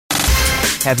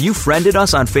Have you friended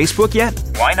us on Facebook yet?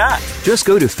 Why not? Just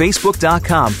go to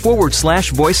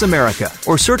facebook.com/Voice America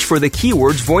or search for the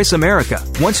keywords Voice America.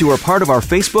 Once you are part of our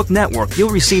Facebook network,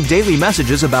 you'll receive daily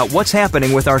messages about what's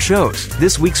happening with our shows,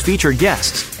 this week's featured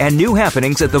guests, and new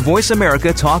happenings at the Voice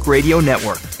America Talk Radio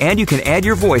Network. And you can add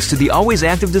your voice to the always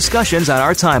active discussions on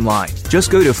our timeline. Just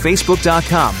go to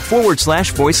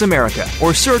facebook.com/Voice America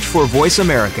or search for Voice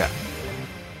America.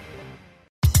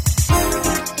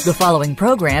 The following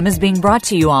program is being brought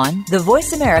to you on the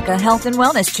Voice America Health and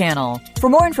Wellness Channel. For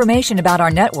more information about our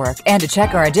network and to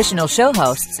check our additional show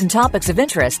hosts and topics of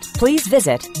interest, please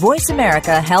visit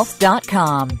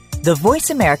voiceamericahealth.com. The Voice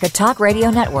America Talk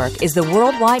Radio Network is the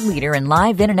worldwide leader in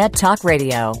live Internet talk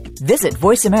radio. Visit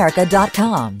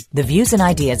voiceamerica.com. The views and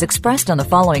ideas expressed on the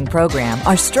following program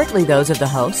are strictly those of the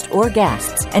host or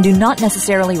guests and do not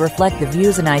necessarily reflect the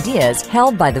views and ideas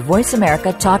held by the Voice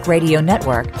America Talk Radio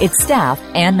Network, its staff,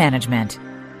 and management.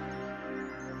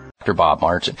 Dr. Bob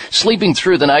Martin. Sleeping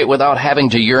through the night without having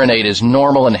to urinate is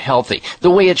normal and healthy, the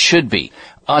way it should be.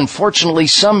 Unfortunately,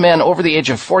 some men over the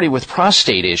age of 40 with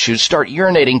prostate issues start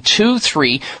urinating 2,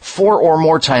 3, 4 or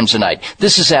more times a night.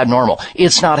 This is abnormal.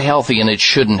 It's not healthy and it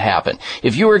shouldn't happen.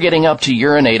 If you are getting up to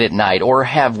urinate at night or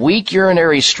have weak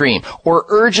urinary stream or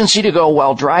urgency to go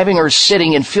while driving or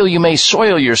sitting and feel you may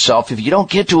soil yourself if you don't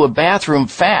get to a bathroom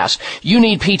fast, you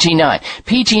need PT9.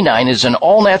 PT9 is an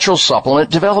all-natural supplement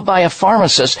developed by a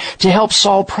pharmacist to help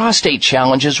solve prostate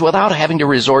challenges without having to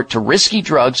resort to risky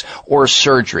drugs or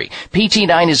surgery.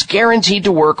 PT9 is guaranteed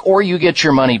to work or you get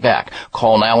your money back.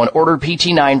 Call now and order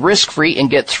PT9 risk-free and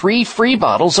get 3 free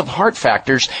bottles of Heart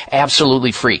Factors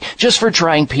absolutely free just for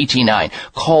trying PT9.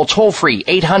 Call toll-free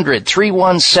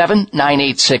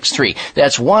 800-317-9863.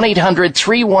 That's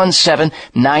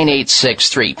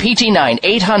 1-800-317-9863. PT9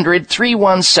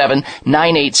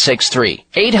 800-317-9863.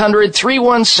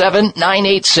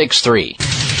 800-317-9863.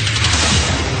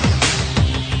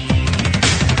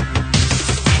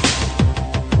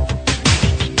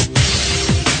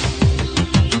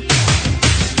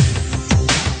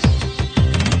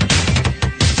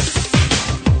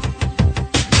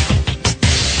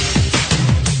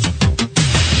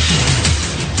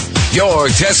 Your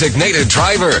designated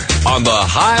driver on the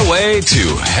highway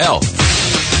to health.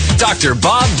 Dr.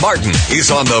 Bob Martin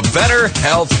is on the Better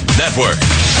Health Network.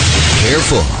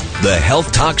 Careful. The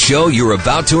health talk show you're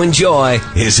about to enjoy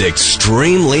is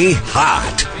extremely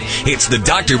hot. It's the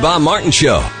Dr. Bob Martin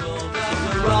Show.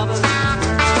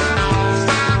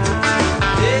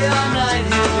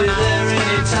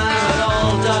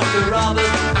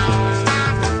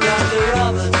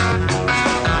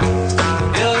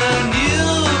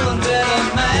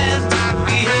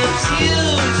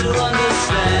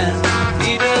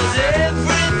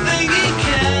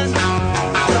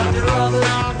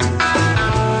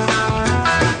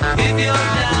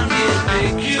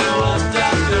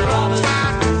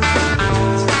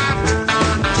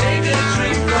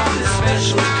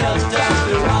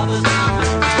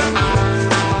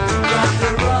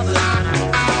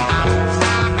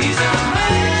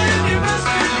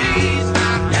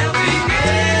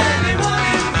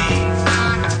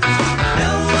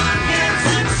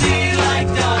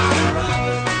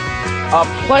 A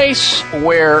place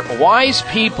where wise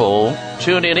people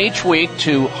tune in each week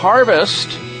to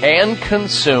harvest and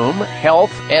consume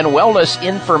health and wellness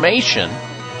information,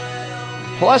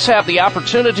 plus have the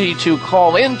opportunity to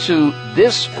call into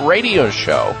this radio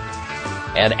show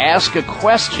and ask a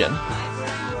question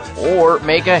or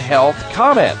make a health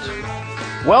comment.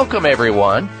 Welcome,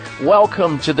 everyone.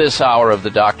 Welcome to this hour of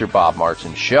the Dr. Bob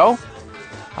Martin Show.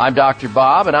 I'm Dr.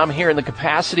 Bob, and I'm here in the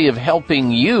capacity of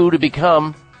helping you to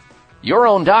become your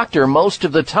own doctor most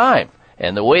of the time.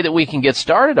 And the way that we can get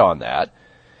started on that,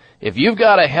 if you've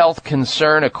got a health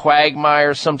concern, a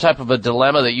quagmire, some type of a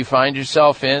dilemma that you find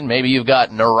yourself in, maybe you've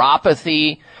got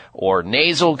neuropathy or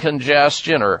nasal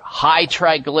congestion or high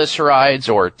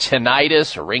triglycerides or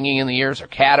tinnitus or ringing in the ears or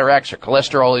cataracts or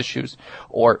cholesterol issues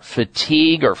or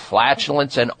fatigue or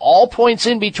flatulence and all points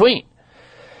in between.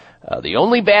 The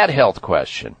only bad health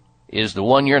question is the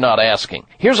one you're not asking.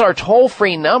 Here's our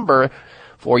toll-free number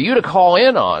for you to call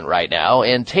in on right now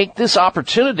and take this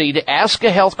opportunity to ask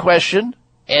a health question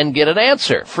and get an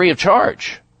answer free of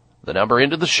charge. The number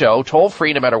into the show,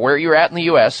 toll-free, no matter where you're at in the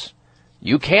U.S.,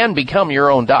 you can become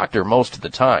your own doctor most of the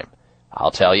time.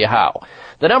 I'll tell you how.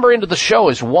 The number into the show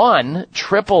is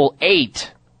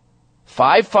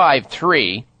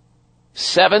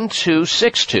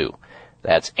 1-888-553-7262.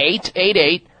 That's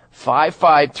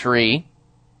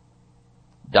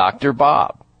 888-553-Dr.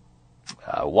 Bob.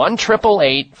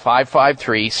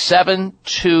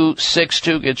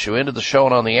 1-888-553-7262 gets you into the show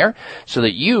and on the air so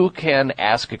that you can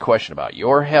ask a question about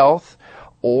your health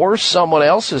or someone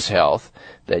else's health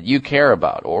that you care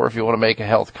about. Or if you want to make a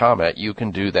health comment, you can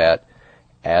do that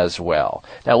as well.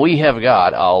 Now, we have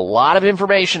got a lot of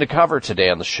information to cover today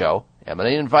on the show. I'm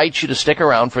going to invite you to stick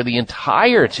around for the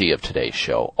entirety of today's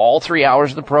show, all 3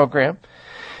 hours of the program,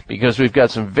 because we've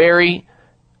got some very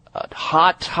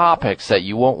hot topics that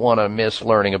you won't want to miss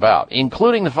learning about,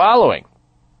 including the following: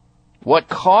 what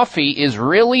coffee is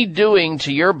really doing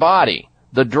to your body,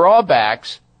 the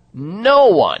drawbacks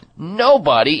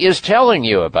nobody is telling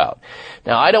you about.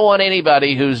 Now, I don't want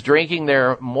anybody who's drinking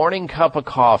their morning cup of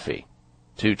coffee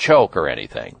to choke or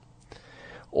anything,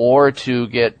 or to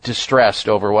get distressed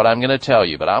over what I'm going to tell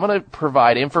you, but I'm going to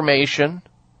provide information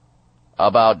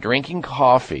about drinking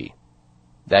coffee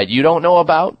that you don't know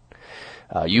about.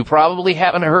 You probably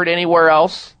haven't heard anywhere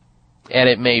else, and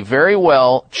it may very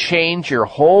well change your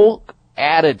whole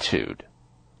attitude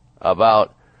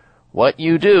about what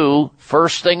you do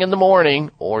first thing in the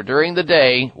morning or during the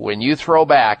day when you throw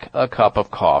back a cup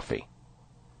of coffee.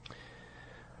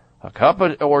 A cup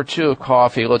or two of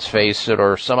coffee, let's face it,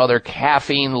 or some other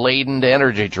caffeine-laden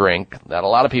energy drink that a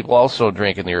lot of people also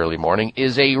drink in the early morning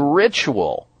is a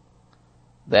ritual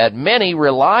that many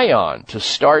rely on to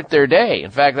start their day. In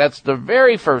fact, that's the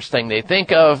very first thing they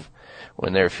think of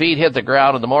when their feet hit the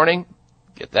ground in the morning.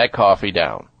 Get that coffee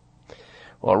down.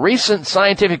 Well, recent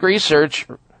scientific research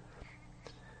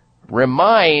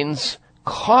reminds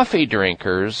coffee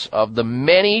drinkers of the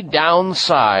many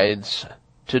downsides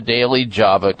to daily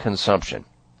Java consumption.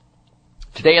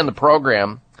 Today on the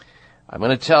program, I'm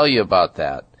going to tell you about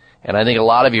that. And I think a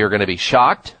lot of you are going to be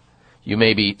shocked. You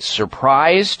may be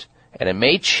surprised. And it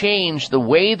may change the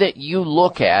way that you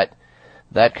look at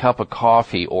that cup of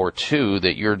coffee or two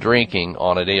that you're drinking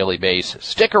on a daily basis.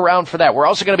 Stick around for that. We're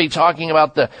also going to be talking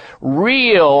about the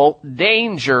real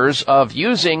dangers of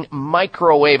using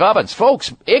microwave ovens.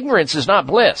 Folks, ignorance is not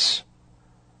bliss.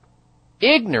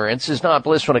 Ignorance is not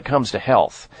bliss when it comes to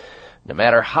health. No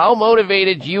matter how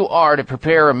motivated you are to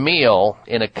prepare a meal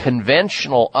in a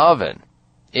conventional oven,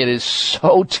 it is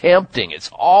so tempting. It's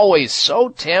always so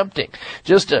tempting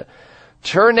just to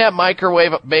turn that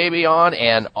microwave baby on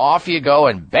and off you go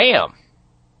and bam.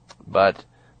 But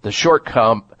the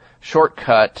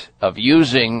shortcut of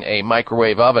using a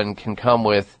microwave oven can come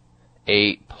with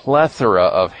a plethora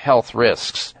of health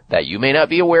risks that you may not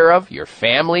be aware of, your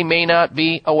family may not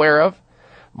be aware of.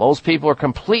 Most people are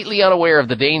completely unaware of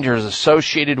the dangers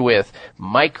associated with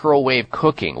microwave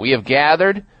cooking. We have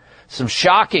gathered some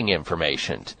shocking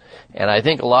information, and I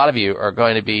think a lot of you are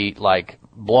going to be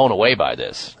blown away by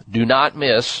this. Do not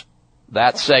miss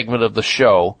that segment of the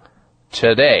show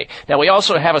today. Now, we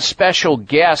also have a special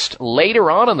guest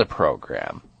later on in the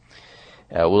program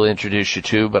we'll introduce you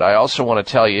to, but I also want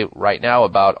to tell you right now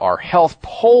about our health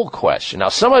poll question. Now,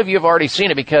 some of you have already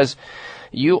seen it because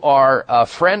you are a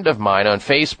friend of mine on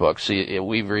Facebook, so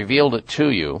we've revealed it to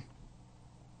you.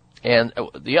 And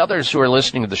the others who are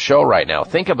listening to the show right now,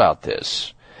 think about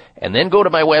this, and then go to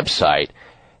my website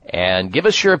and give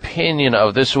us your opinion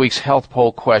of this week's health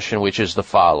poll question, which is the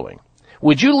following.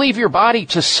 Would you leave your body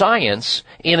to science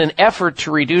in an effort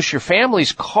to reduce your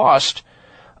family's cost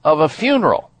of a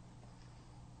funeral?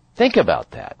 Think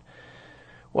about that.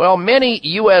 Well, many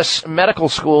U.S. medical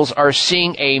schools are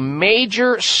seeing a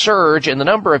major surge in the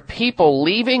number of people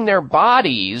leaving their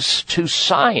bodies to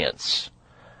science,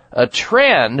 a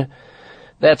trend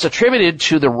that's attributed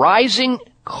to the rising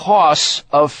costs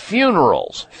of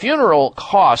funerals. Funeral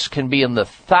costs can be in the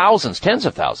thousands, tens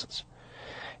of thousands.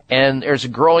 And there's a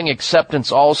growing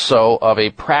acceptance also of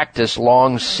a practice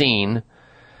long seen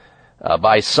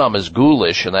by some as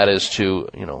ghoulish, and that is to,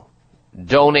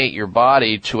 donate your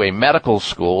body to a medical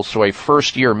school, so a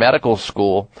first-year medical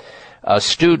school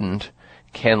student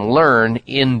can learn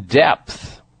in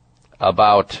depth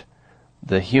about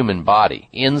the human body,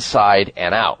 inside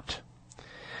and out.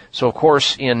 So, of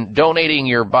course, in donating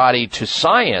your body to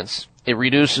science, it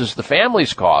reduces the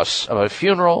family's costs of a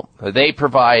funeral. They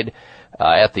provide,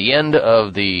 at the end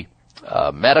of the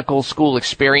medical school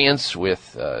experience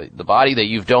with the body that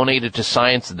you've donated to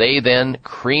science, they then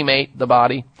cremate the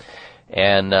body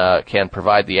and can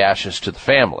provide the ashes to the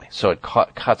family. So it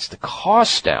cuts the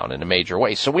cost down in a major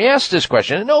way. So we asked this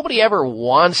question, and nobody ever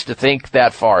wants to think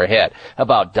that far ahead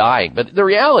about dying. But the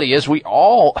reality is we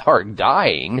all are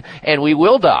dying, and we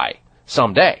will die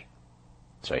someday.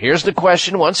 So here's the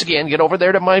question once again. Get over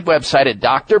there to my website at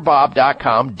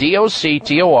drbob.com,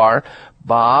 DOCTOR,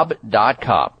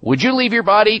 drbob.com. Would you leave your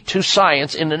body to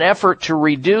science in an effort to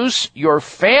reduce your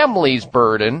family's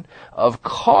burden of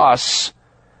costs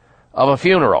of a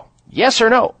funeral? Yes or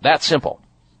no? That simple.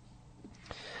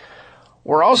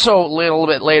 We're also a little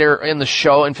bit later in the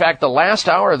show. In fact, the last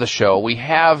hour of the show, we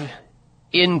have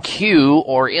in queue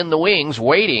or in the wings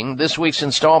waiting this week's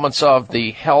installments of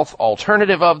the Health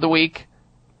Alternative of the Week,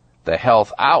 the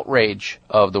Health Outrage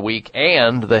of the Week,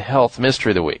 and the Health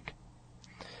Mystery of the Week.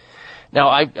 Now,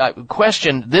 I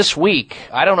questioned this week,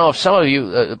 I don't know if some of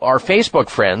you, our Facebook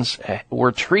friends,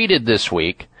 were treated this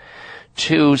week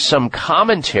to some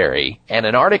commentary and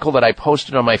an article that I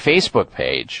posted on my Facebook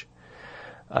page.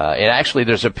 And actually,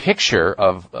 there's a picture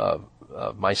of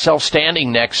myself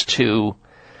standing next to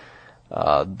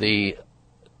the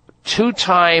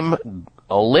two-time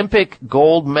Olympic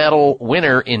gold medal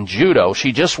winner in judo.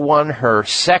 She just won her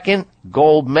second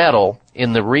gold medal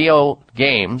in the Rio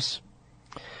Games.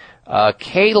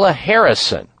 Kayla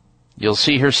Harrison. You'll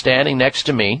see her standing next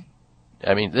to me.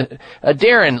 I mean,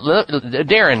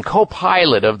 Darren,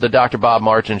 co-pilot of the Dr. Bob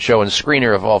Martin Show and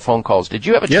screener of all phone calls. Did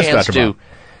you have a chance to?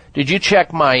 Did you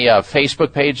check my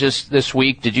Facebook page this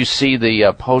week? Did you see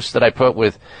the post that I put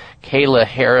with Kayla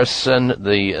Harrison,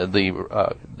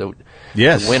 the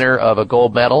yes, winner of a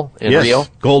gold medal in Rio?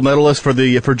 Gold medalist for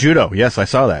judo. Yes, I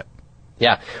saw that.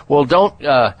 Yeah. Well,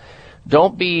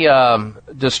 don't be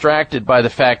distracted by the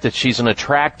fact that she's an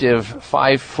attractive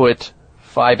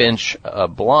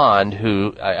 5'5" blonde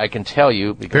who I can tell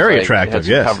you because very attractive.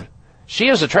 Yes. She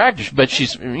is attractive, but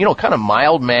she's, kind of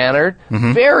mild-mannered,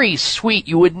 very sweet.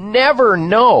 You would never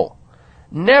know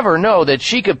that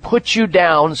she could put you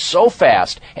down so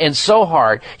fast and so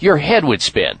hard, your head would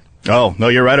spin. Oh, no,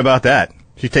 you're right about that.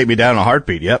 She'd take me down in a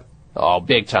heartbeat, yep. Oh,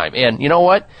 big time. And you know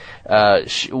what?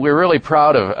 We're really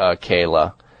proud of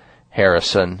Kayla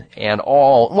Harrison and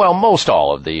most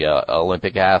all of the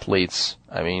Olympic athletes.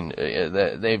 I mean,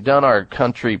 they've done our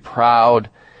country proud.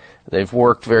 They've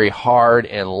worked very hard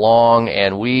and long,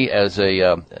 and we as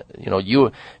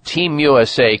Team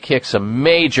USA kicked some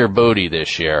major booty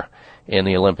this year in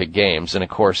the Olympic Games. And of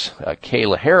course,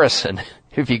 Kayla Harrison,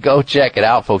 if you go check it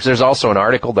out, folks, there's also an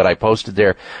article that I posted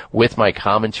there with my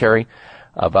commentary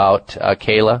about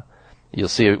Kayla. You'll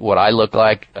see what I look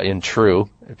like in true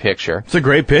picture. It's a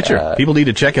great picture. People need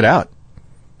to check it out.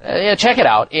 Yeah, check it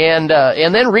out, and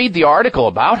then read the article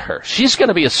about her. She's going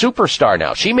to be a superstar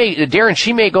now. She may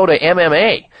go to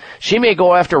MMA. She may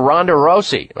go after Ronda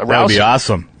Rousey. That would be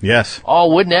awesome. Yes.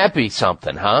 Oh, wouldn't that be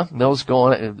something, huh?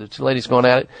 The two ladies going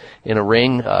at it in a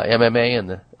ring, MMA in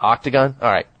the octagon.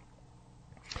 All right.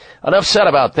 Enough said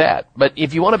about that. But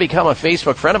if you want to become a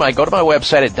Facebook friend of mine, go to my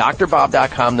website at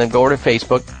drbob.com, then go over to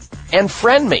Facebook and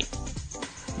friend me.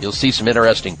 You'll see some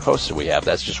interesting posts that we have.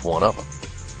 That's just one of them.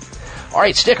 All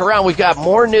right, stick around. We've got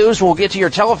more news. We'll get to your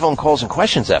telephone calls and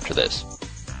questions after this.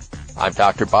 I'm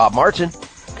Dr. Bob Martin,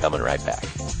 coming right back.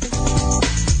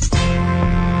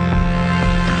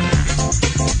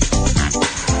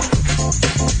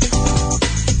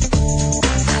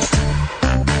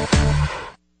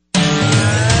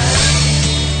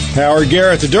 Howard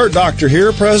Garrett, the Dirt Doctor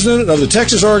here, president of the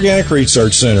Texas Organic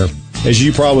Research Center. As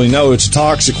you probably know, it's a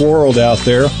toxic world out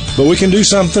there, but we can do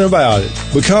something about it.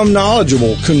 Become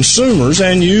knowledgeable consumers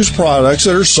and use products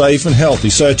that are safe and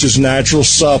healthy, such as natural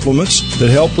supplements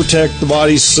that help protect the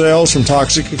body's cells from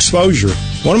toxic exposure.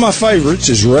 One of my favorites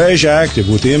is Reg Active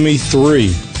with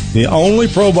ME3, the only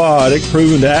probiotic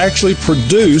proven to actually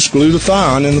produce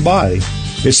glutathione in the body.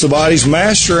 It's the body's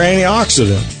master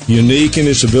antioxidant, unique in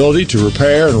its ability to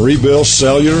repair and rebuild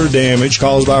cellular damage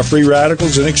caused by free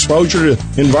radicals and exposure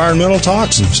to environmental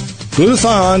toxins.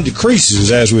 Glutathione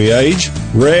decreases as we age.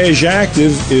 Reg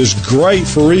Active is great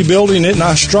for rebuilding it, and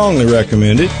I strongly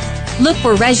recommend it. Look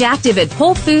for Reg Active at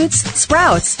Whole Foods,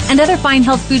 Sprouts, and other fine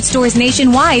health food stores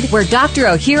nationwide where Dr.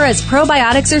 Ohhira's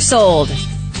probiotics are sold.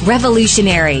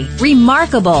 Revolutionary,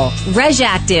 remarkable, Reg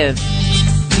Active.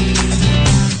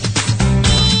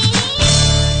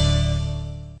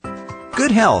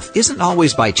 Good health isn't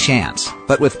always by chance,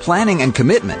 but with planning and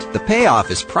commitment, the payoff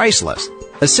is priceless.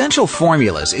 Essential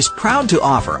Formulas is proud to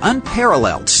offer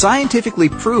unparalleled, scientifically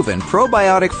proven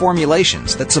probiotic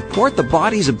formulations that support the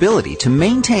body's ability to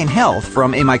maintain health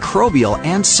from a microbial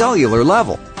and cellular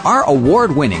level. Our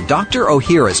award-winning Dr.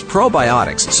 Ohhira's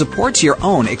Probiotics supports your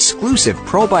own exclusive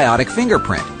probiotic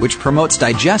fingerprint, which promotes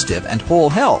digestive and whole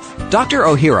health. Dr.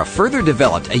 Ohhira further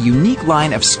developed a unique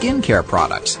line of skincare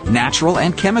products, natural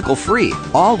and chemical-free,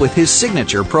 all with his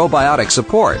signature probiotic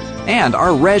support. And our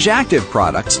RegActive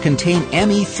products contain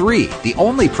ME3, the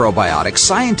only probiotic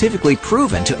scientifically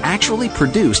proven to actually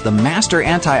produce the master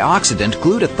antioxidant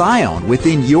glutathione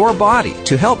within your body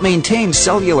to help maintain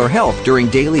cellular health during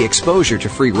daily exposure to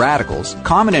free radicals,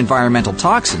 common environmental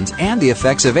toxins, and the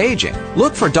effects of aging.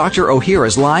 Look for Dr.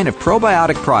 Ohhira's line of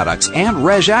probiotic products and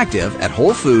RegActive at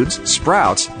Whole Foods,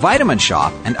 Sprouts, Vitamin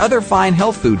Shop, and other fine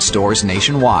health food stores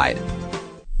nationwide.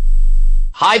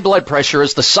 High blood pressure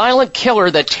is the silent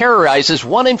killer that terrorizes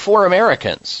 1 in 4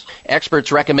 Americans.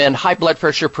 Experts recommend high blood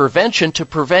pressure prevention to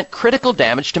prevent critical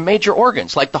damage to major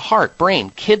organs like the heart,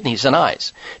 brain, kidneys, and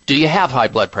eyes. Do you have high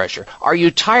blood pressure? Are you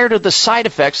tired of the side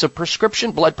effects of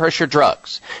prescription blood pressure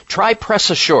drugs? Try Press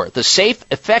Assure, the safe,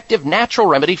 effective, natural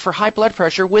remedy for high blood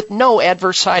pressure with no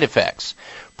adverse side effects.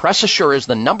 Press Assure is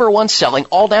the #1 selling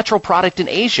all-natural product in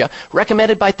Asia,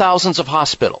 recommended by thousands of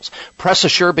hospitals. Press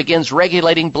Assure begins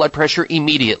regulating blood pressure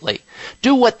immediately.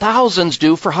 Do what thousands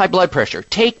do for high blood pressure.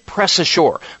 Take Press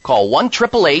Assure. Call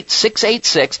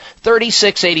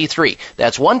 1-888-686-3683.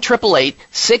 That's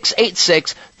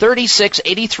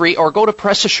 1-888-686-3683, or go to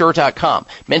PressAssure.com.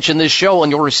 Mention this show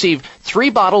and you'll receive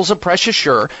 3 bottles of Press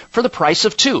Assure for the price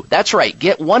of 2. That's right.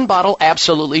 Get 1 bottle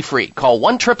absolutely free. Call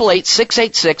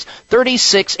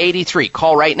 1-888-686-3683.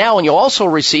 Call right now and you'll also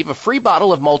receive a free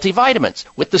bottle of multivitamins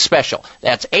with the special.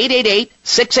 That's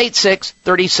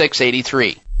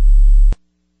 888-686-3683.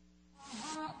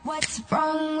 What's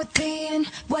wrong with being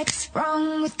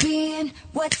confident?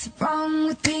 What's wrong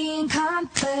with being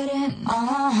confident?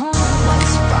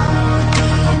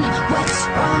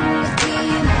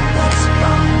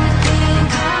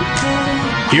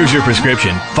 Here's your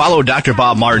prescription. Follow Dr.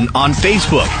 Bob Martin on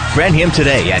Facebook. Friend him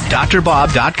today at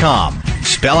drbob.com.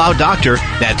 Spell out doctor,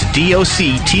 that's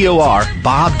DOCTOR,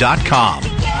 bob.com.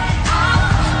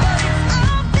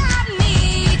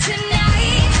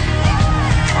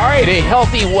 All right, a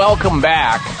healthy welcome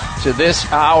back to this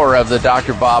hour of the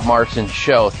Dr. Bob Martin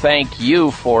Show. Thank you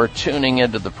for tuning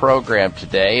into the program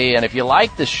today. And if you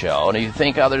like the show and you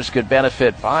think others could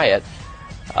benefit by it,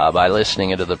 by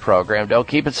listening into the program, don't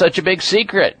keep it such a big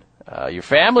secret. Your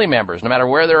family members, no matter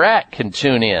where they're at, can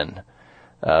tune in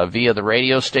via the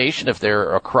radio station if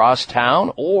they're across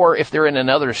town, or if they're in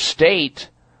another state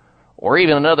or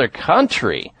even another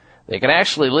country. They can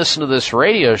actually listen to this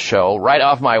radio show right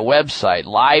off my website,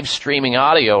 live streaming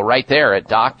audio right there at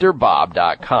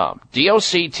drbob.com.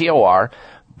 DOCTOR,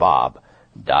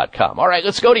 bob.com. All right,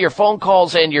 let's go to your phone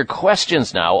calls and your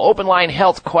questions now. Open line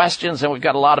health questions, and we've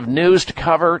got a lot of news to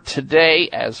cover today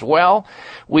as well.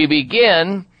 We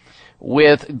begin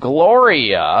with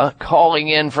Gloria calling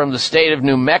in from the state of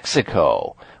New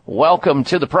Mexico. Welcome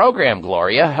to the program,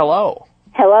 Gloria. Hello.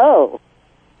 Hello.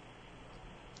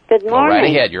 Good morning. Go right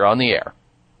ahead. You're on the air.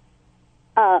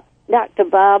 Dr.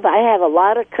 Bob, I have a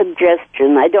lot of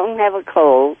congestion. I don't have a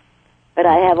cold, but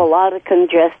I have a lot of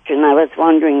congestion. I was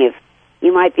wondering if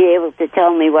you might be able to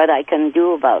tell me what I can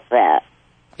do about that.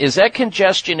 Is that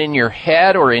congestion in your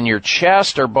head or in your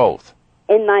chest or both?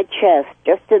 In my chest,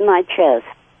 just in my chest.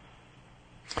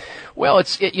 Well,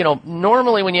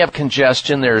 normally when you have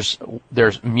congestion, there's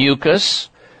mucus,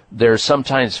 there's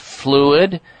sometimes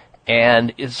fluid,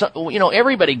 and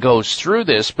everybody goes through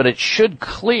this, but it should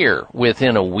clear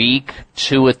within a week,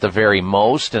 2 at the very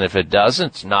most, and if it doesn't,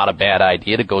 it's not a bad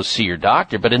idea to go see your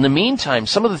doctor. But in the meantime,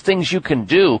 some of the things you can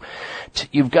do,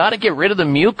 you've got to get rid of the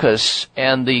mucus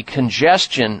and the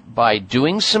congestion by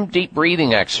doing some deep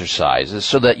breathing exercises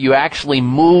so that you actually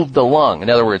move the lung. In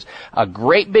other words, a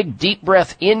great big deep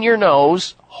breath in your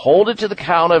nose, hold it to the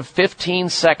count of 15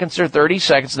 seconds or 30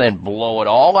 seconds, then blow it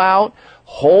all out.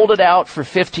 Hold it out for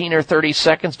 15 or 30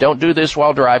 seconds. Don't do this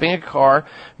while driving a car.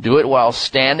 Do it while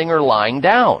standing or lying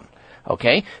down.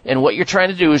 Okay? And what you're trying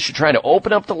to do is you're trying to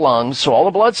open up the lungs so all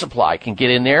the blood supply can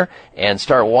get in there and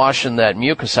start washing that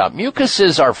mucus out. Mucus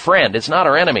is our friend. It's not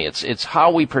our enemy. It's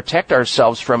how we protect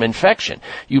ourselves from infection.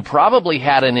 You probably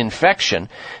had an infection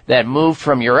that moved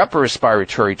from your upper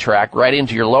respiratory tract right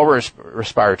into your lower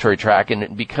respiratory tract,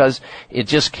 and because it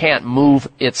just can't move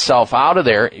itself out of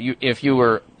there, if you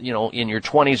were in your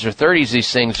 20s or 30s, these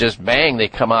things just bang, they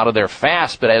come out of there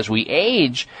fast. But as we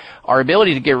age, our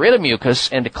ability to get rid of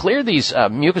mucus and to clear these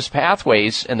mucus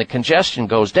pathways and the congestion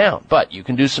goes down. But you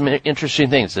can do some interesting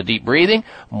things. The deep breathing,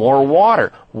 more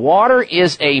water. Water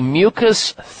is a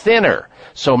mucus thinner,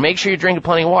 so make sure you're drinking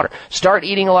plenty of water. Start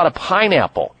eating a lot of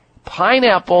pineapple.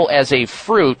 Pineapple as a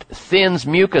fruit thins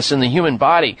mucus in the human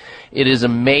body. It is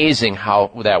amazing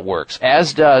how that works.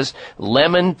 As does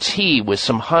lemon tea with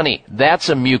some honey. That's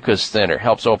a mucus thinner.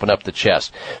 Helps open up the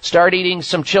chest. Start eating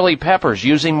some chili peppers,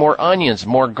 using more onions,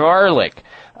 more garlic.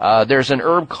 There's an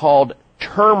herb called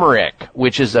turmeric,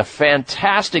 which is a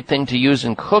fantastic thing to use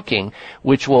in cooking,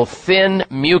 which will thin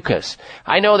mucus.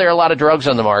 I know there are a lot of drugs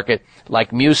on the market, like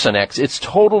Mucinex. It's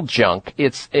total junk.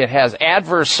 It has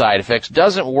adverse side effects,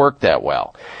 doesn't work that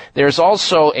well. There's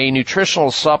also a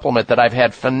nutritional supplement that I've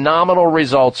had phenomenal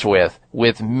results with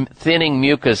thinning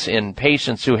mucus in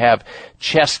patients who have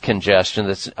chest congestion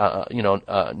that's,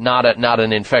 not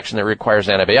an infection that requires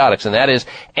antibiotics, and that is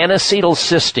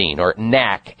N-acetylcysteine, or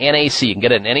NAC, NAC. You can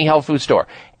get it in any health food store.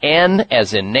 N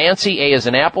as in Nancy, A as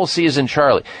in Apple, C as in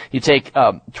Charlie. You take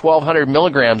 1,200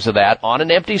 milligrams of that on an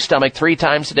empty stomach 3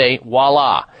 times a day.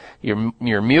 Voila.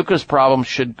 Your mucus problem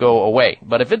should go away.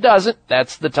 But if it doesn't,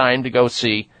 that's the time to go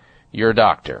see your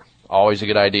doctor. Always a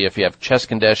good idea if you have chest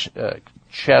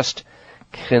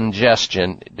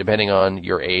congestion, depending on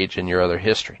your age and your other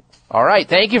history. All right.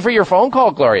 Thank you for your phone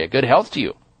call, Gloria. Good health to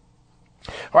you.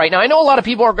 All right. Now, I know a lot of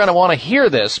people are going to want to hear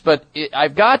this, but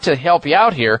I've got to help you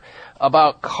out here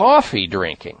about coffee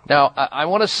drinking. Now, I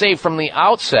want to say from the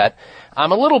outset,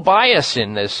 I'm a little biased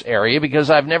in this area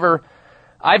because I've never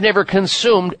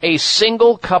consumed a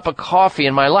single cup of coffee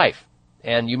in my life.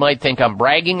 And you might think I'm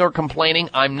bragging or complaining.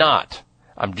 I'm not.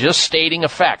 I'm just stating a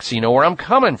fact, so you know where I'm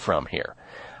coming from here.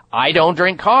 I don't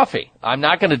drink coffee. I'm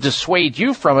not going to dissuade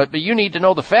you from it, but you need to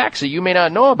know the facts that you may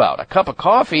not know about. A cup of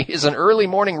coffee is an early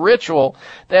morning ritual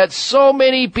that so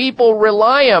many people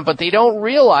rely on, but they don't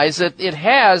realize that it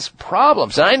has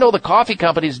problems. And I know the coffee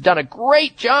company's done a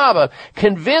great job of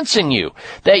convincing you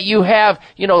that you have,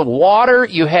 water,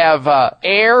 you have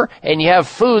air, and you have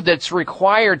food that's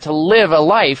required to live a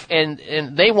life, and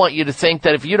they want you to think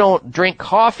that if you don't drink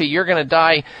coffee, you're going to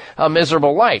die a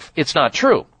miserable life. It's not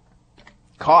true.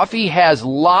 Coffee has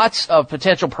lots of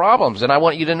potential problems, and I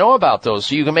want you to know about those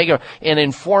so you can make an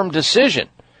informed decision.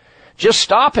 Just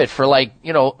stop it for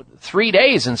 3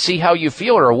 days and see how you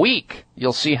feel, or a week.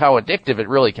 You'll see how addictive it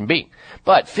really can be.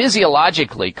 But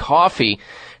physiologically, coffee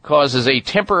causes a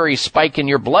temporary spike in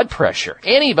your blood pressure.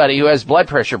 Anybody who has blood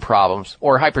pressure problems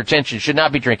or hypertension should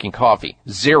not be drinking coffee.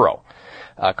 Zero.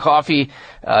 Coffee,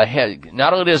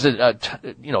 not only does it,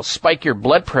 spike your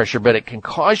blood pressure, but it can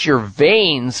cause your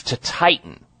veins to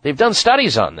tighten. They've done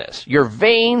studies on this. Your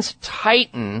veins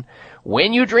tighten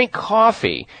when you drink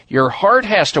coffee. Your heart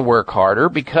has to work harder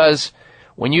because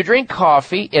when you drink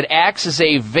coffee, it acts as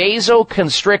a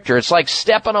vasoconstrictor. It's like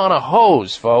stepping on a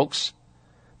hose, folks.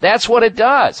 That's what it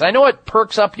does. I know it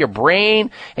perks up your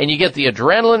brain and you get the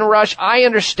adrenaline rush. I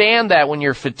understand that when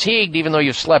you're fatigued, even though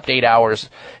you've slept 8 hours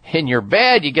in your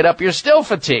bed, you get up, you're still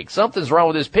fatigued. Something's wrong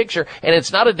with this picture, and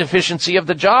it's not a deficiency of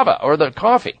the Java or the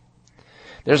coffee.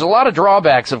 There's a lot of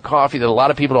drawbacks of coffee that a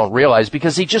lot of people don't realize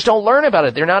because they just don't learn about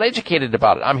it. They're not educated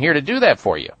about it. I'm here to do that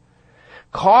for you.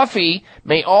 Coffee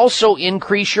may also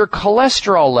increase your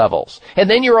cholesterol levels. And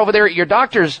then you're over there at your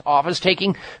doctor's office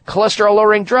taking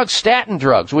cholesterol-lowering drugs, statin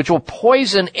drugs, which will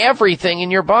poison everything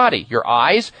in your body. Your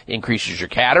eyes, increases your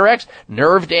cataracts,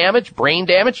 nerve damage, brain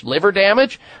damage, liver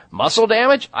damage, muscle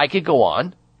damage. I could go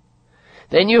on.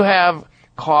 Then you have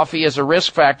coffee as a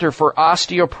risk factor for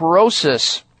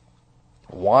osteoporosis.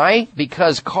 Why?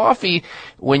 Because coffee,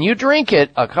 when you drink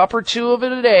it, a cup or two of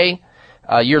it a day,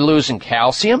 you're losing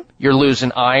calcium, you're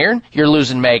losing iron, you're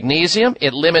losing magnesium.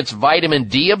 It limits vitamin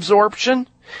D absorption.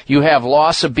 You have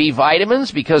loss of B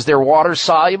vitamins because they're water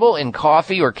soluble, and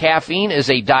coffee or caffeine is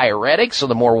a diuretic. So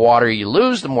the more water you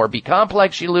lose, the more B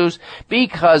complex you lose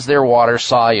because they're water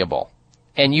soluble.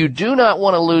 And you do not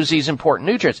want to lose these important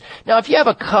nutrients. Now, if you have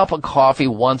a cup of coffee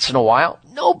once in a while,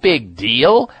 no big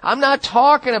deal. I'm not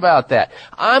talking about that.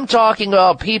 I'm talking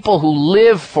about people who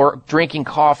live for drinking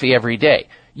coffee every day.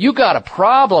 You got a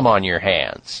problem on your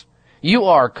hands. You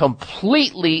are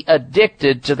completely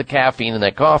addicted to the caffeine in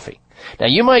that coffee. Now,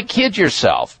 you might kid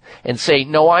yourself and say,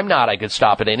 no, I'm not. I could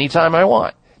stop it any time I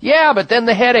want. Yeah, but then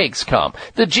the headaches come.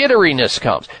 The jitteriness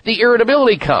comes. The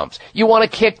irritability comes. You want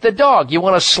to kick the dog. You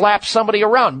want to slap somebody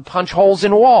around, punch holes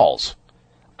in walls.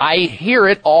 I hear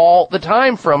it all the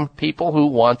time from people who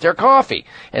want their coffee,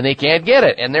 and they can't get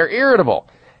it, and they're irritable,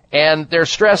 and they're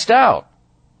stressed out.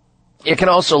 It can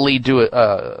also lead to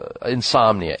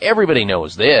insomnia. Everybody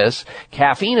knows this.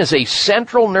 Caffeine is a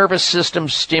central nervous system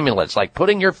stimulant. It's like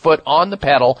putting your foot on the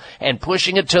pedal and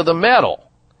pushing it to the metal.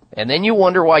 And then you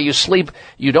wonder why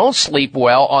you don't sleep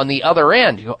well on the other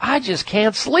end. You go, I just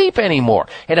can't sleep anymore.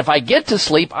 And if I get to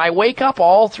sleep, I wake up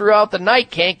all throughout the night,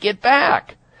 can't get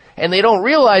back. And they don't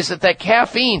realize that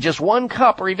caffeine, just 1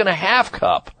 cup or even a half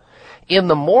cup in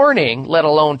the morning, let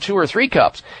alone 2 or 3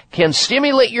 cups, can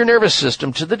stimulate your nervous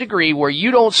system to the degree where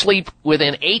you don't sleep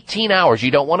within 18 hours.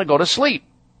 You don't want to go to sleep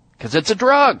because it's a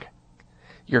drug.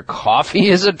 Your coffee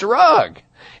is a drug.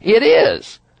 It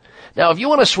is. Now, if you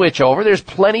want to switch over, there's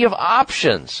plenty of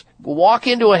options. Walk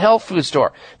into a health food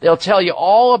store. They'll tell you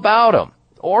all about them.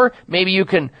 Or maybe you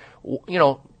can,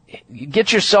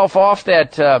 get yourself off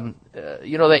that,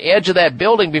 the edge of that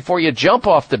building before you jump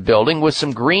off the building with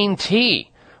some green tea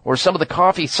or some of the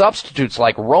coffee substitutes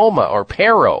like Roma or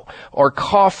Pero or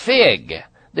Coffig.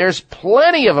 There's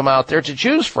plenty of them out there to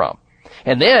choose from.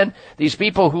 And then these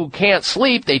people who can't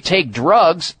sleep, they take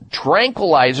drugs,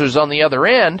 tranquilizers on the other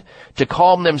end to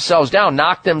calm themselves down,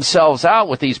 knock themselves out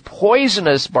with these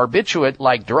poisonous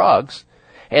barbiturate-like drugs,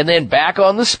 and then back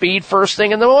on the speed first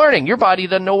thing in the morning. Your body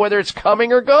doesn't know whether it's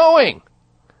coming or going.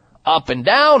 Up and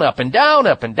down, up and down,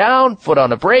 up and down, foot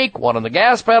on the brake, one on the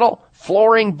gas pedal,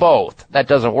 flooring both. That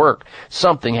doesn't work.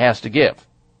 Something has to give.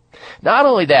 Not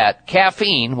only that,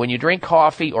 caffeine, when you drink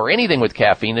coffee or anything with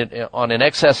caffeine on an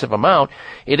excessive amount,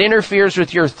 it interferes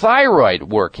with your thyroid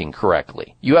working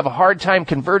correctly. You have a hard time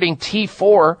converting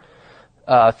T4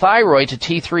 thyroid to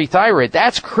T3 thyroid.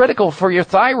 That's critical for your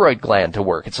thyroid gland to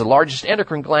work. It's the largest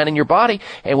endocrine gland in your body,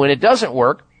 and when it doesn't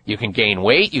work, you can gain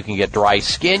weight, you can get dry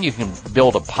skin, you can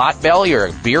build a pot belly or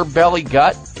a beer belly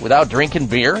gut without drinking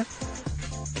beer.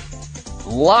 A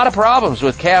lot of problems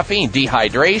with caffeine.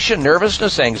 Dehydration,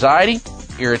 nervousness, anxiety,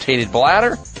 irritated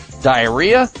bladder,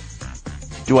 diarrhea.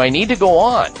 Do I need to go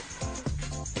on?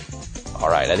 All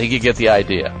right, I think you get the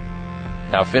idea.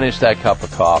 Now finish that cup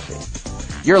of coffee.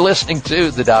 You're listening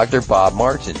to the Dr. Bob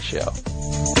Martin Show.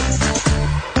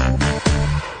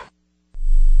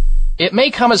 It may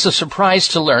come as a surprise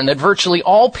to learn that virtually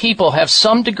all people have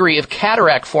some degree of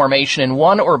cataract formation in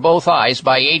one or both eyes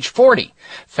by age 40.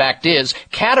 Fact is,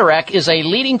 cataract is a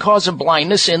leading cause of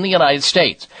blindness in the United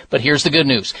States. But here's the good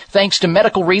news. Thanks to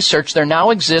medical research, there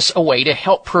now exists a way to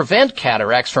help prevent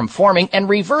cataracts from forming and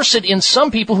reverse it in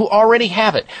some people who already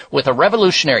have it with a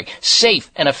revolutionary, safe,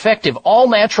 and effective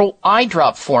all-natural eye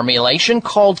drop formulation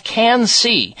called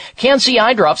Can-C. Can-C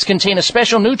eye drops contain a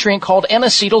special nutrient called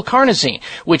N-acetylcarnosine,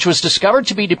 which was discovered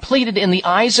to be depleted in the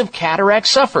eyes of cataract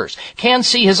sufferers.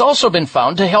 Can-C has also been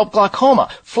found to help glaucoma,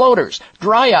 floaters,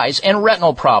 dry eyes, and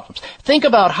retinal problems. Think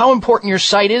about how important your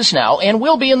sight is now and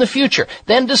will be in the future.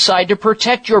 Then decide to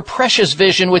protect your precious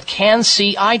vision with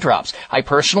Can-C eye drops. I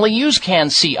personally use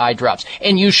Can-C eye drops,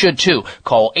 and you should too.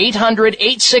 Call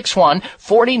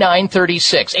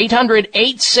 800-861-4936.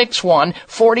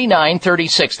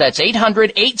 800-861-4936. That's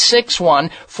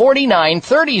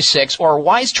 800-861-4936 or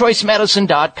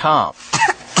wisechoicemedicine.com.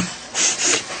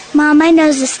 Mom, my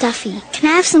nose is stuffy. Can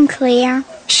I have some Clear?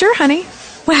 Sure, honey.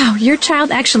 Wow, your child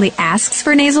actually asks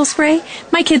for nasal spray?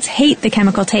 My kids hate the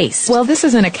chemical taste. Well, this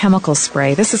isn't a chemical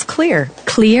spray. This is Clear.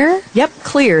 Clear? Yep,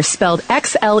 Clear, spelled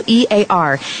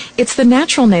X-L-E-A-R. It's the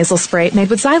natural nasal spray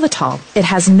made with xylitol. It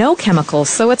has no chemicals,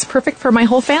 so it's perfect for my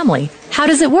whole family. How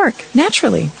does it work?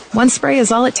 Naturally. One spray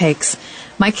is all it takes.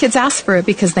 My kids ask for it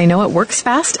because they know it works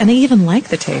fast, and they even like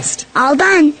the taste. All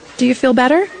done. Do you feel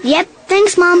better? Yep,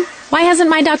 thanks, Mom. Why hasn't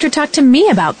my doctor talked to me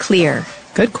about Clear?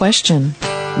 Good question.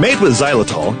 Made with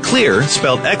xylitol, Clear,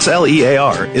 spelled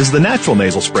X-L-E-A-R, is the natural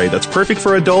nasal spray that's perfect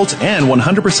for adults and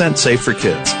 100% safe for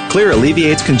kids. Clear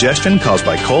alleviates congestion caused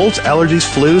by colds, allergies,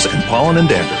 flus, and pollen and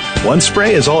dandruff. One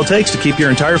spray is all it takes to keep your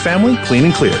entire family clean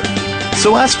and clear.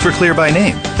 So ask for Clear by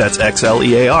name. That's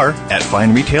X-L-E-A-R at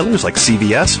fine retailers like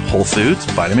CVS, Whole Foods,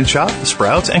 Vitamin Shop,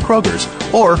 Sprouts, and Kroger's.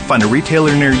 Or find a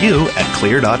retailer near you at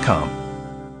Clear.com.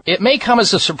 It may come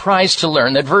as a surprise to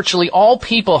learn that virtually all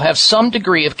people have some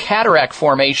degree of cataract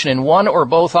formation in one or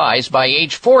both eyes by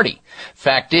age 40.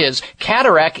 Fact is,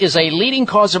 cataract is a leading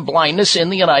cause of blindness in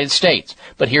the United States.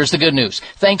 But here's the good news.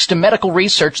 Thanks to medical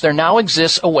research, there now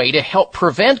exists a way to help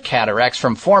prevent cataracts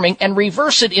from forming and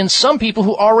reverse it in some people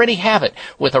who already have it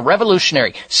with a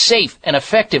revolutionary, safe, and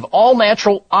effective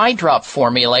all-natural eye drop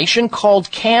formulation called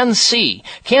Can-C.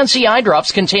 Can-C eye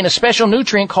drops contain a special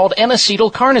nutrient called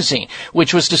N-acetylcarnosine,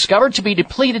 which was discovered to be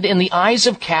depleted in the eyes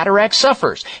of cataract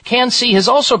sufferers. Can-C has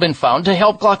also been found to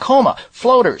help glaucoma,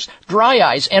 floaters, dry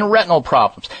eyes, and retinal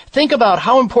problems. Think about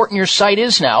how important your sight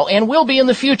is now and will be in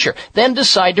the future. Then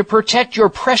decide to protect your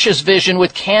precious vision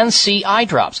with Can-C eye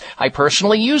drops. I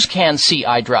personally use Can-C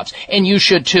eye drops, and you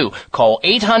should too. Call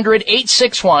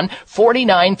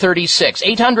 800-861-4936.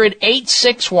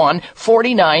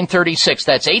 800-861-4936.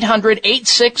 That's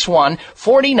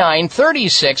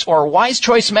 800-861-4936 or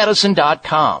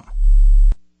wisechoicemedicine.com.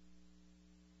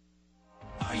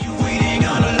 Are you waiting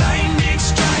on a lightning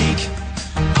strike?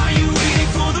 Are you waiting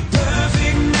for the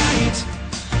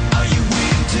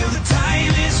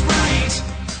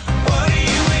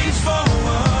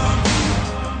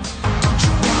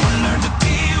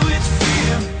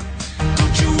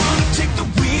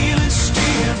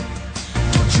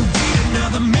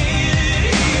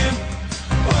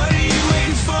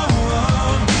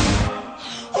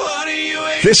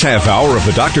This half hour of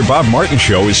the Dr. Bob Martin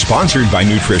Show is sponsored by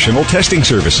Nutritional Testing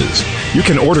Services. You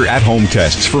can order at-home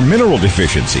tests for mineral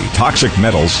deficiency, toxic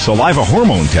metals, saliva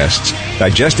hormone tests,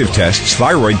 digestive tests,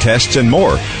 thyroid tests, and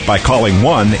more by calling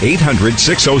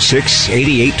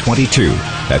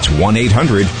 1-800-606-8822. That's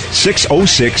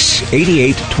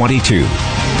 1-800-606-8822.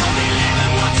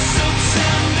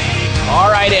 All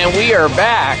right, and we are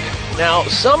back. Now,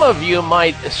 some of you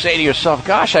might say to yourself,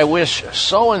 gosh, I wish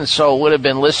so-and-so would have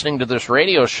been listening to this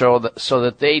radio show so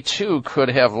that they, too, could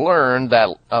have learned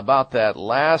about that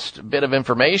last bit of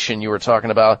information you were talking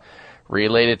about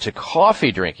related to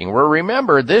coffee drinking. Well,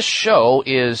 remember, this show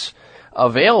is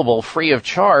available free of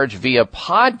charge via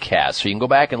podcast. So you can go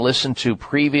back and listen to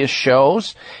previous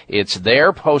shows. It's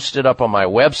there, posted up on my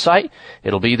website.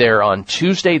 It'll be there on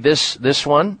Tuesday. This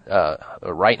one,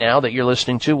 right now that you're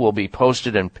listening to, will be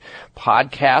posted in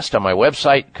podcast on my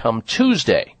website come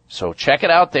Tuesday. So check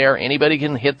it out there. Anybody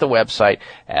can hit the website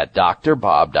at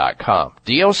drbob.com.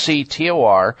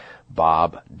 DOCTOR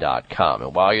Bob.com.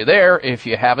 And while you're there, if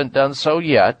you haven't done so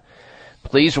yet,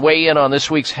 please weigh in on this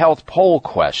week's health poll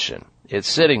question. It's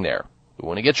sitting there. We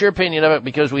want to get your opinion of it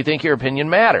because we think your opinion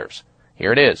matters.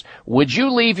 Here it is. Would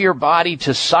you leave your body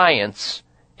to science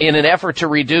in an effort to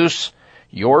reduce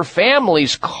your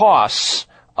family's costs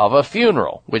of a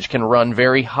funeral, which can run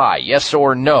very high? Yes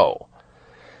or no?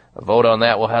 A vote on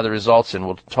that. We'll have the results, and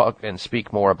we'll talk and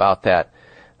speak more about that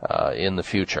in the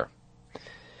future.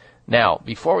 Now,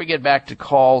 before we get back to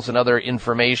calls and other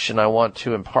information I want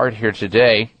to impart here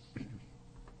today,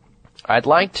 I'd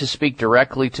like to speak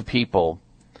directly to people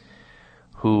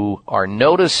who are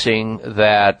noticing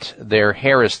that their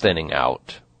hair is thinning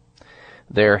out.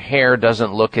 Their hair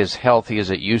doesn't look as healthy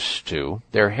as it used to.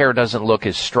 Their hair doesn't look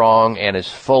as strong and as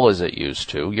full as it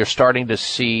used to. You're starting to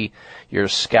see your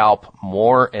scalp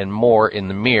more and more in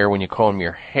the mirror when you comb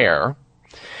your hair.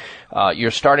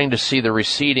 You're starting to see the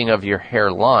receding of your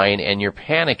hairline, and you're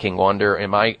panicking, wondering,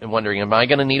 am I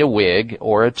going to need a wig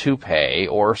or a toupee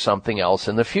or something else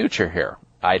in the future here?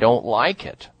 I don't like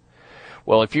it.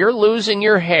 Well, if you're losing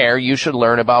your hair, you should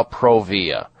learn about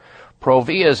Provia.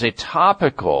 Provia is a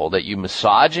topical that you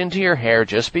massage into your hair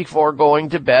just before going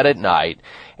to bed at night.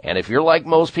 And if you're like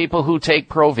most people who take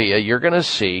Provia, you're going to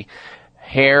see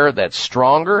hair that's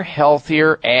stronger,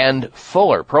 healthier, and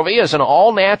fuller. Provia is an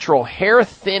all-natural hair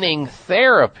thinning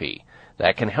therapy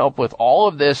that can help with all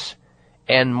of this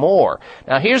and more.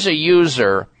 Now, here's a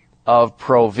user of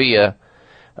Provia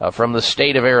from the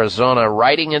state of Arizona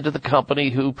writing into the company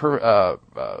who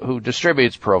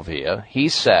distributes Provia. He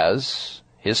says,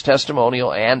 his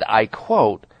testimonial, and I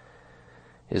quote,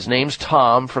 his name's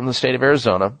Tom from the state of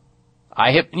Arizona.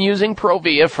 I have been using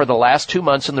Provia for the last 2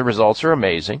 months, and the results are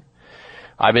amazing.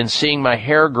 I've been seeing my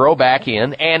hair grow back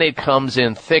in, and it comes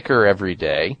in thicker every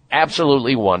day.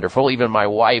 Absolutely wonderful. Even my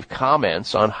wife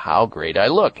comments on how great I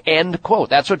look. End quote.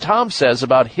 That's what Tom says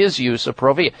about his use of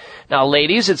Provia. Now,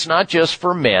 ladies, it's not just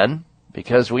for men,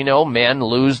 because we know men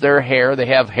lose their hair. They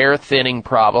have hair thinning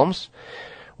problems.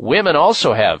 Women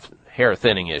also have hair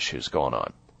thinning issues going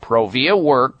on. Provia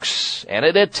works, and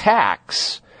it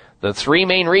attacks the three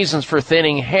main reasons for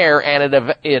thinning hair, and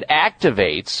it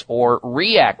activates or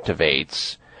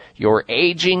reactivates your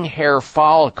aging hair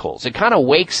follicles. It kind of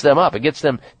wakes them up. It gets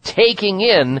them taking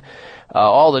in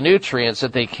all the nutrients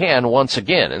that they can once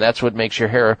again, and that's what makes your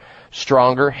hair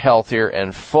stronger, healthier,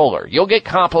 and fuller. You'll get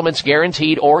compliments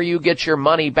guaranteed, or you get your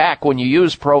money back when you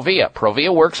use Provia.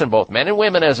 Provia works in both men and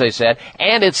women, as I said,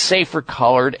 and it's safe for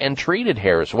colored and treated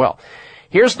hair as well.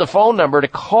 Here's the phone number to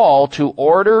call to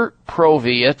order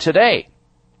Provia today.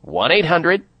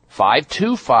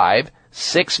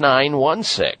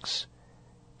 1-800-525-6916.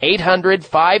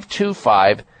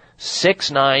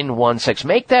 800-525-6916.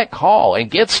 Make that call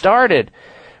and get started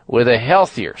with a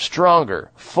healthier, stronger,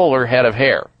 fuller head of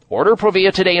hair. Order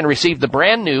Provia today and receive the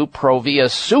brand new Provia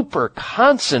Super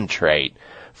Concentrate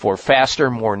for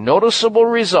faster, more noticeable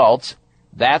results.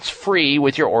 That's free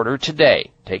with your order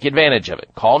today. Take advantage of it.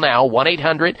 Call now,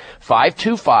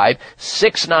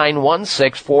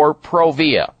 1-800-525-6916 for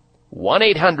Provia.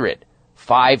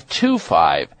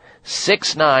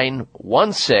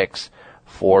 1-800-525-6916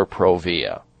 for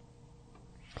Provia.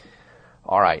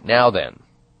 All right, now then,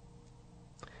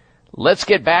 let's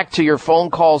get back to your phone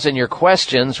calls and your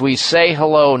questions. We say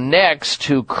hello next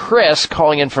to Chris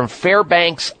calling in from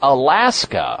Fairbanks,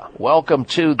 Alaska. Welcome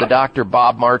to the Dr.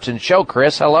 Bob Martin Show.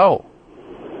 Chris, hello.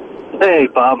 Hey,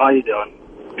 Bob. How you doing?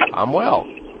 I'm well.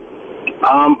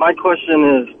 My question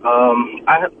is,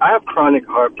 I have chronic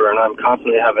heartburn. I'm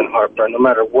constantly having heartburn. No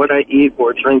matter what I eat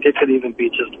or drink, it could even be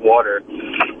just water.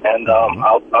 And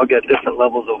I'll get different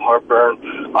levels of heartburn.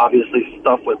 Obviously,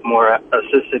 stuff with more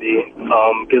acidity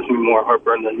gives me more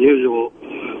heartburn than usual.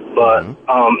 But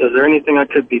is there anything I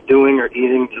could be doing or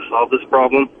eating to solve this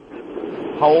problem?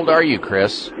 How old are you,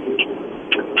 Chris?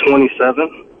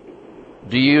 27.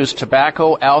 Do you use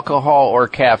tobacco, alcohol, or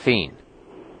caffeine?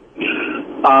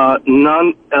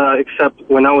 None, except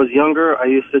when I was younger, I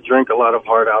used to drink a lot of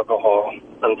hard alcohol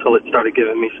until it started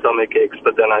giving me stomach aches,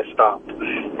 but then I stopped.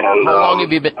 And how long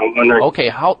have you been? Okay,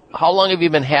 how long have you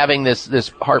been having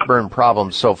this heartburn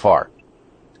problem so far?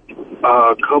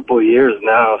 A couple of years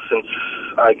now, since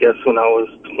I guess when I was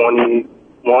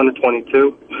 21 or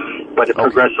 22, but it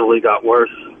progressively got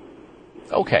worse.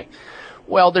 Okay.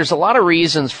 Well, there's a lot of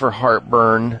reasons for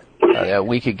heartburn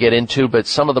we could get into, but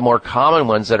some of the more common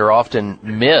ones that are often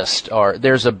missed are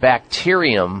there's a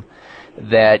bacterium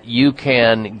that you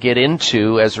can get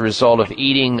into as a result of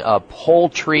eating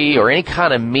poultry or any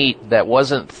kind of meat that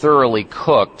wasn't thoroughly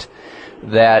cooked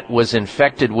that was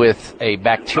infected with a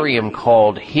bacterium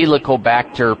called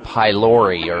Helicobacter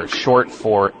pylori, or short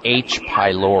for H.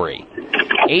 pylori.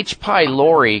 H.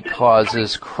 pylori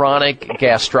causes chronic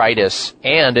gastritis,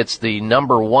 and it's the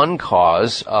number one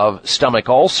cause of stomach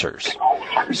ulcers.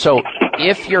 So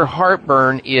if your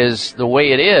heartburn is the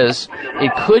way it is,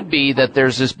 it could be that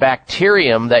there's this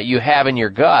bacterium that you have in your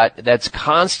gut that's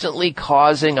constantly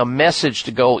causing a message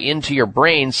to go into your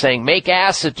brain saying, make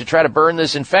acid to try to burn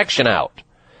this infection out.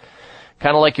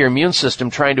 Kind of like your immune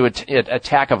system trying to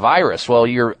attack a virus. Well,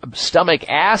 your stomach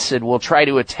acid will try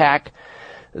to attack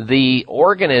the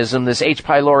organism, this H.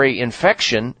 pylori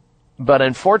infection, but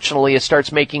unfortunately it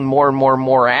starts making more and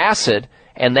more acid,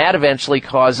 and that eventually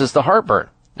causes the heartburn.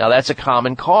 Now, that's a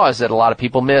common cause that a lot of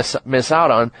people miss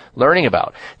out on learning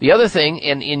about. The other thing,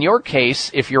 in your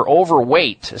case, if you're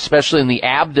overweight, especially in the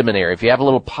abdomen area, if you have a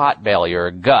little pot belly or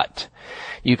a gut,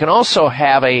 you can also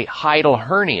have a hiatal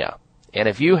hernia. And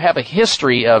if you have a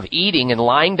history of eating and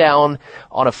lying down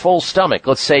on a full stomach,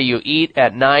 let's say you eat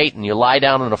at night and you lie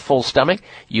down on a full stomach,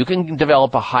 you can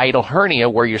develop a hiatal hernia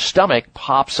where your stomach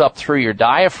pops up through your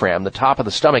diaphragm. The top of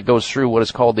the stomach goes through what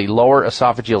is called the lower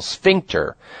esophageal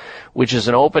sphincter, which is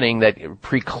an opening that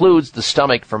precludes the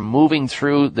stomach from moving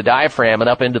through the diaphragm and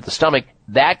up into the stomach.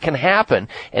 That can happen,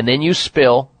 and then you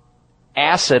spill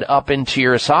acid up into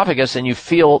your esophagus and you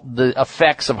feel the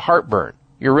effects of heartburn.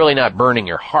 You're really not burning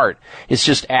your heart. It's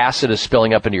just acid is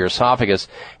spilling up into your esophagus,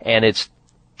 and it's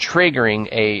triggering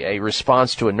a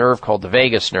response to a nerve called the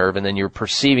vagus nerve, and then you're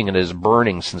perceiving it as a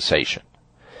burning sensation.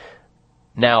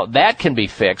 Now, that can be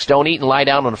fixed. Don't eat and lie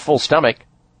down on a full stomach.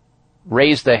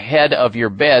 Raise the head of your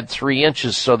bed 3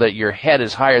 inches so that your head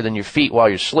is higher than your feet while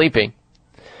you're sleeping.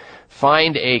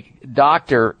 Find a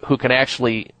doctor who can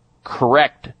actually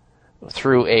correct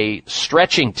through a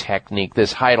stretching technique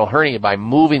this hiatal hernia by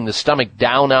moving the stomach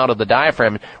down out of the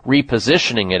diaphragm,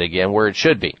 repositioning it again where it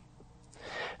should be.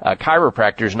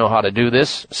 Chiropractors know how to do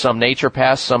this, some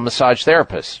naturopaths, some massage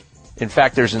therapists. In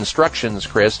fact, there's instructions,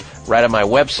 Chris, right on my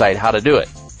website how to do it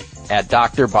at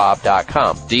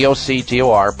drbob.com,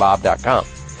 DOCTOR Bob.com.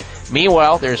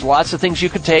 Meanwhile, there's lots of things you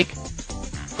could take,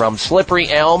 from slippery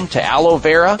elm to aloe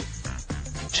vera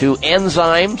to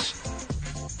enzymes,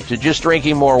 to just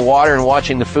drinking more water and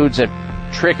watching the foods that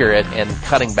trigger it and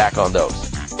cutting back on those.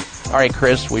 All right,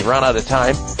 Chris, we've run out of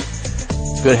time.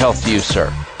 Good health to you,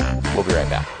 sir. We'll be right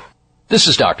back. This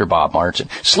is Dr. Bob Martin.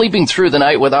 Sleeping through the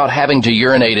night without having to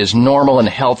urinate is normal and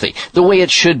healthy, the way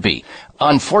it should be.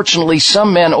 Unfortunately,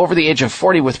 some men over the age of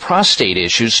 40 with prostate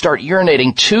issues start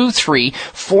urinating 2, 3,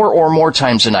 4 or more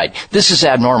times a night. This is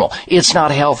abnormal. It's not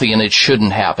healthy and it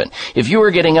shouldn't happen. If you are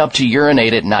getting up to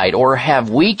urinate at night or have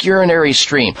weak urinary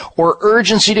stream or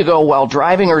urgency to go while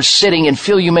driving or sitting and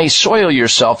feel you may soil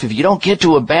yourself if you don't get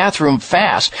to a bathroom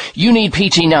fast, you need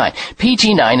PT9.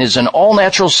 PT9 is an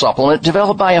all-natural supplement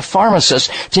developed by a pharmacist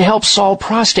to help solve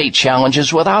prostate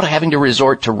challenges without having to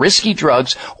resort to risky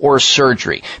drugs or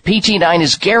surgery. PT9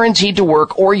 is guaranteed to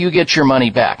work or you get your money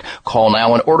back. Call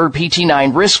now and order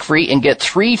PT9 risk-free and get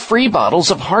 3 free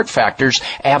bottles of Heart Factors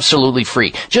absolutely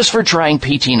free just for trying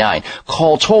PT9.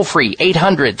 Call toll-free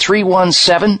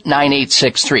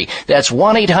 800-317-9863. That's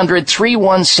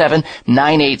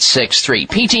 1-800-317-9863.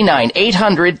 PT9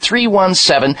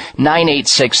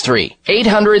 800-317-9863.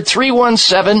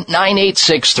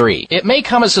 800-317-9863. It may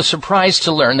come as a surprise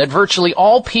to learn that virtually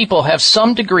all people have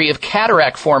some degree of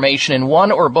cataract formation in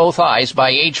one or both eyes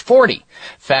by age 40.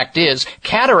 Fact is,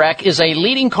 cataract is a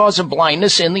leading cause of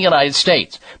blindness in the United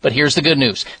States. But here's the good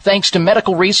news. Thanks to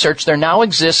medical research, there now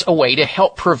exists a way to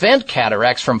help prevent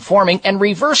cataracts from forming and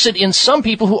reverse it in some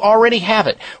people who already have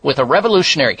it with a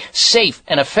revolutionary, safe,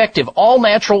 and effective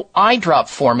all-natural eye drop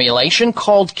formulation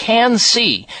called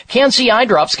Can-C. Can-C eye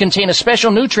drops contain a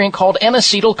special nutrient called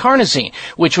N-acetylcarnosine,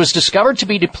 which was discovered to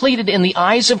be depleted in the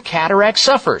eyes of cataract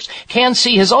sufferers.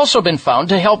 Can-C has also been found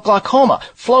to help glaucoma,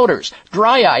 floaters,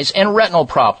 dry eyes, and retinal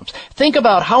problems. Think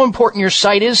about how important your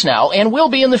sight is now and will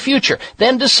be in the future.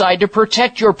 Then decide to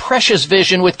protect your precious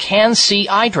vision with Can-C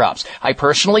eye drops. I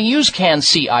personally use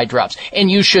Can-C eye drops,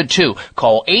 and you should too.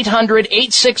 Call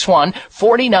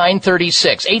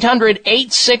 800-861-4936.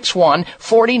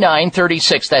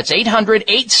 800-861-4936. That's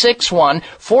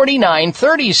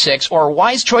 800-861-4936 or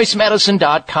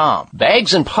wisechoicemedicine.com.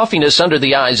 Bags and puffiness under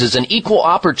the eyes is an equal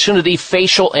opportunity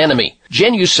facial enemy.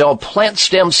 Genucell Plant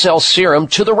Stem Cell Serum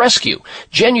to the rescue.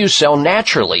 Genucell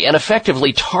naturally and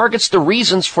effectively targets the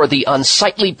reasons for the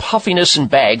unsightly puffiness and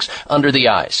bags under the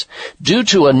eyes. Due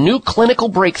to a new clinical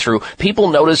breakthrough, people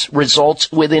notice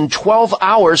results within 12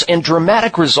 hours and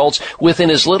dramatic results within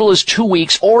as little as 2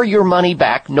 weeks or your money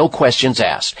back, no questions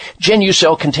asked.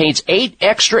 Genucell contains 8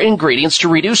 extra ingredients to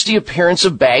reduce the appearance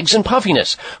of bags and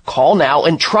puffiness. Call now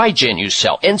and try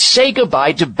Genucell and say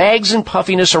goodbye to bags and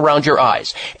puffiness around your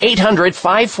eyes. 800-543-6596.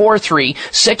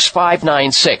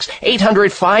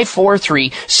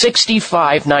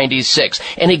 800-543-6596.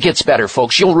 And it gets better,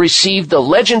 folks. You'll receive the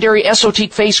legendary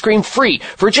Esotique face cream free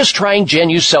for just trying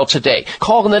Genucell today.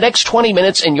 Call in the next 20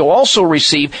 minutes and you'll also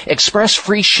receive express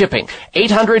free shipping.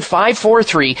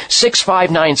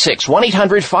 800-543-6596.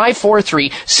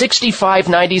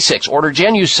 1-800-543-6596. Order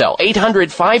Genucell.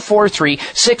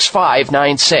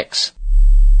 800-543-6596.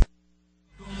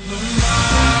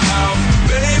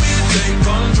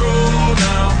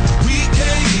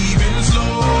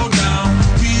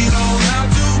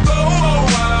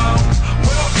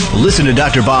 Listen to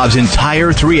Dr. Bob's entire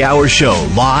 3-hour show,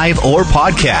 live or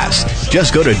podcast.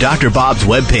 Just go to Dr. Bob's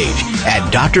webpage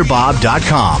at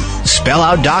drbob.com. Spell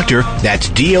out doctor, that's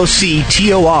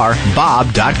D-O-C-T-O-R,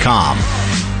 bob.com.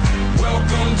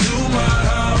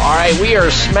 All right, we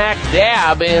are smack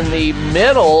dab in the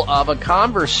middle of a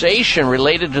conversation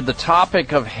related to the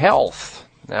topic of health.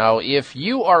 Now, if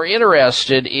you are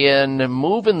interested in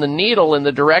moving the needle in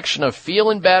the direction of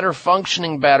feeling better,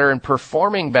 functioning better, and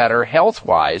performing better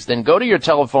health-wise, then go to your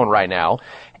telephone right now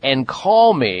and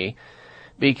call me,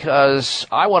 because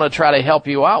I want to try to help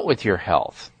you out with your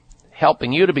health,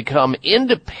 helping you to become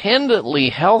independently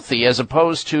healthy as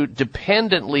opposed to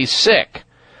dependently sick,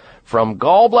 from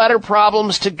gallbladder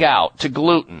problems to gout to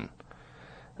gluten.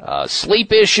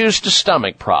 Sleep issues to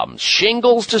stomach problems,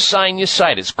 shingles to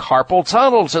sinusitis, carpal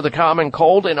tunnel to the common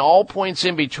cold, and all points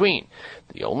in between.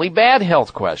 The only bad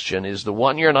health question is the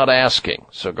one you're not asking.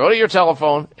 So go to your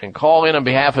telephone and call in on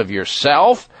behalf of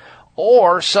yourself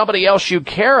or somebody else you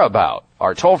care about.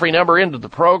 Our toll-free number into the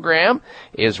program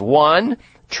is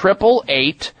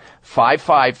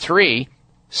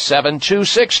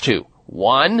 1-888-553-7262.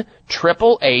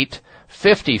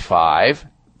 1-888-55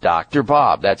 Dr.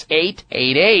 Bob. That's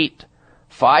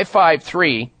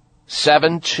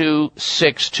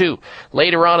 888-553-7262.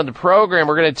 Later on in the program,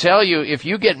 we're going to tell you if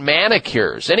you get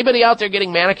manicures. Anybody out there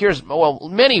getting manicures? Well,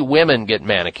 many women get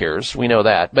manicures. We know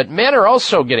that. But men are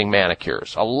also getting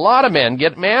manicures. A lot of men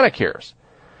get manicures.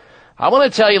 I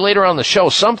want to tell you later on in the show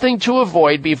something to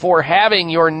avoid before having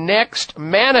your next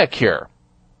manicure.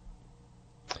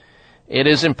 It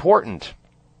is important,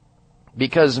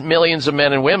 because millions of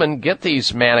men and women get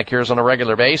these manicures on a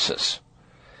regular basis.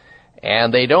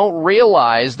 And they don't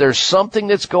realize there's something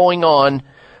that's going on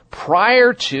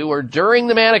prior to or during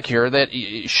the manicure that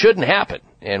shouldn't happen.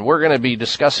 And we're going to be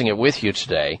discussing it with you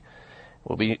today.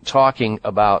 We'll be talking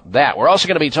about that. We're also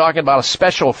going to be talking about a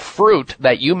special fruit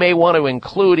that you may want to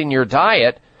include in your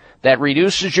diet that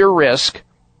reduces your risk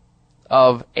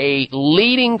of a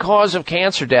leading cause of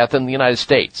cancer death in the United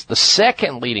States, the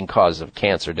second leading cause of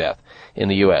cancer death in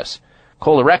the U.S.,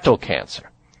 colorectal cancer.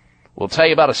 We'll tell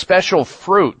you about a special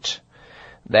fruit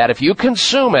that if you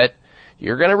consume it,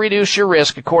 you're going to reduce your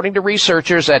risk, according to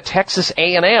researchers at Texas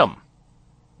A&M.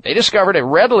 They discovered a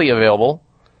readily available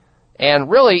and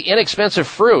really inexpensive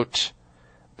fruit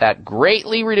that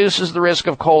greatly reduces the risk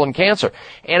of colon cancer.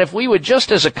 And if we would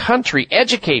just as a country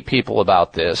educate people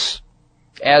about this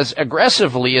as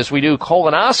aggressively as we do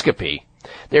colonoscopy,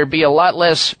 there'd be a lot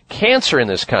less cancer in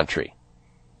this country,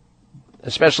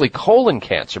 especially colon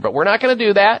cancer. But we're not going to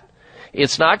do that.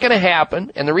 It's not going to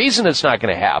happen. And the reason it's not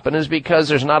going to happen is because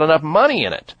there's not enough money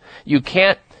in it. You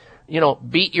can't,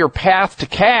 beat your path to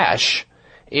cash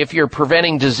if you're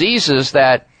preventing diseases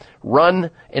that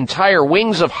run entire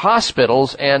wings of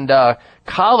hospitals and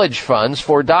college funds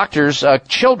for doctors'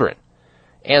 children,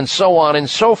 and so on and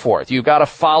so forth. You've got to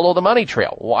follow the money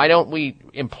trail. Why don't we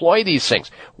employ these things?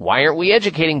 Why aren't we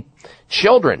educating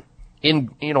children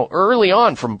early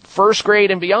on from first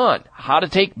grade and beyond how to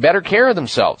take better care of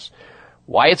themselves?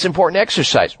 Why it's important to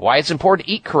exercise? Why it's important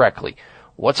to eat correctly?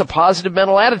 What's a positive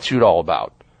mental attitude all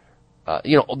about?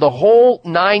 The whole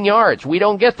 9 yards. We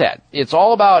don't get that. It's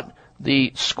all about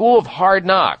the school of hard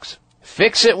knocks.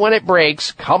 Fix it when it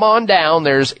breaks. Come on down.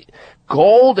 There's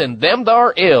gold and them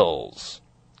thar ills.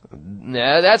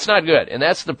 Nah, that's not good. And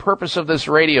that's the purpose of this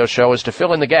radio show, is to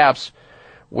fill in the gaps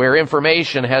where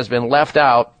information has been left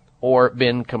out or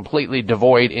been completely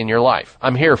devoid in your life.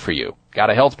 I'm here for you. Got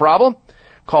a health problem?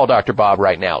 Call Dr. Bob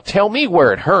right now. Tell me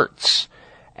where it hurts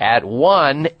at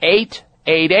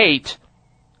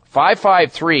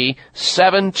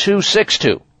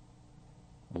 1-888-553-7262.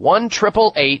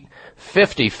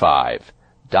 1-888-55.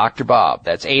 Dr. Bob.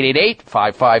 That's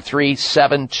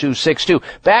 888-553-7262.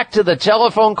 Back to the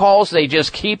telephone calls. They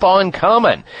just keep on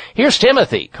coming. Here's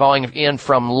Timothy calling in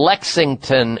from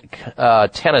Lexington,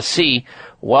 Tennessee.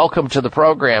 Welcome to the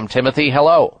program, Timothy.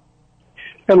 Hello.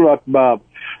 Hello, Dr. Bob.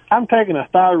 I'm taking a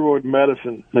thyroid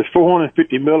medicine that's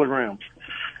 450 milligrams.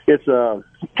 It's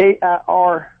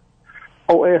KIROSINT.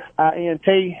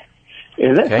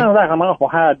 And that sounds like an awful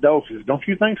high dosage. Don't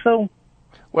you think so?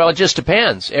 Well, it just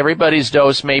depends. Everybody's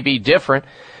dose may be different.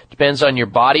 Depends on your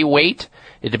body weight.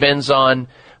 It depends on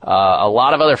a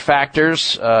lot of other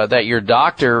factors that your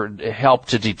doctor helped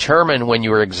to determine when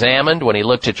you were examined, when he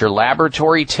looked at your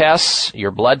laboratory tests,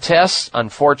 your blood tests.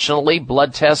 Unfortunately,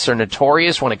 blood tests are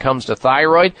notorious when it comes to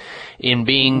thyroid in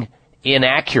being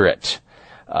inaccurate.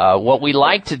 What we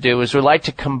like to do is we like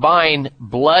to combine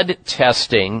blood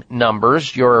testing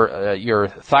numbers, your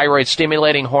thyroid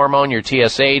stimulating hormone, your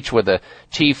TSH, with a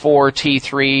T4,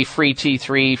 T3, free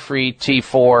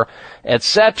T4,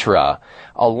 etc.,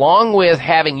 along with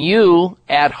having you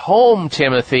at home,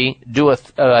 Timothy, do a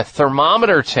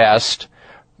thermometer test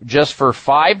just for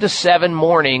 5 to 7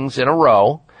 mornings in a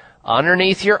row.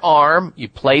 Underneath your arm, you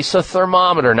place a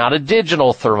thermometer, not a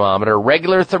digital thermometer, a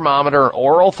regular thermometer, an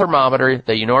oral thermometer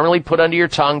that you normally put under your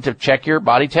tongue to check your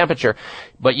body temperature,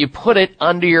 but you put it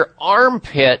under your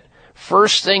armpit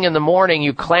first thing in the morning.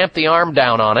 You clamp the arm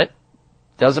down on it.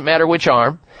 Doesn't matter which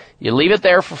arm. You leave it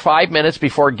there for 5 minutes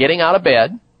before getting out of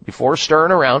bed, before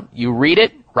stirring around. You read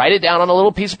it, write it down on a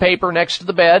little piece of paper next to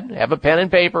the bed, have a pen and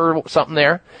paper or something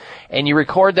there, and you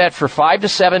record that for 5 to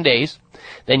 7 days.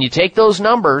 Then you take those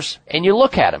numbers and you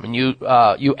look at them and you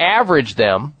average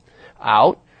them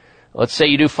out. Let's say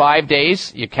you do 5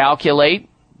 days. You calculate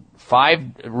 5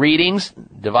 readings,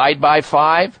 divide by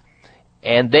 5,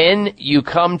 and then you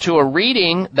come to a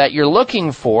reading that you're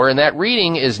looking for, and that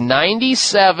reading is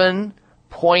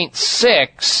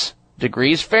 97.6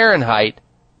 degrees Fahrenheit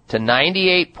to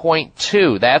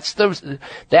 98.2.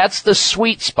 That's the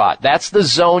sweet spot. That's the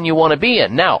zone you want to be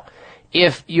in. Now,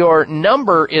 if your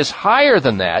number is higher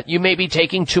than that, you may be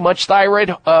taking too much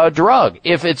thyroid drug.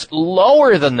 If it's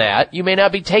lower than that, you may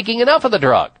not be taking enough of the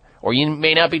drug, or you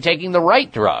may not be taking the right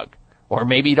drug, or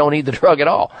maybe you don't need the drug at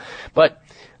all. But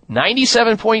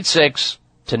 97.6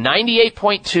 to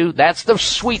 98.2, that's the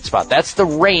sweet spot. That's the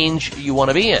range you want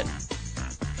to be in.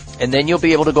 And then you'll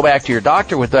be able to go back to your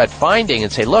doctor with that finding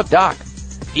and say, look, doc,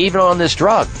 even on this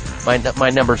drug, my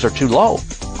numbers are too low,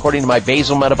 according to my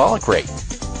basal metabolic rate.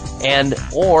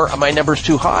 Or my number's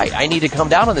too high. I need to come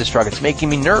down on this drug. It's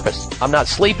making me nervous. I'm not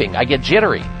sleeping. I get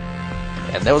jittery.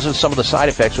 And those are some of the side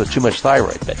effects with too much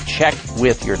thyroid. But check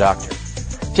with your doctor.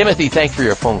 Timothy, thanks for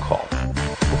your phone call.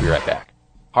 We'll be right back.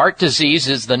 Heart disease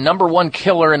is the #1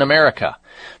 killer in America.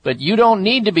 But you don't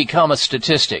need to become a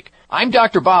statistic. I'm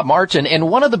Dr. Bob Martin, and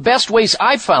one of the best ways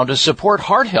I've found to support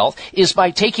heart health is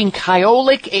by taking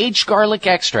Kyolic Aged Garlic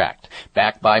Extract.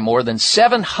 Backed by more than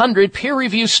 700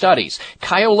 peer-reviewed studies,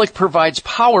 Kyolic provides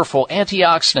powerful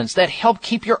antioxidants that help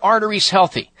keep your arteries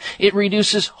healthy. It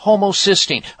reduces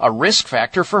homocysteine, a risk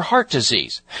factor for heart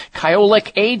disease.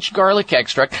 Kyolic Aged Garlic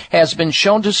Extract has been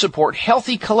shown to support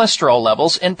healthy cholesterol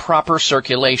levels and proper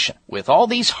circulation. With all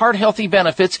these heart-healthy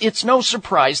benefits, it's no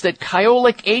surprise that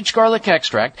Kyolic Aged Garlic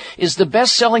Extract is the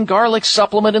best-selling garlic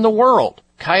supplement in the world.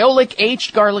 Kyolic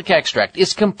Aged Garlic Extract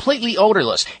is completely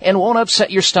odorless and won't upset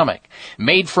your stomach.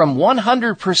 Made from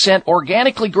 100%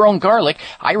 organically grown garlic,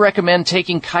 I recommend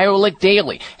taking Kyolic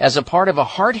daily as a part of a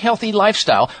heart-healthy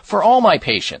lifestyle for all my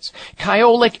patients.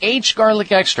 Kyolic Aged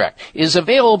Garlic Extract is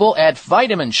available at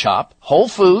Vitamin Shop, Whole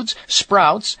Foods,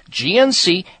 Sprouts,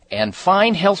 GNC, and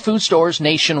fine health food stores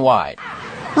nationwide.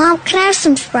 Mom, can I have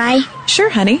some Spry? Sure,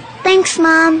 honey. Thanks,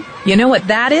 Mom. You know what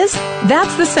that is?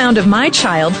 That's the sound of my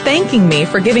child thanking me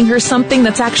for giving her something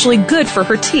that's actually good for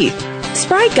her teeth.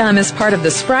 Spry Gum is part of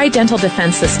the Spry Dental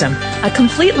Defense System, a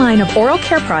complete line of oral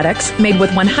care products made with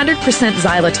 100%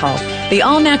 xylitol, the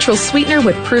all-natural sweetener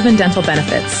with proven dental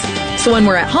benefits. So when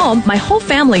we're at home, my whole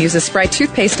family uses Spry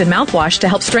toothpaste and mouthwash to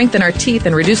help strengthen our teeth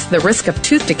and reduce the risk of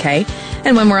tooth decay.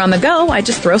 And when we're on the go, I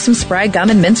just throw some Spry Gum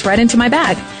and mints right into my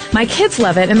bag. My kids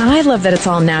love it, and I love that it's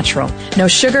all natural. No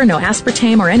sugar, no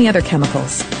aspartame, or any other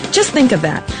chemicals. Just think of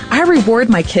that. I reward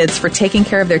my kids for taking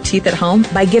care of their teeth at home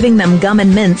by giving them gum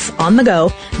and mints on the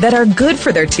go that are good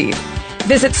for their teeth.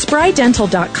 Visit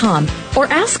sprydental.com or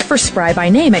ask for Spry by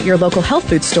name at your local health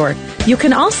food store. You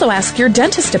can also ask your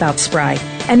dentist about Spry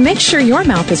and make sure your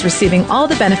mouth is receiving all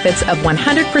the benefits of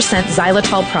 100%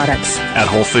 xylitol products. At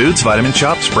Whole Foods, Vitamin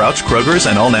Shoppe, Sprouts, Kroger's,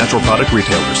 and all natural product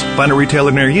retailers. Find a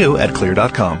retailer near you at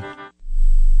clear.com.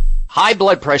 High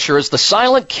blood pressure is the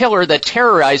silent killer that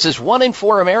terrorizes 1 in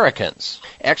 4 Americans.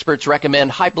 Experts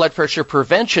recommend high blood pressure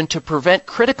prevention to prevent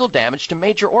critical damage to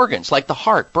major organs like the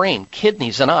heart, brain,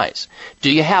 kidneys, and eyes. Do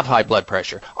you have high blood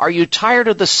pressure? Are you tired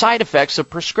of the side effects of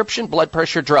prescription blood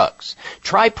pressure drugs?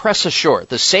 Try Press Assure,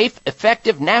 the safe,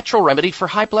 effective, natural remedy for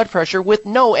high blood pressure with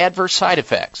no adverse side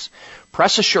effects.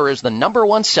 Press Assure is the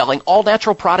 #1 selling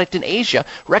all-natural product in Asia,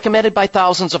 recommended by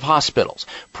thousands of hospitals.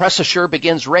 Press Assure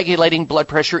begins regulating blood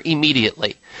pressure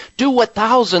immediately. Do what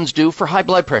thousands do for high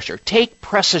blood pressure. Take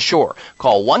Press Assure.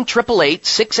 Call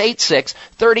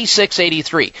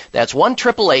 1-888-686-3683. That's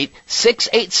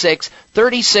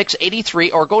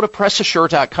 1-888-686-3683, or go to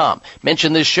PressAssure.com.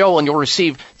 Mention this show and you'll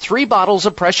receive 3 bottles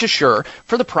of Press Assure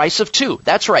for the price of 2.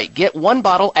 That's right. Get 1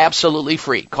 bottle absolutely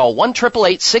free. Call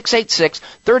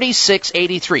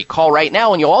 1-888-686-3683. Call right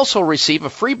now and you'll also receive a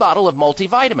free bottle of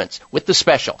multivitamins with the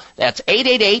special. That's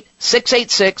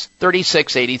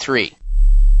 888-686-3683.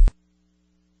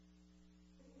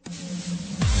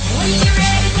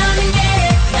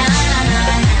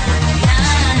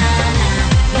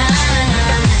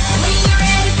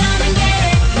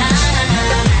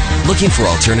 Looking for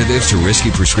alternatives to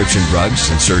risky prescription drugs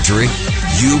and surgery?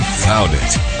 You found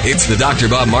it. It's the Dr.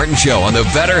 Bob Martin Show on the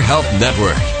Better Health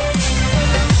Network.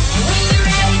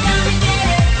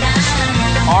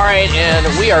 All right,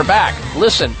 and we are back.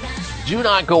 Listen, do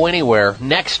not go anywhere.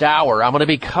 Next hour, I'm going to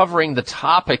be covering the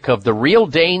topic of the real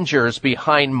dangers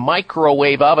behind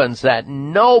microwave ovens that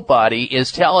nobody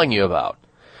is telling you about.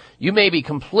 You may be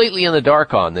completely in the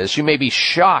dark on this. You may be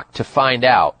shocked to find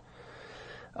out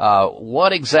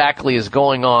what exactly is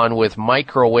going on with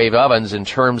microwave ovens in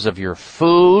terms of your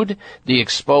food, the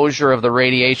exposure of the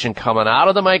radiation coming out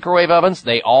of the microwave ovens.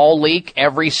 They all leak.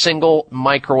 Every single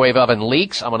microwave oven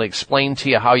leaks. I'm going to explain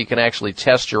to you how you can actually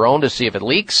test your own to see if it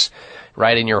leaks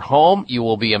right in your home. You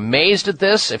will be amazed at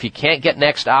this. If you can't get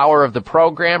next hour of the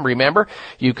program, remember,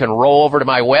 you can roll over to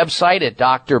my website at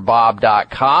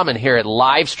drbob.com and hear it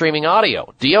live streaming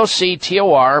audio.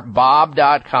 DOCTOR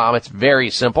Bob.com. It's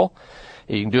very simple.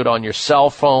 You can do it on your cell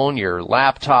phone, your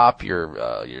laptop,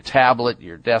 your tablet,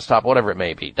 your desktop, whatever it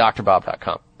may be.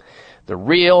 drbob.com. The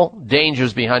real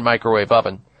dangers behind microwave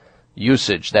oven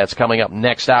usage. That's coming up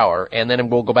next hour. And then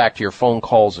we'll go back to your phone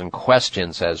calls and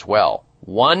questions as well.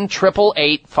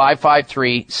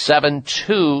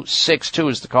 1-888-553-7262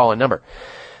 is the call-in number.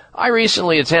 I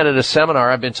recently attended a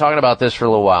seminar. I've been talking about this for a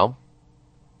little while.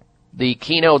 The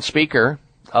keynote speaker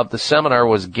of the seminar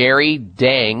was Gary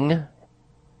Deng,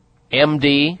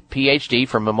 MD, PhD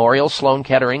from Memorial Sloan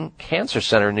Kettering Cancer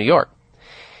Center in New York.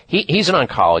 He's an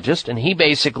oncologist, and he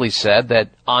basically said that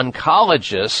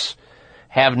oncologists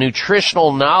have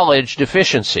nutritional knowledge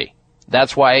deficiency.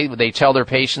 That's why they tell their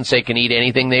patients they can eat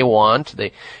anything they want.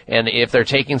 And if they're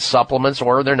taking supplements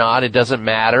or they're not, it doesn't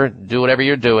matter. Do whatever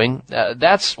you're doing.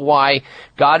 That's why,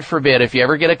 God forbid, if you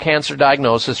ever get a cancer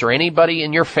diagnosis or anybody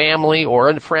in your family or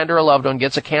a friend or a loved one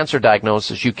gets a cancer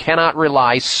diagnosis, you cannot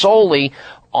rely solely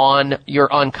on your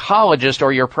oncologist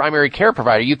or your primary care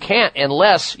provider. You can't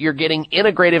unless you're getting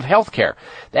integrative health care.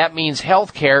 That means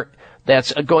health care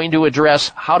that's going to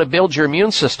address how to build your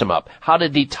immune system up, how to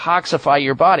detoxify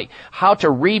your body, how to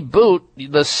reboot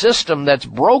the system that's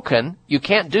broken. You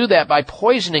can't do that by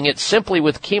poisoning it simply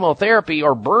with chemotherapy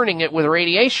or burning it with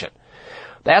radiation.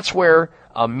 That's where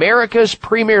America's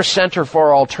premier center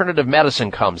for alternative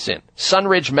medicine comes in,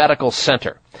 Sunridge Medical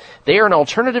Center. They are an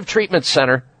alternative treatment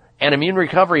center and immune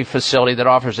recovery facility that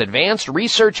offers advanced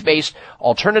research-based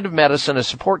alternative medicine and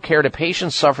support care to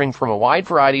patients suffering from a wide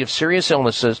variety of serious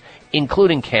illnesses,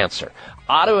 including cancer,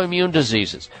 autoimmune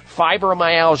diseases,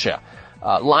 fibromyalgia,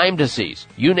 Lyme disease,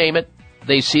 you name it,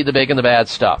 they see the big and the bad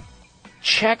stuff.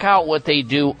 Check out what they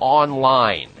do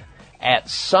online at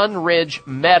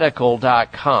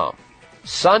sunridgemedical.com.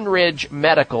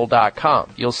 sunridgemedical.com.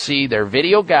 You'll see their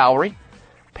video gallery,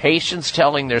 patients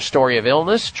telling their story of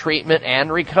illness, treatment,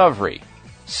 and recovery.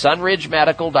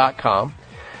 sunridgemedical.com.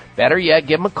 Better yet,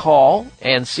 give them a call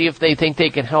and see if they think they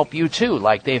can help you too,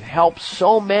 like they've helped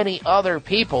so many other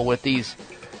people with these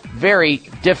very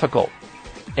difficult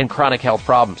and chronic health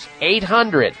problems.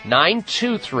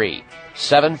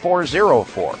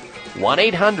 800-923-7404.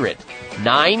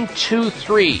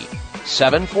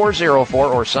 1-800-923-7404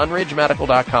 or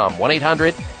sunridgemedical.com.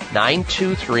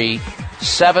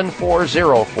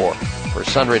 1-800-923-7404 for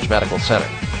Sunridge Medical Center.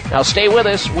 Now stay with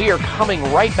us. We are coming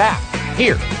right back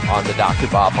here on the Dr.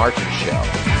 Bob Martin Show.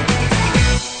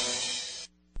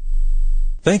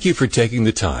 Thank you for taking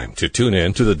the time to tune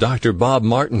in to the Dr. Bob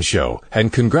Martin Show,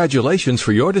 and congratulations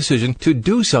for your decision to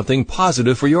do something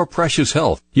positive for your precious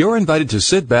health. You're invited to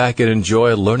sit back and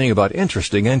enjoy learning about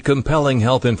interesting and compelling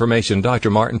health information Dr.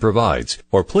 Martin provides.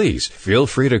 Or please feel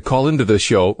free to call into the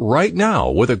show right now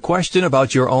with a question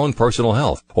about your own personal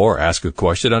health, or ask a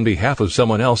question on behalf of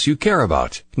someone else you care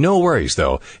about. No worries,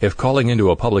 though. If calling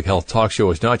into a public health talk show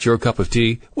is not your cup of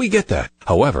tea, we get that.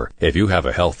 However, if you have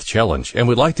a health challenge and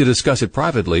would like to discuss it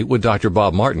privately with Dr.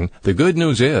 Bob Martin, the good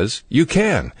news is you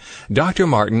can. Dr.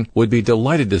 Martin would be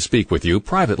delighted to speak with you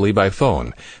privately by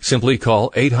phone. Simply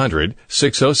call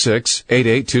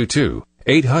 800-606-8822.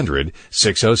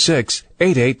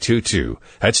 800-606-8822.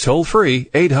 That's toll free,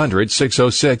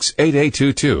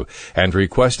 800-606-8822, and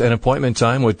request an appointment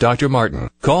time with Dr.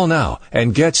 Martin. Call now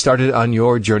and get started on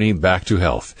your journey back to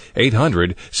health.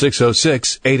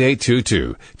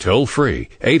 800-606-8822. Toll free,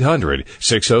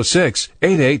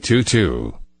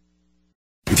 800-606-8822.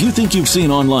 If you think you've seen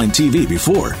online TV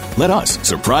before, let us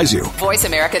surprise you.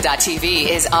 VoiceAmerica.tv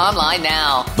is online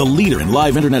now. The leader in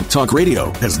live Internet talk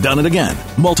radio has done it again.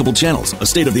 Multiple channels, a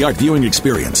state-of-the-art viewing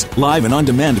experience, live and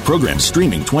on-demand programs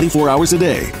streaming 24 hours a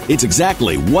day. It's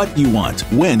exactly what you want,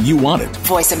 when you want it.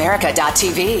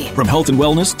 VoiceAmerica.tv. From health and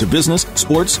wellness to business,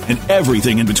 sports, and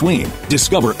everything in between.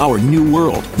 Discover our new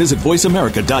world. Visit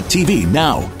VoiceAmerica.tv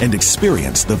now and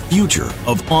experience the future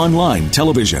of online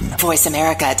television.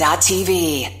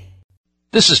 VoiceAmerica.tv.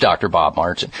 This is Dr. Bob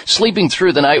Martin. Sleeping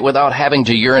through the night without having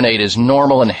to urinate is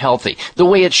normal and healthy, the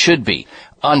way it should be.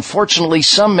 Unfortunately,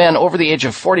 some men over the age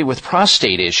of 40 with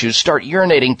prostate issues start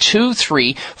urinating 2,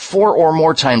 3, 4 or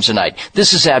more times a night.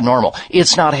 This is abnormal.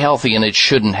 It's not healthy and it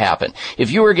shouldn't happen.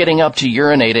 If you are getting up to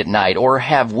urinate at night or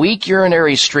have weak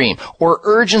urinary stream or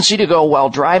urgency to go while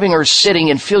driving or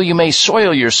sitting and feel you may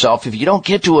soil yourself if you don't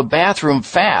get to a bathroom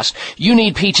fast, you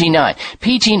need PT9.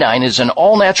 PT9 is an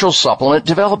all-natural supplement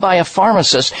developed by a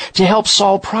pharmacist to help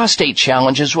solve prostate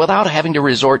challenges without having to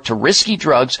resort to risky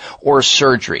drugs or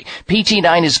surgery.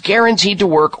 PT9 is guaranteed to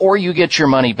work or you get your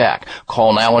money back.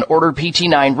 Call now and order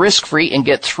PT9 risk-free and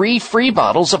get 3 free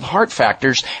bottles of Heart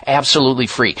Factors absolutely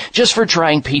free just for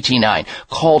trying PT9.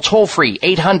 Call toll-free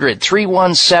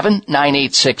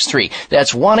 800-317-9863.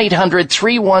 That's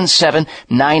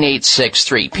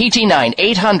 1-800-317-9863. PT9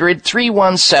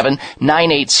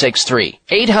 800-317-9863.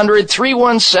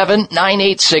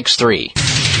 800-317-9863.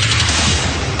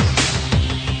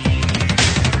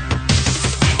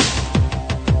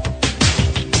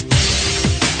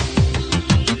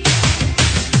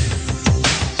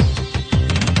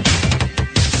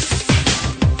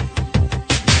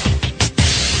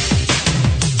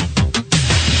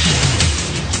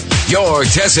 Your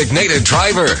designated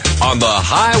driver on the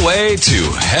highway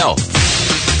to health.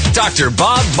 Dr.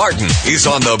 Bob Martin is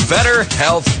on the Better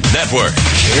Health Network.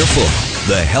 Careful.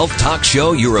 The health talk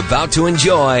show you're about to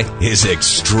enjoy is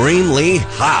extremely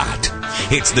hot.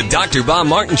 It's the Dr. Bob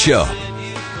Martin Show.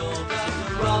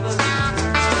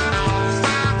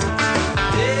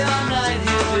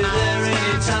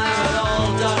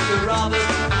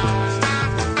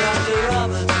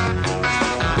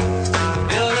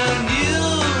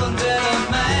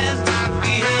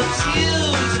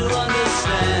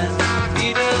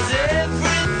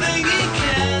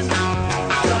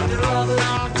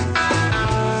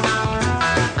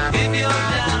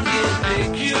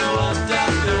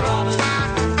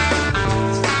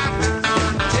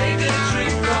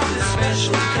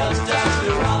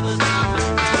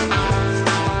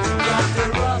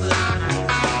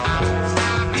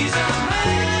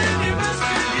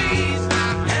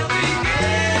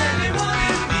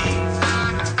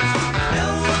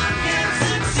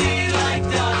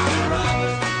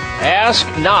 Ask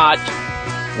not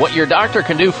what your doctor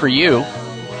can do for you.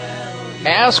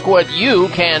 Ask what you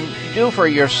can do for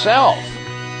yourself.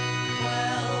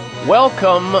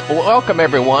 Welcome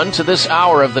everyone to this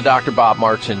hour of the Dr. Bob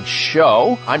Martin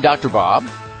Show. I'm Dr. Bob.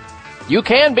 You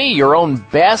can be your own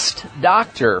best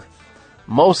doctor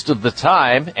most of the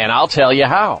time, and I'll tell you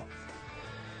how.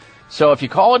 So if you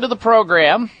call into the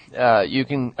program, you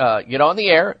can get on the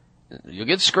air, you'll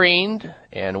get screened,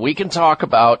 and we can talk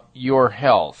about your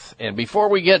health. And before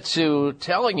we get to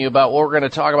telling you about what we're going to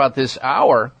talk about this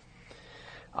hour,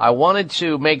 I wanted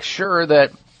to make sure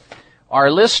that our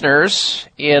listeners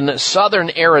in southern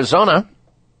Arizona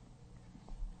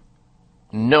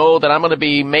know that I'm going to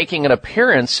be making an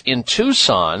appearance in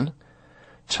Tucson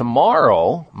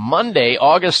tomorrow, Monday,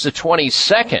 August the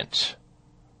 22nd.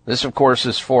 This, of course,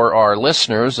 is for our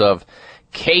listeners of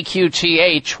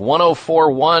KQTH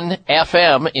 104.1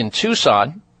 FM in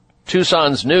Tucson,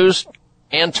 Tucson's news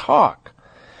and talk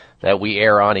that we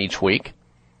air on each week.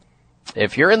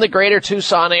 If you're in the greater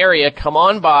Tucson area, come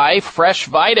on by Fresh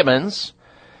Vitamins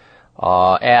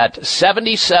at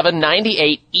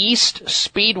 7798 East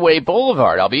Speedway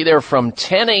Boulevard. I'll be there from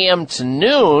 10 a.m. to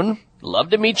noon.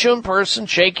 Love to meet you in person,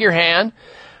 shake your hand.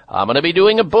 I'm going to be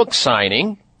doing a book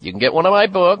signing. You can get one of my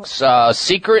books,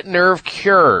 Secret Nerve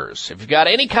Cures. If you've got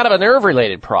any kind of a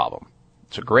nerve-related problem,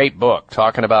 it's a great book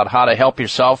talking about how to help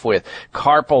yourself with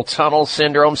carpal tunnel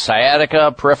syndrome,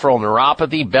 sciatica, peripheral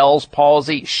neuropathy, Bell's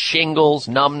palsy, shingles,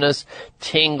 numbness,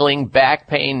 tingling, back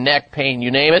pain, neck pain,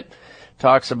 you name it.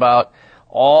 Talks about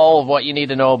all of what you need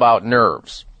to know about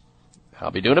nerves. I'll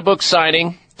be doing a book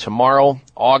signing tomorrow,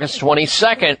 August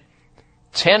 22nd,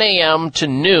 10 a.m. to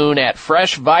noon at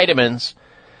Fresh Vitamins,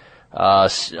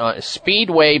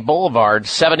 Speedway Boulevard,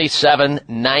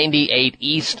 7798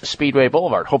 East Speedway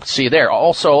Boulevard. Hope to see you there.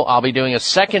 Also, I'll be doing a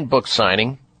second book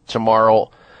signing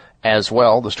tomorrow as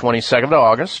well, this 22nd of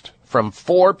August, from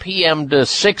 4 p.m. to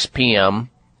 6 p.m.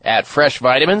 at Fresh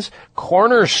Vitamins,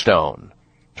 Cornerstone,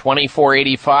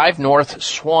 2485 North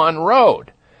Swan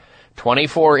Road.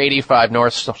 2485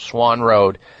 North Swan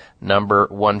Road, number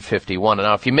 151. And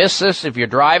now, if you miss this, if you're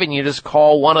driving, you just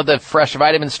call one of the Fresh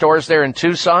Vitamin stores there in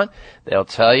Tucson. They'll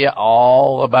tell you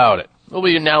all about it. We'll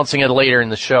be announcing it later in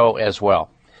the show as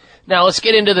well. Now, let's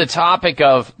get into the topic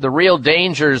of the real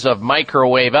dangers of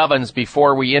microwave ovens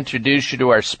before we introduce you to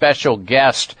our special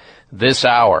guest this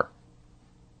hour.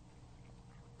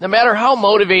 No matter how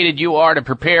motivated you are to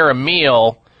prepare a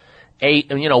meal,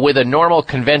 with a normal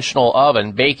conventional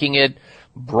oven, baking it,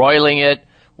 broiling it,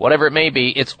 whatever it may be,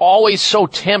 it's always so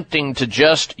tempting to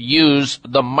just use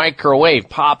the microwave.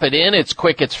 Pop it in, it's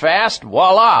quick, it's fast,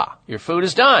 voila, your food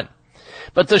is done.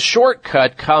 But the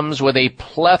shortcut comes with a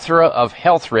plethora of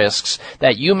health risks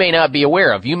that you may not be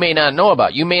aware of, you may not know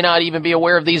about. You may not even be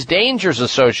aware of these dangers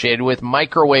associated with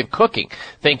microwave cooking,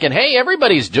 thinking, hey,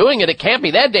 everybody's doing it, it can't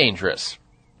be that dangerous.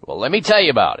 Well, let me tell you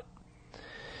about it.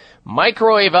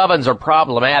 Microwave ovens are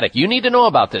problematic. You need to know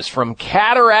about this. From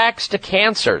cataracts to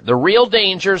cancer, the real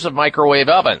dangers of microwave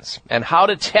ovens, and how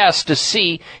to test to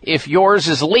see if yours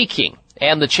is leaking.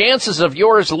 And the chances of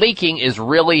yours leaking is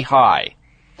really high.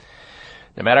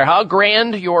 No matter how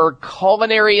grand your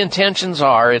culinary intentions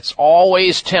are, it's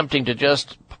always tempting to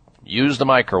just use the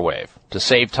microwave to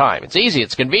save time. It's easy,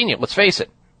 it's convenient, let's face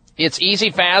it. It's easy,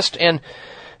 fast, and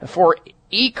for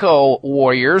eco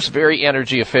warriors, very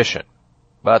energy efficient.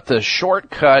 But the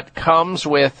shortcut comes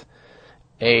with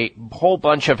a whole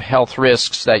bunch of health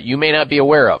risks that you may not be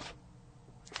aware of.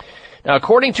 Now,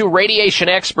 according to radiation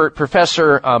expert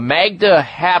Professor Magda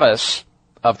Habas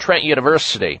of Trent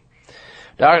University,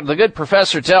 the good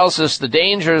professor tells us the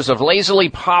dangers of lazily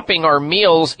popping our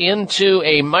meals into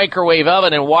a microwave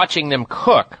oven and watching them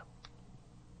cook.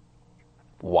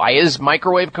 Why is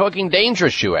microwave cooking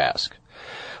dangerous, you ask?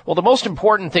 Well, the most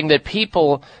important thing that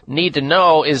people need to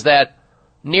know is that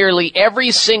nearly every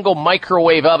single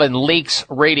microwave oven leaks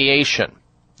radiation.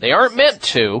 They aren't meant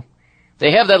to.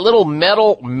 They have that little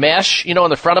metal mesh, in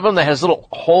the front of them that has little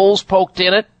holes poked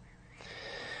in it.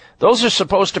 Those are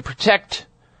supposed to protect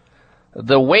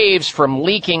the waves from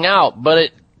leaking out, but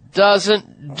it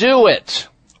doesn't do it.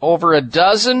 Over a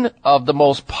dozen of the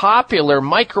most popular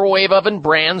microwave oven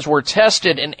brands were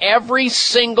tested, and every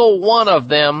single one of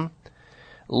them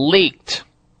leaked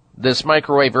this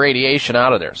microwave radiation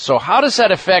out of there. So how does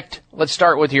that affect, let's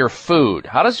start with your food.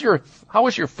 How is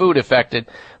your food affected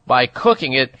by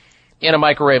cooking it in a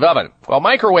microwave oven? Well,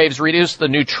 microwaves reduce the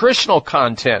nutritional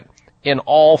content in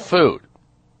all food.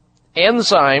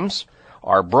 Enzymes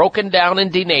are broken down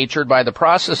and denatured by the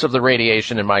process of the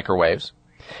radiation in microwaves,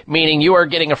 meaning you are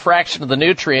getting a fraction of the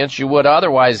nutrients you would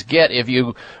otherwise get if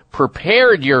you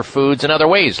prepared your foods in other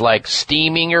ways, like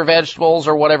steaming your vegetables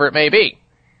or whatever it may be.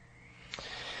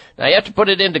 Now, you have to put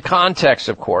it into context,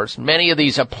 of course. Many of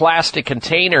these plastic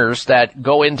containers that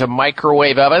go into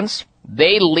microwave ovens,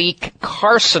 they leak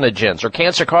carcinogens or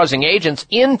cancer-causing agents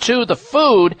into the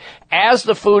food as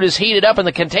the food is heated up in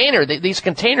the container. These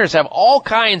containers have all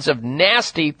kinds of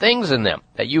nasty things in them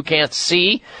that you can't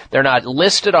see. They're not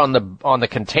listed on the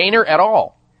container at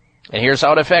all. And here's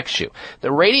how it affects you.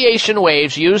 The radiation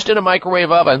waves used in a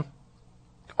microwave oven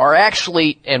were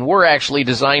actually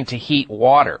designed to heat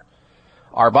water.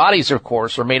 Our bodies, of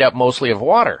course, are made up mostly of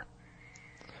water.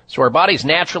 So our bodies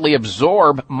naturally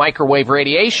absorb microwave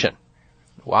radiation.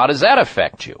 Well, how does that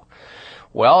affect you?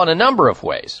 Well, in a number of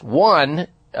ways. One,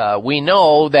 we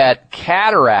know that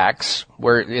cataracts,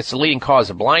 where it's the leading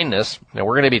cause of blindness, and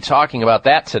we're going to be talking about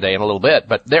that today in a little bit,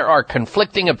 but there are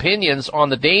conflicting opinions on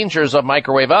the dangers of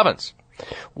microwave ovens.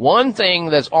 One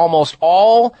thing that's almost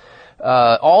all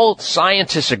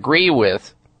scientists agree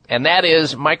with, and that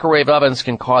is microwave ovens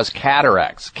can cause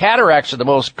cataracts. Cataracts are the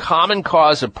most common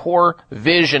cause of poor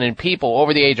vision in people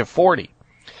over the age of 40.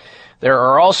 There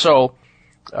are also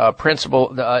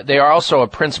they are also a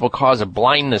principal cause of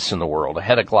blindness in the world,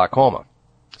 ahead of glaucoma.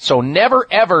 So never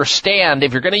ever stand,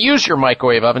 if you're going to use your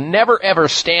microwave oven, never ever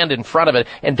stand in front of it,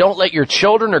 and don't let your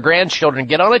children or grandchildren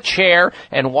get on a chair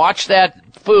and watch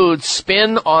that food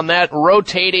spin on that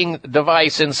rotating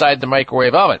device inside the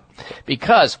microwave oven.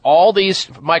 Because all these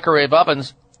microwave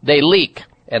ovens, they leak.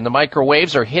 And the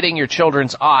microwaves are hitting your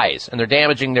children's eyes, and they're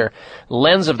damaging their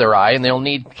lens of their eye, and they'll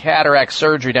need cataract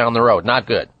surgery down the road. Not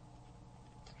good.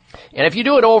 And if you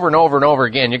do it over and over and over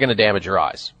again, you're going to damage your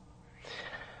eyes.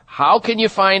 How can you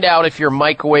find out if your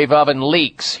microwave oven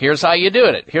leaks? Here's how you do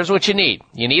it. Here's what you need.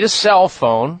 You need a cell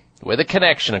phone with a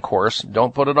connection, of course.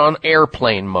 Don't put it on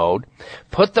airplane mode.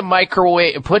 Put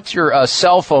your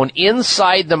cell phone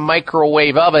inside the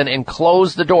microwave oven and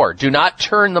close the door. Do not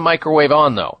turn the microwave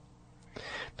on, though.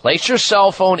 Place your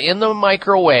cell phone in the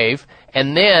microwave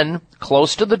and then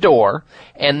close to the door,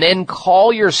 and then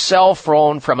call your cell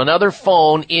phone from another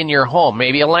phone in your home,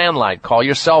 maybe a landline. Call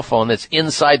your cell phone that's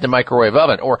inside the microwave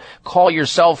oven, or call your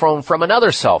cell phone from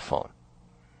another cell phone.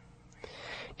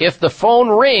 If the phone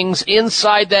rings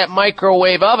inside that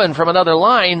microwave oven from another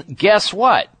line, guess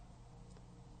what?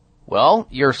 Well,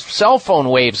 your cell phone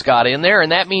waves got in there,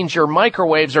 and that means your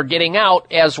microwaves are getting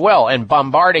out as well and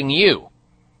bombarding you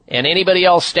and anybody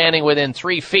else standing within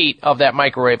 3 feet of that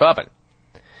microwave oven.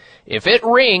 If it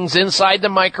rings inside the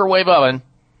microwave oven,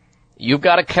 you've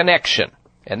got a connection,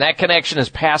 and that connection is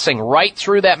passing right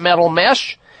through that metal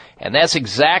mesh, and that's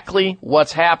exactly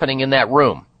what's happening in that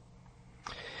room.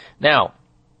 Now,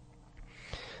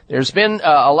 there's been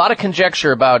a lot of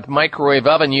conjecture about microwave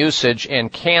oven usage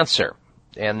and cancer,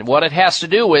 and what it has to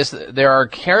do with, there are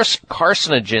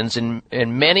carcinogens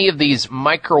in many of these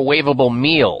microwavable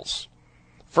meals.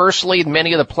 Firstly,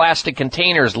 many of the plastic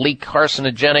containers leak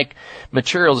carcinogenic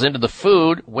materials into the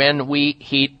food when we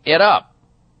heat it up.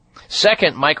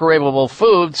 Second, microwavable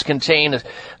foods contain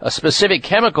specific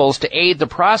chemicals to aid the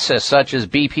process, such as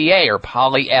BPA, or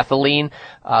polyethylene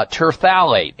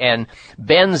terephthalate, and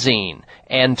benzene,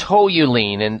 and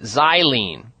toluene, and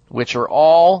xylene, which are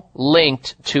all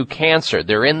linked to cancer.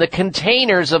 They're in the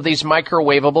containers of these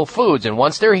microwavable foods, and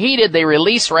once they're heated, they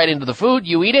release right into the food.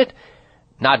 You eat it,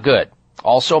 not good.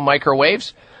 Also,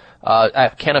 microwaves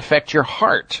can affect your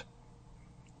heart.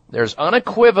 There's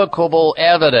unequivocal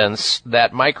evidence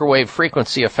that microwave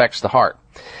frequency affects the heart.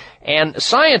 And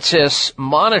scientists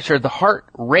monitored the heart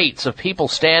rates of people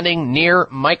standing near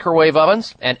microwave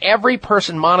ovens, and every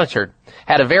person monitored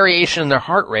had a variation in their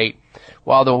heart rate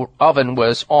while the oven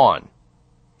was on.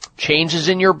 Changes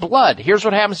in your blood. Here's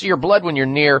what happens to your blood when you're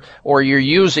near or you're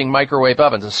using microwave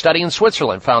ovens. A study in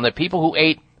Switzerland found that people who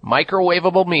ate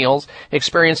microwavable meals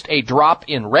experienced a drop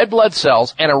in red blood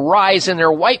cells and a rise in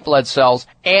their white blood cells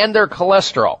and their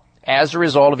cholesterol as a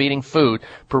result of eating food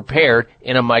prepared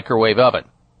in a microwave oven.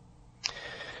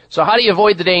 So how do you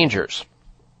avoid the dangers?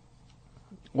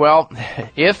 Well,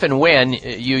 if and when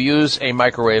you use a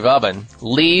microwave oven,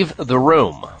 leave the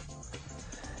room.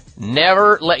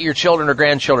 Never let your children or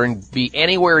grandchildren be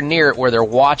anywhere near it where they're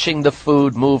watching the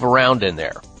food move around in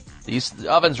there. These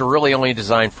ovens are really only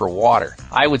designed for water.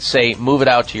 I would say move it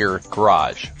out to your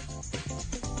garage.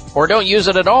 Or don't use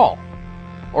it at all.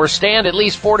 Or stand at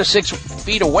least 4 to 6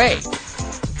 feet away.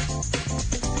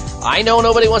 I know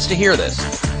nobody wants to hear this,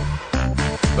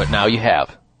 but now you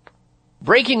have.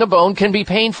 Breaking a bone can be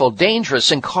painful,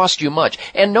 dangerous, and cost you much,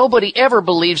 and nobody ever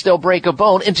believes they'll break a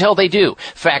bone until they do.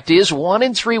 Fact is, 1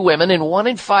 in 3 women and 1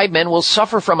 in 5 men will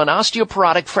suffer from an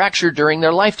osteoporotic fracture during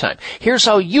their lifetime. Here's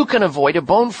how you can avoid a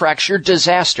bone fracture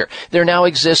disaster. There now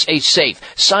exists a safe,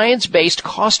 science-based,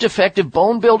 cost-effective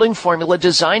bone-building formula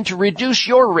designed to reduce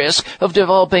your risk of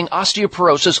developing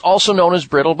osteoporosis, also known as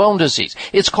brittle bone disease.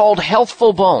 It's called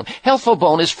Healthful Bone. Healthful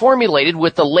Bone is formulated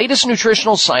with the latest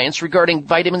nutritional science regarding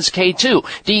vitamins K2,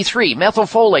 D3,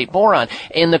 methylfolate, boron,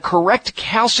 and the correct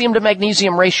calcium to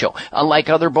magnesium ratio. Unlike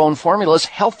other bone formulas,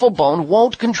 Healthful Bone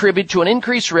won't contribute to an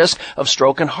increased risk of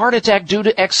stroke and heart attack due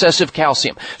to excessive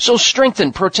calcium. So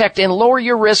strengthen, protect, and lower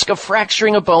your risk of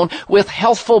fracturing a bone with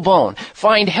Healthful Bone.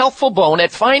 Find Healthful Bone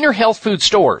at finer health food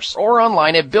stores or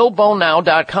online at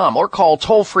BuildBoneNow.com or call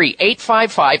toll-free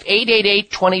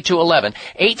 855-888-2211.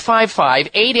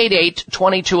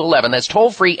 855-888-2211. That's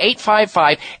toll-free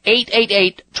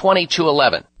 855-888-2211.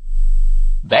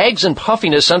 Bags and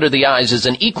puffiness under the eyes is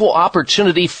an equal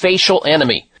opportunity facial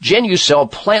enemy.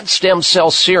 Genucell Plant Stem Cell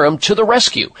Serum to the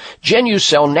rescue.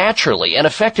 Genucell naturally and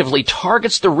effectively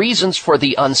targets the reasons for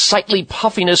the unsightly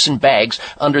puffiness and bags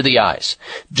under the eyes.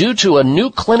 Due to a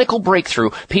new clinical breakthrough,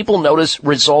 people notice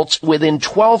results within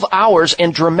 12 hours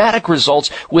and dramatic results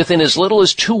within as little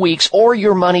as 2 weeks or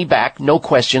your money back, no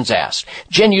questions asked.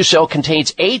 Genucell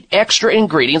contains 8 extra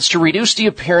ingredients to reduce the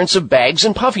appearance of bags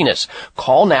and puffiness.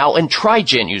 Call now and try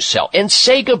Genucell and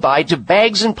say goodbye to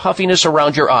bags and puffiness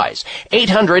around your eyes.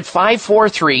 800-543-6596.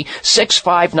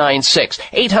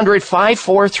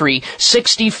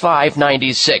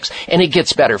 800-543-6596. And it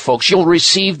gets better, folks. You'll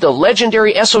receive the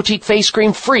legendary Esotique face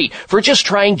cream free for just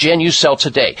trying Genucell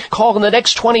today. Call in the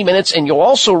next 20 minutes and you'll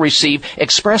also receive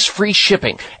express free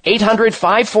shipping.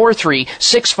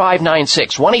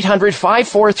 800-543-6596.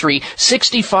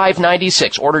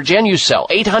 1-800-543-6596. Order Genucell.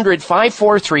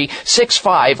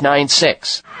 800-543-6596.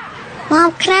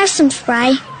 Mom, can I have some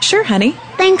spray? Sure, honey.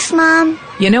 Thanks, Mom.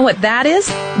 You know what that is?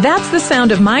 That's the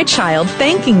sound of my child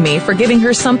thanking me for giving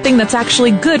her something that's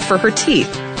actually good for her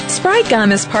teeth. Spry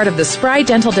Gum is part of the Spry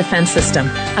Dental Defense System,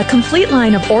 a complete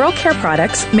line of oral care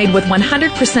products made with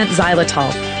 100%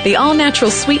 xylitol, the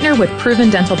all-natural sweetener with proven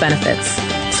dental benefits.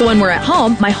 So when we're at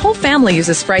home, my whole family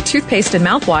uses Spry toothpaste and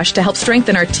mouthwash to help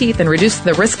strengthen our teeth and reduce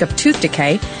the risk of tooth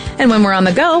decay. And when we're on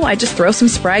the go, I just throw some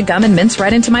Spry Gum and mints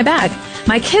right into my bag.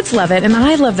 My kids love it, and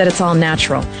I love that it's all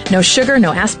natural. No sugar,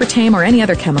 no aspartame, or any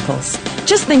other chemicals.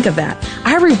 Just think of that.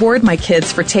 I reward my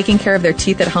kids for taking care of their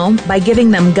teeth at home by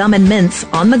giving them gum and mints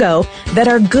on the go that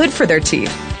are good for their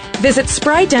teeth. Visit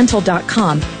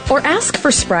sprydental.com or ask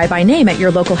for Spry by name at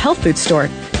your local health food store.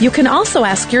 You can also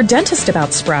ask your dentist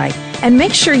about Spry and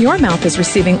make sure your mouth is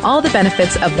receiving all the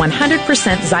benefits of 100%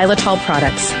 xylitol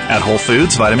products. At Whole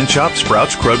Foods, Vitamin Shoppe,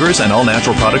 Sprouts, Kroger's, and all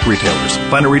natural product retailers.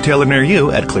 Find a retailer near you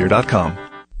at clear.com.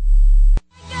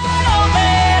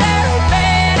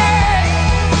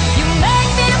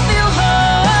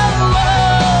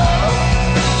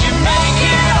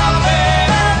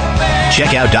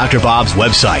 Check out Dr. Bob's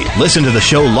website, listen to the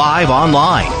show live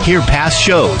online, hear past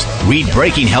shows, read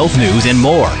breaking health news, and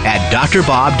more at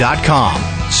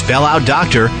drbob.com. Spell out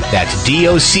doctor, that's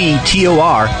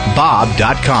D-O-C-T-O-R,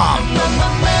 Bob.com.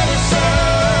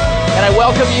 And I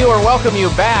welcome you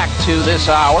back to this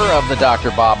hour of the Dr.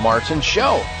 Bob Martin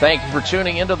Show. Thank you for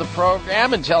tuning into the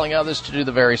program and telling others to do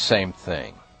the very same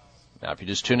thing. Now, if you're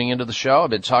just tuning into the show,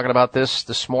 I've been talking about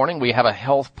this morning. We have a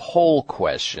health poll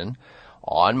question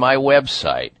on my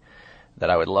website that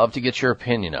I would love to get your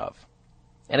opinion of.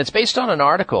 And it's based on an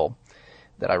article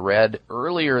that I read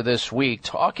earlier this week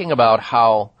talking about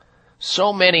how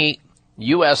so many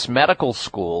U.S. medical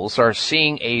schools are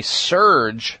seeing a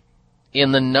surge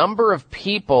in the number of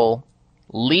people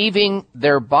leaving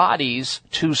their bodies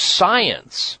to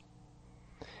science.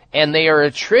 And they are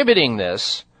attributing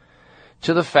this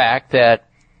to the fact that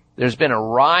there's been a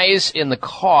rise in the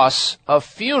costs of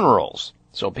funerals.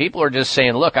 So people are just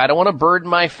saying, look, I don't want to burden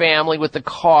my family with the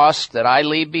cost that I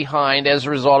leave behind as a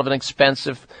result of an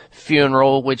expensive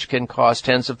funeral, which can cost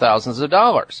tens of thousands of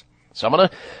dollars. So I'm going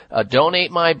to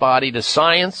donate my body to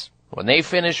science. When they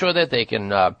finish with it, they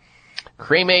can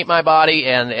cremate my body,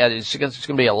 and it's going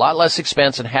to be a lot less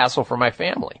expense and hassle for my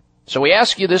family. So we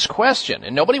ask you this question,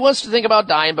 and nobody wants to think about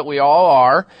dying, but we all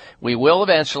are. We will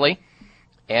eventually,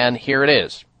 and here it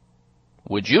is.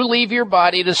 Would you leave your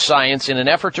body to science in an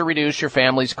effort to reduce your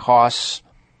family's costs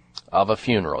of a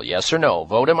funeral? Yes or no?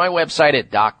 Vote on my website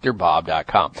at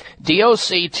drbob.com.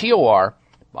 D-O-C-T-O-R,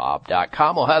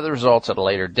 Bob.com. We'll have the results at a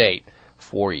later date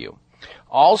for you.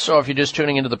 Also, if you're just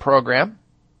tuning into the program,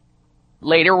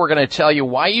 Later, we're going to tell you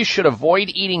why you should avoid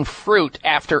eating fruit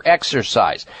after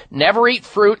exercise. Never eat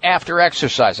fruit after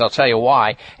exercise. I'll tell you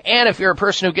why. And if you're a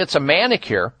person who gets a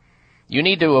manicure, you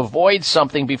need to avoid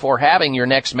something before having your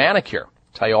next manicure.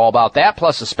 Tell you all about that,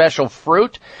 plus a special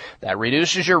fruit that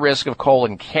reduces your risk of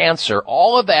colon cancer.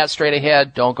 All of that straight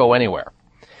ahead. Don't go anywhere.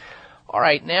 All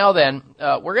right, now then,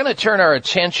 we're going to turn our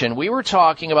attention. We were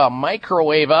talking about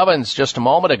microwave ovens just a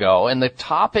moment ago, and the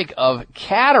topic of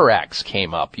cataracts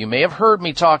came up. You may have heard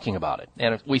me talking about it,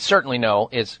 and we certainly know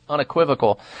it's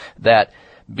unequivocal that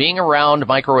being around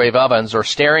microwave ovens or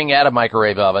staring at a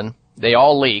microwave oven, they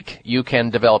all leak. You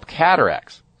can develop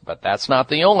cataracts, but that's not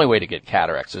the only way to get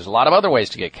cataracts. There's a lot of other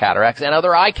ways to get cataracts and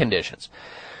other eye conditions.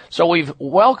 So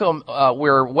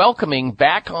we're welcoming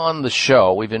back on the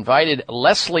show. We've invited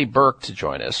Leslie Burke to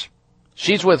join us.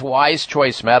 She's with Wise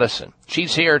Choice Medicine.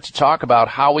 She's here to talk about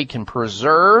how we can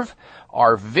preserve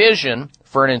our vision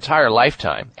for an entire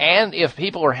lifetime. And if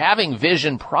people are having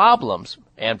vision problems,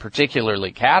 and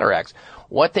particularly cataracts,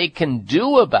 what they can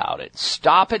do about it,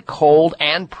 stop it cold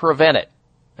and prevent it.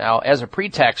 Now, as a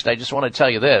pretext, I just want to tell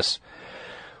you this.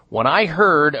 When I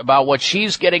heard about what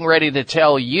she's getting ready to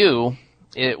tell you,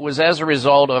 it was as a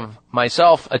result of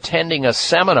myself attending a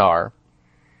seminar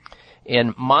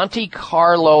in Monte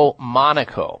Carlo,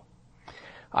 Monaco.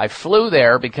 I flew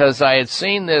there because I had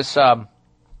seen this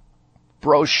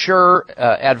brochure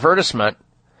advertisement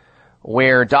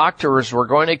where doctors were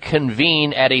going to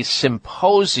convene at a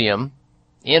symposium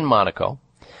in Monaco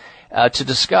to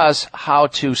discuss how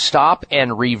to stop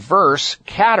and reverse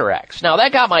cataracts. Now,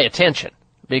 that got my attention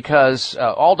because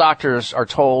all doctors are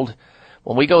told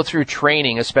when we go through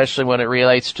training, especially when it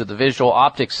relates to the visual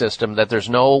optic system, that there's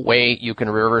no way you can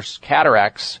reverse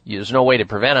cataracts. There's no way to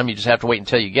prevent them. You just have to wait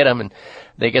until you get them, and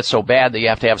they get so bad that you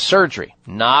have to have surgery.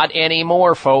 Not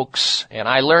anymore, folks. And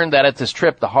I learned that at this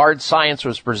trip. The hard science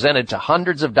was presented to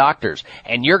hundreds of doctors,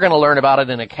 and you're going to learn about it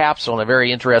in a capsule in a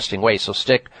very interesting way, so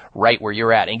stick right where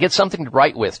you're at. And get something to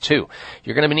write with, too.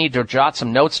 You're going to need to jot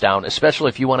some notes down, especially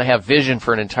if you want to have vision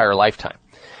for an entire lifetime.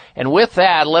 And with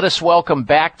that, let us welcome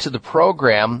back to the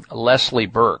program Leslie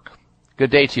Burke. Good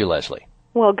day to you, Leslie.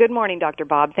 Well, good morning, Dr.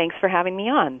 Bob. Thanks for having me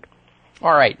on.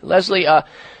 All right. Leslie,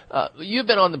 you've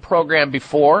been on the program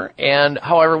before, and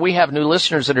however, we have new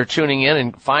listeners that are tuning in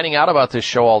and finding out about this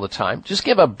show all the time. Just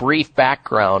give a brief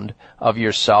background of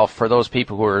yourself for those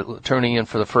people who are tuning in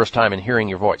for the first time and hearing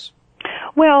your voice.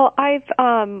 Well, I've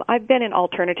been in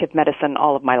alternative medicine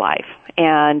all of my life,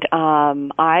 and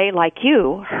I, like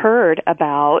you, heard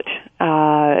about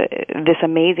this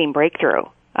amazing breakthrough.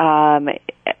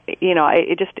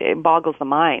 It boggles the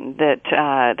mind that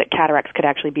cataracts could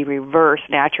actually be reversed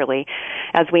naturally.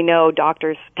 As we know,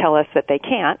 doctors tell us that they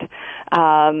can't,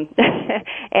 and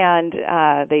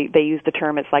they use the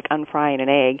term, it's like unfrying an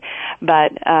egg.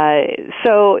 But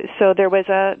so there was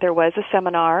a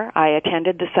seminar. I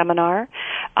attended the seminar.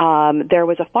 There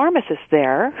was a pharmacist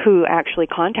there who actually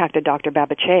contacted Dr.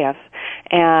 Babachev,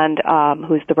 and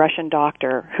who's the Russian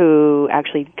doctor who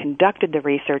actually conducted the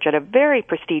research at a very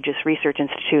prestigious research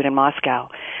institute in Moscow.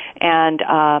 And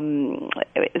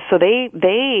so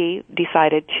they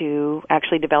decided to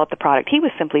actually develop the product. He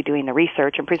was simply doing the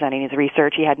research and presenting his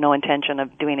research. He had no intention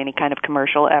of doing any kind of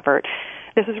commercial effort.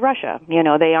 This is Russia.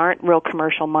 They aren't real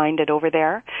commercial-minded over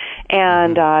there.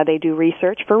 And they do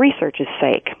research for research's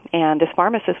sake. And this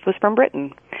pharmacist was from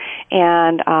Britain.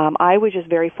 And I was just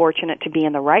very fortunate to be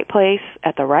in the right place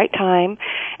at the right time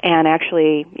and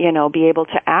actually, be able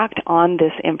to act on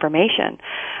this information.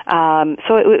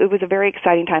 So it was a very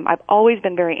exciting time. I've always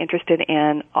been very interested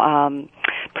in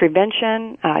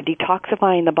prevention,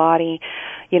 detoxifying the body,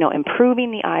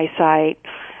 improving the eyesight,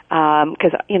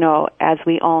 because, as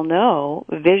we all know,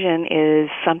 vision is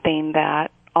something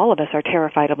that all of us are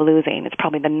terrified of losing. It's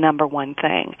probably the number one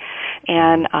thing.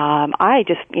 And I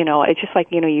just, it's just like,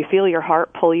 you feel your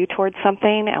heart pull you towards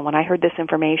something. And when I heard this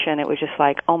information, it was just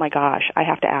like, oh my gosh, I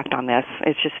have to act on this.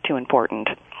 It's just too important.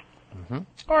 Mm-hmm.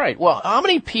 All right. Well, how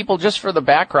many people, just for the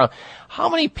background, how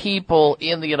many people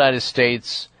in the United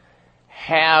States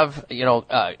have,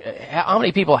 how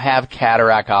many people have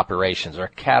cataract operations or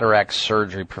cataract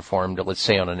surgery performed, let's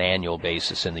say, on an annual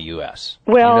basis in the U.S.?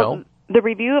 Well, the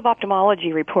Review of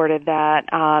Ophthalmology reported that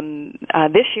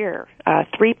this year,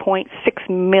 3.6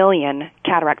 million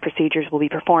cataract procedures will be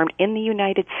performed in the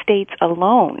United States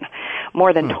alone.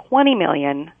 More than 20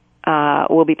 million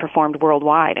will be performed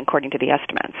worldwide, according to the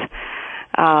estimates.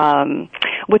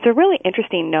 What's a really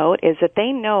interesting note is that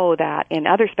they know that in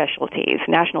other specialties,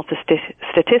 national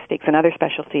statistics in other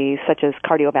specialties such as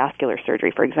cardiovascular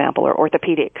surgery, for example, or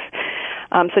orthopedics,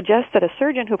 suggests that a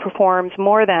surgeon who performs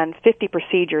more than 50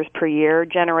 procedures per year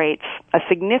generates a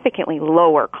significantly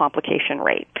lower complication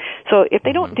rate. So if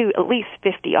they don't do at least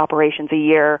 50 operations a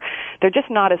year, they're just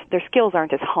not as, their skills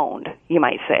aren't as honed, you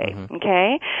might say.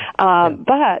 Okay?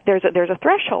 But there's a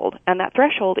threshold, and that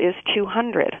threshold is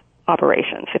 200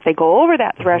 operations. If they go over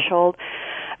that threshold,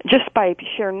 just by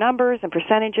sheer numbers and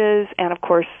percentages, and of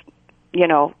course,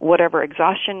 whatever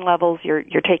exhaustion levels you're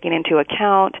taking into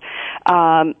account,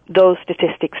 those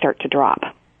statistics start to drop.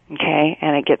 Okay,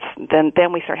 and it gets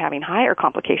then we start having higher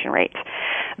complication rates.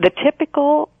 The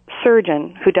typical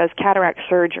surgeon who does cataract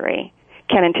surgery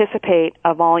can anticipate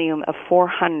a volume of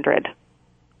 400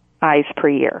 eyes per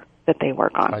year that they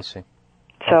work on. I see.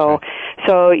 So,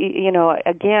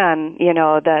 again,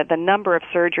 the number of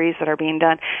surgeries that are being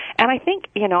done. And I think,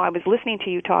 I was listening to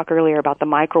you talk earlier about the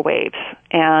microwaves,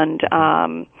 and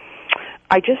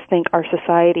I just think our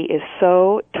society is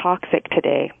so toxic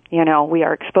today. We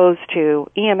are exposed to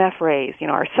EMF rays,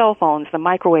 our cell phones, the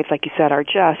microwaves, like you said, are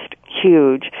just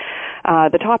huge.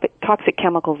 The toxic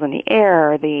chemicals in the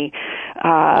air, the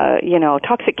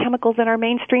toxic chemicals in our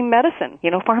mainstream medicine,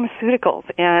 pharmaceuticals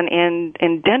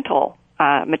and dental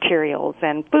materials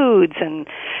and foods, and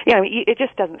it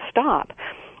just doesn't stop.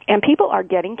 And people are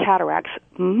getting cataracts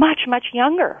much, much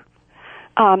younger.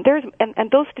 Those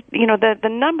the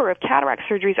number of cataract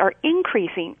surgeries are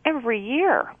increasing every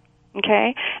year.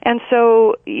 Okay, and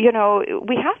so we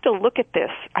have to look at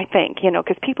this. I think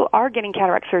because people are getting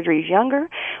cataract surgeries younger,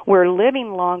 we're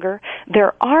living longer.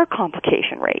 There are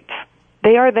complication rates.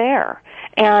 They are there,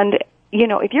 and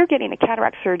if you're getting a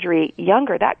cataract surgery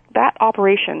younger, that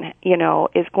operation,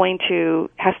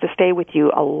 has to stay with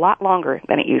you a lot longer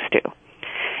than it used to.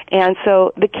 And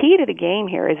so the key to the game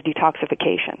here is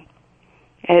detoxification.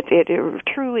 It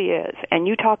truly is. And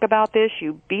you talk about this,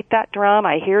 you beat that drum,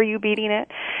 I hear you beating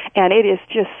it, and it is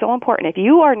just so important. If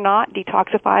you are not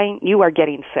detoxifying, you are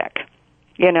getting sick.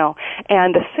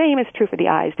 And the same is true for the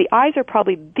eyes. The eyes are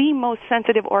probably the most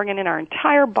sensitive organ in our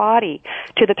entire body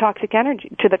to the toxic energy,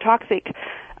 to the toxic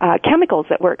chemicals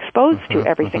that we're exposed to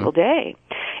every single day.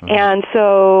 And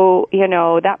so,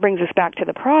 that brings us back to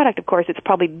the product. Of course, it's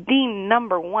probably the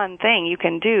number one thing you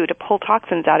can do to pull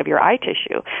toxins out of your eye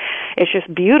tissue. It's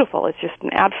just beautiful. It's just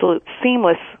an absolute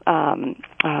seamless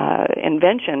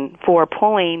invention for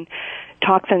pulling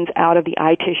toxins out of the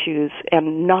eye tissues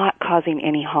and not causing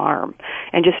any harm.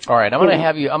 And just all right, I'm going to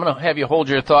have you hold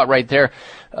your thought right there,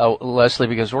 Leslie,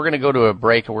 because we're going to go to a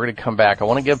break and we're going to come back. I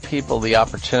want to give people the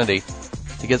opportunity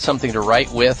to get something to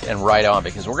write with and write on,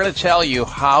 because we're going to tell you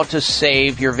how to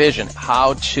save your vision,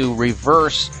 how to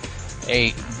reverse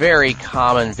a very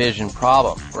common vision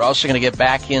problem. We're also going to get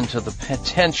back into the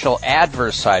potential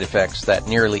adverse side effects that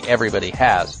nearly everybody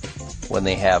has when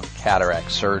they have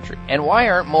cataract surgery. And why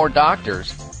aren't more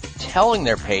doctors telling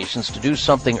their patients to do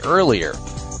something earlier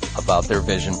about their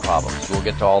vision problems? We'll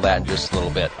get to all that in just a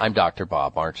little bit. I'm Dr.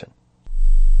 Bob Martin.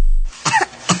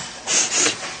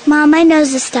 Mom, my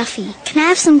nose is stuffy. Can I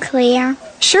have some Clear?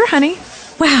 Sure, honey.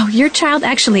 Wow, your child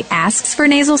actually asks for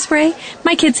nasal spray?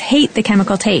 My kids hate the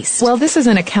chemical taste. Well, this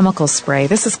isn't a chemical spray.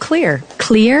 This is Clear.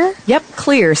 Clear? Yep,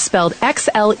 Clear, spelled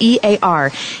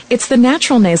Xlear. It's the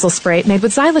natural nasal spray made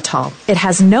with xylitol. It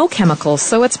has no chemicals,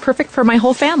 so it's perfect for my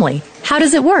whole family. How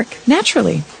does it work?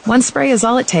 Naturally. One spray is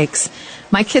all it takes.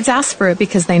 My kids ask for it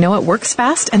because they know it works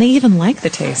fast, and they even like the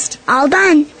taste. All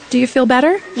done. Do you feel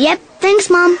better? Yep. Thanks,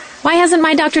 Mom. Why hasn't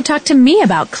my doctor talked to me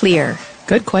about Clear?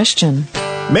 Good question.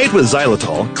 Made with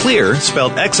xylitol, Clear,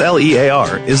 spelled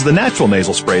Xlear, is the natural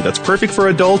nasal spray that's perfect for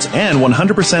adults and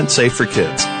 100% safe for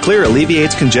kids. Clear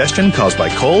alleviates congestion caused by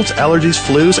colds, allergies,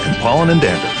 flus, and pollen and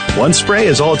dandruff. One spray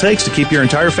is all it takes to keep your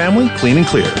entire family clean and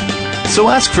clear. So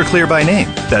ask for Clear by name.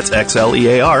 That's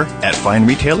Xlear at fine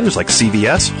retailers like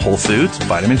CVS, Whole Foods,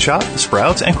 Vitamin Shop,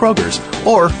 Sprouts, and Kroger's.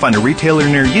 Or find a retailer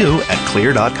near you at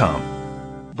clear.com.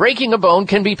 Breaking a bone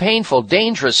can be painful,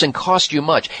 dangerous, and cost you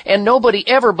much, and nobody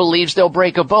ever believes they'll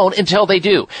break a bone until they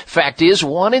do. Fact is,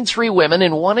 1 in 3 women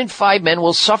and 1 in 5 men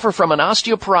will suffer from an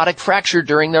osteoporotic fracture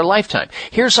during their lifetime.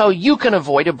 Here's how you can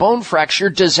avoid a bone fracture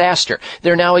disaster.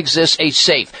 There now exists a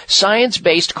safe,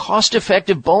 science-based,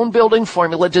 cost-effective bone-building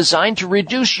formula designed to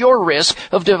reduce your risk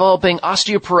of developing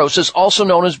osteoporosis, also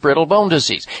known as brittle bone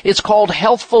disease. It's called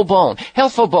Healthful Bone.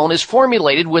 Healthful Bone is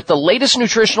formulated with the latest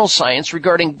nutritional science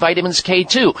regarding vitamins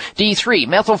K2, D2, D3,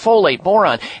 methylfolate,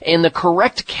 boron, and the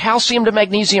correct calcium to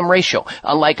magnesium ratio.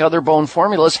 Unlike other bone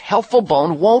formulas, Healthful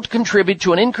Bone won't contribute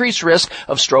to an increased risk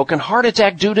of stroke and heart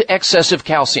attack due to excessive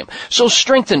calcium. So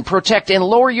strengthen, protect, and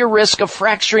lower your risk of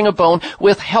fracturing a bone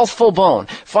with Healthful Bone.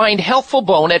 Find Healthful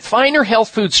Bone at finer health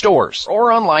food stores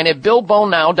or online at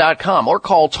BuildBoneNow.com or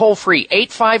call toll-free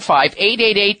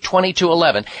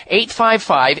 855-888-2211.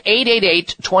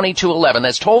 855-888-2211.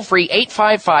 That's toll-free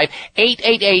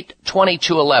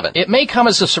 855-888-2211. It may come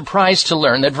as a surprise to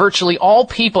learn that virtually all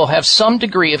people have some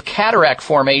degree of cataract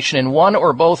formation in one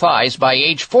or both eyes by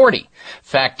age 40.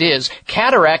 Fact is,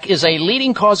 cataract is a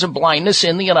leading cause of blindness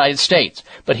in the United States.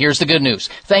 But here's the good news.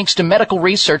 Thanks to medical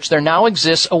research, there now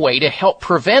exists a way to help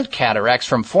prevent cataracts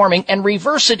from forming and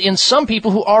reverse it in some people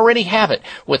who already have it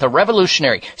with a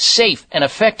revolutionary, safe, and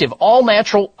effective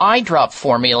all-natural eye drop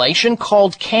formulation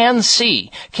called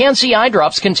Can-C. Can-C eye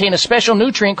drops contain a special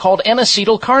nutrient called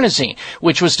N-acetylcarnosine,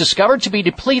 which was discovered to be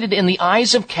depleted in the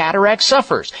eyes of cataract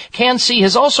sufferers. Can-C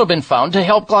has also been found to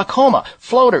help glaucoma,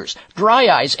 floaters, dry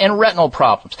eyes, and retinal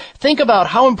problems. Think about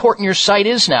how important your sight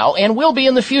is now and will be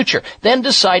in the future. Then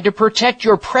decide to protect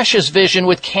your precious vision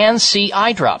with Can-C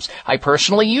eye drops. I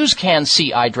personally use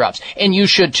Can-C eye drops, and you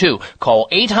should too. Call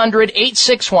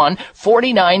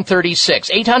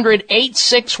 800-861-4936.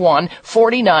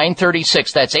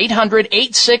 800-861-4936. That's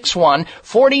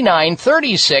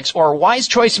 800-861-4936 or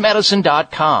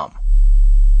wisechoicemedicine.com.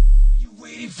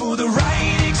 Waiting for the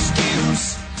right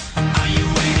excuse. Are you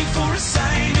waiting for a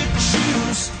sign to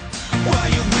choose?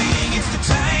 While you're waiting, it's the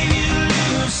time you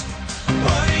lose.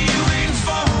 What are you waiting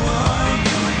for?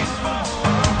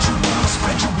 Don't you want to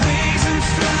spread your wings and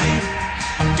fly?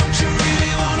 Don't you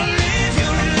really want to live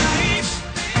your life?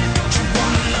 Don't you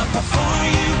want to love before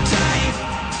you die?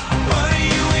 What are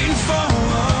you waiting for?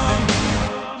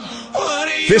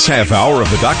 This half hour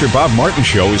of the Dr. Bob Martin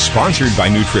Show is sponsored by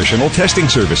Nutritional Testing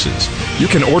Services. You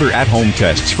can order at-home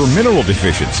tests for mineral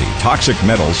deficiency, toxic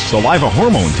metals, saliva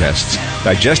hormone tests,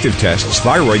 digestive tests,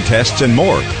 thyroid tests, and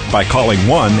more by calling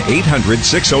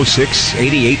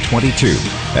 1-800-606-8822.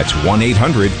 That's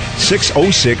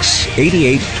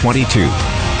 1-800-606-8822.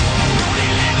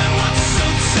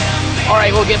 All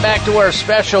right, we'll get back to our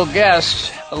special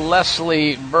guest,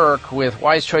 Leslie Burke with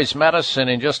Wise Choice Medicine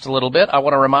in just a little bit. I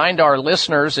want to remind our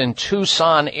listeners in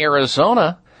Tucson,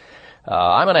 Arizona,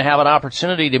 I'm going to have an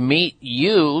opportunity to meet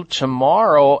you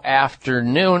tomorrow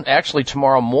afternoon, actually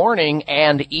tomorrow morning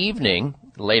and evening,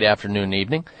 late afternoon,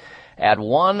 evening, at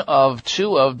one of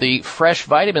two of the Fresh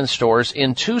Vitamin stores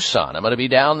in Tucson. I'm going to be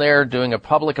down there doing a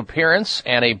public appearance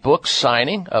and a book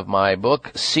signing of my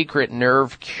book, Secret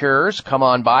Nerve Cures. Come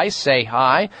on by, say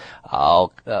hi.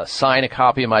 I'll sign a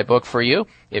copy of my book for you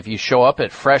if you show up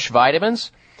at Fresh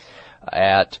Vitamins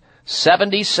at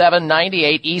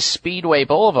 7798 East Speedway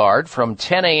Boulevard from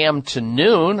 10 a.m. to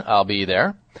noon. I'll be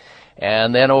there.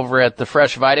 And then over at the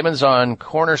Fresh Vitamins on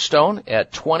Cornerstone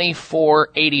at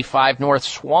 2485 North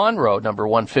Swan Road, number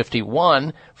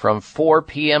 151, from 4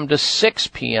 p.m. to 6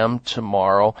 p.m.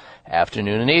 tomorrow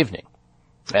afternoon and evening.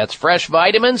 That's Fresh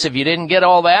Vitamins. If you didn't get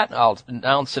all that, I'll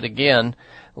announce it again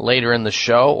later in the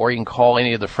show, or you can call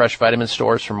any of the Fresh Vitamin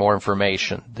stores for more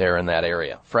information there in that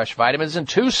area. Fresh Vitamins in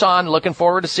Tucson. Looking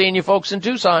forward to seeing you folks in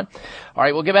Tucson. All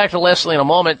right, we'll get back to Leslie in a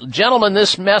moment. Gentlemen,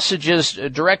 this message is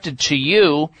directed to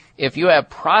you if you have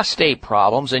prostate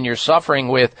problems and you're suffering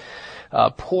with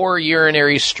poor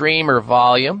urinary stream or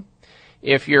volume,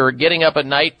 if you're getting up at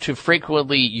night to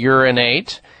frequently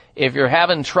urinate, if you're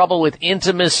having trouble with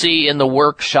intimacy in the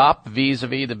workshop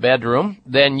vis-a-vis the bedroom,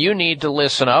 then you need to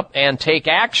listen up and take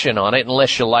action on it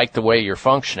unless you like the way you're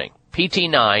functioning.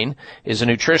 PT9 is a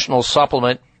nutritional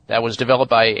supplement that was developed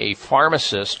by a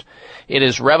pharmacist. It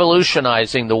is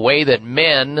revolutionizing the way that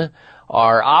men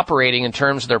are operating in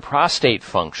terms of their prostate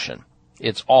function.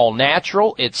 It's all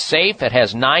natural, it's safe, it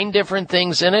has 9 different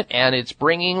things in it, and it's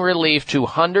bringing relief to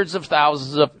hundreds of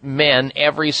thousands of men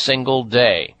every single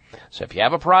day. So if you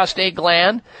have a prostate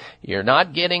gland, you're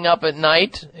not getting up at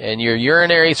night, and your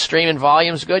urinary stream and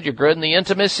volume's good, you're good in the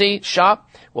intimacy shop,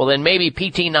 well then maybe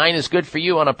PT9 is good for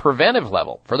you on a preventive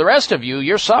level. For the rest of you,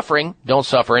 you're suffering, don't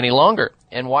suffer any longer.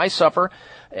 And why suffer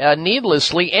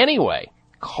needlessly anyway?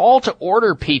 Call to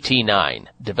order PT9,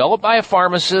 developed by a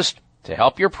pharmacist to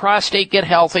help your prostate get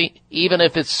healthy, even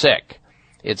if it's sick.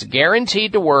 It's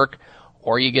guaranteed to work,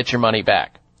 or you get your money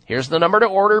back. Here's the number to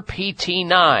order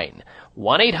PT9.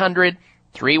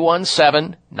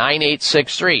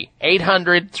 1-800-317-9863.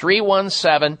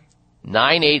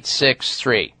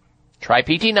 800-317-9863. Try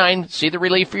PT9, see the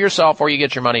relief for yourself, or you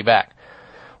get your money back.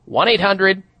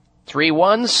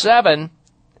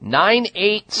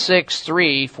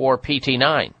 1-800-317-9863 for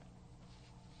PT9.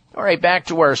 All right, back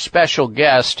to our special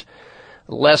guest,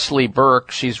 Leslie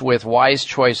Burke. She's with Wise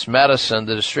Choice Medicine,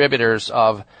 the distributors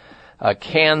of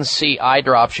Can-C eye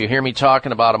drops. You hear me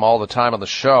talking about them all the time on the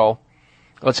show.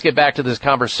 Let's get back to this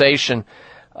conversation,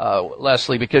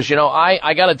 Leslie, because,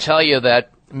 I got to tell you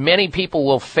that many people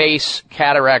will face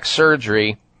cataract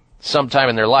surgery sometime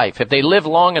in their life. If they live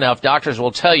long enough, doctors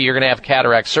will tell you you're going to have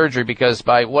cataract surgery because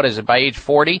by age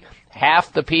 40,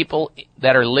 half the people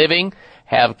that are living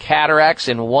have cataracts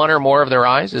in one or more of their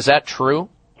eyes. Is that true?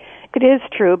 It is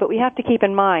true, but we have to keep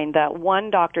in mind that one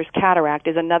doctor's cataract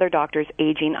is another doctor's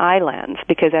aging eye lens,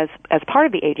 because as part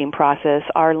of the aging process,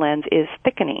 our lens is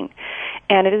thickening,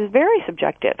 and it is very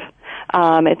subjective.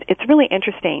 It's really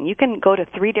interesting. You can go to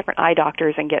 3 different eye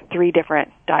doctors and get 3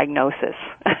 different diagnoses.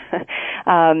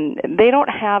 They don't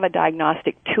have a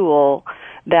diagnostic tool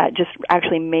that just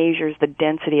actually measures the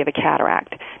density of a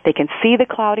cataract. They can see the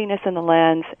cloudiness in the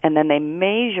lens, and then they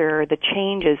measure the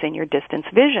changes in your distance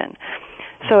vision.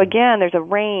 So again, there's a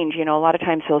range. A lot of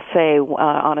times they'll say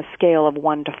on a scale of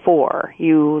 1 to 4,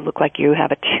 you look like you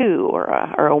have a 2 or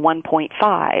a 1.5.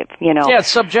 Yeah, it's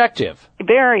subjective.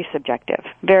 Very subjective.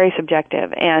 Very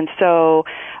subjective. And so,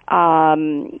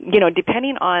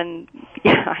 depending on,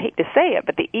 I hate to say it,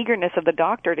 but the eagerness of the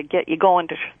doctor to get you going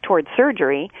towards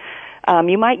surgery,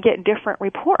 you might get different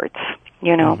reports,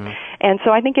 Mm-hmm. And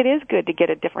so I think it is good to get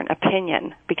a different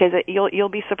opinion, because you'll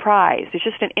be surprised. It's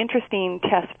just an interesting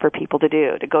test for people to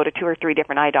do, to go to 2 or 3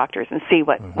 different eye doctors and see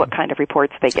what kind of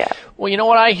reports they get. Well,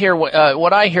 what I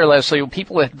hear, Leslie,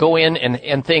 people that go in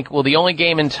and think, well, the only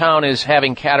game in town is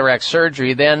having cataract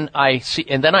surgery, then I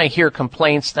hear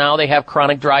complaints now they have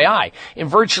chronic dry eye.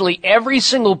 And virtually every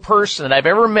single person that I've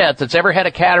ever met that's ever had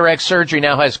a cataract surgery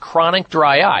now has chronic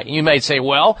dry eye. You might say,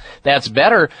 well, that's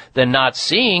better than not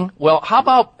seeing. Well, how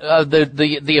about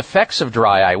the effects of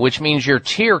dry eye, which means your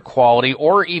tear quality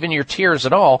or even your tears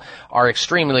at all are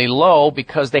extremely low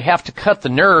because they have to cut the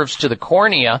nerves to the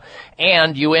cornea,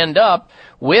 and you end up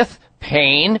with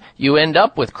pain, you end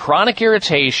up with chronic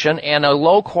irritation and a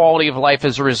low quality of life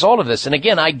as a result of this. And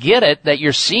again, I get it that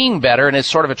you're seeing better and it's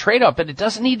sort of a trade-off, but it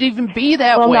doesn't need to even be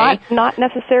that way. Well, not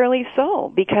necessarily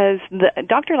so, because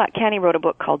Dr. Latcani wrote a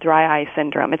book called Dry Eye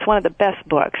Syndrome. It's one of the best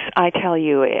books, I tell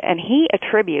you, and he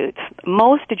attributes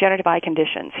most degenerative eye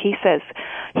conditions. He says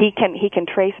he can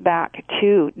trace back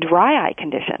to dry eye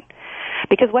condition.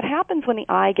 Because what happens when the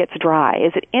eye gets dry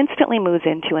is it instantly moves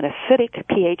into an acidic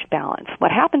pH balance.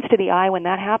 What happens to the eye when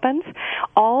that happens?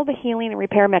 All the healing and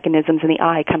repair mechanisms in the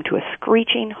eye come to a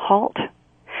screeching halt.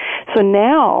 So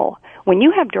now, when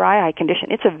you have dry eye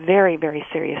condition, it's a very, very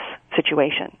serious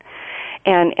situation.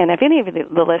 And if any of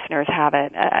the listeners have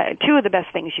it, 2 of the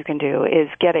best things you can do is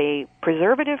get a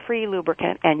preservative-free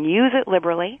lubricant and use it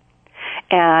liberally,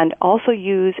 and also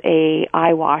use a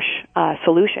eye wash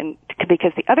solution,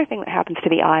 because the other thing that happens to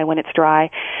the eye when it's dry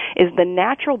is the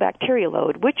natural bacterial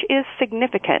load, which is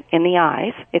significant in the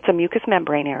eyes, it's a mucous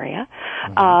membrane area,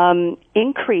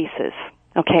 increases.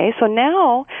 Okay, so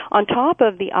now, on top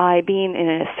of the eye being in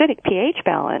an acidic pH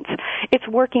balance, it's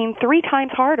working 3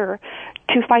 times harder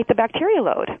to fight the bacterial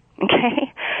load.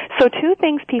 Okay? So 2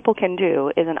 things people can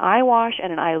do is an eye wash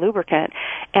and an eye lubricant,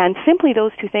 and simply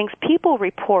those 2 things, people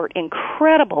report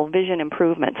incredible vision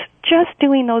improvements just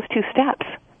doing those 2 steps.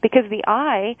 Because the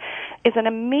eye is an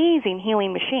amazing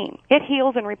healing machine. It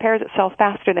heals and repairs itself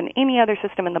faster than any other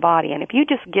system in the body. And if you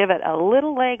just give it a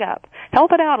little leg up,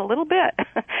 help it out a little bit,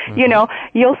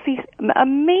 you'll see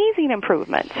amazing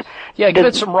improvements. Yeah, give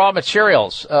it some raw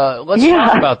materials. Let's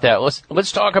talk about that.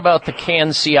 Let's talk about the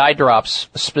Can-C eye drops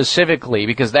specifically,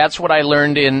 because that's what I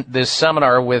learned in this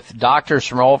seminar with doctors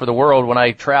from all over the world when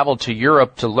I traveled to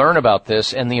Europe to learn about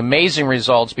this, and the amazing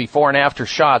results, before and after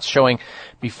shots showing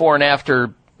before and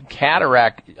after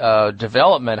cataract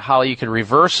development, how you can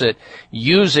reverse it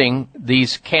using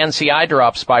these Can-C eye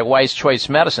drops by Wise Choice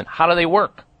Medicine. How do they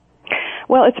work?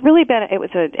 Well, it's really been,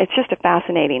 it's just a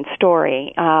fascinating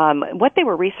story. What they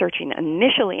were researching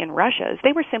initially in Russia is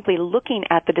they were simply looking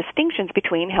at the distinctions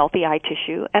between healthy eye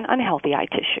tissue and unhealthy eye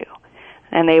tissue.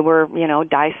 And they were,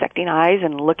 dissecting eyes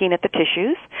and looking at the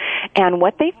tissues. And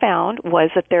what they found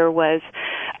was that there was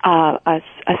a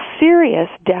serious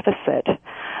deficit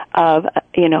of,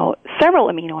 several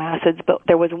amino acids, but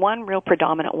there was one real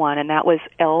predominant one, and that was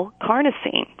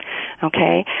L-carnosine.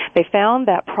 Okay? They found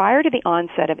that prior to the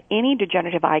onset of any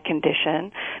degenerative eye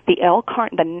condition,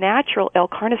 the natural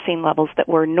L-carnosine levels that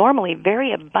were normally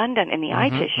very abundant in the eye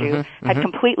tissue had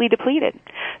completely depleted.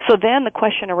 So then the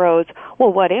question arose,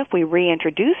 well, what if we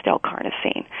reintroduced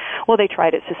L-carnosine? Well, they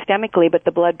tried it systemically, but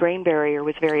the blood-brain barrier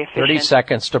was very efficient. 30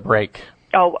 seconds to break.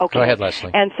 Oh, okay. Go ahead,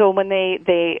 Leslie. And so when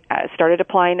they started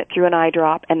applying it through an eye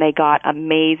drop, and they got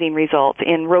amazing results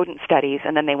in rodent studies,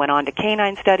 and then they went on to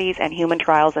canine studies and human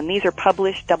trials, and these are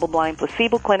published double-blind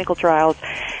placebo clinical trials,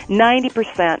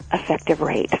 90% effective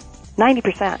rate.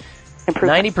 90%.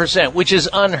 Improvement. 90%, which is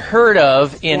unheard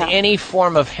of in any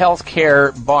form of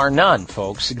healthcare, bar none,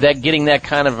 folks, that getting that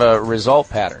kind of a result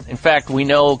pattern. In fact, we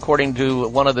know, according to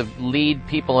one of the lead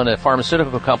people in a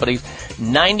pharmaceutical company,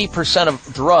 90% of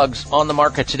drugs on the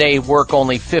market today work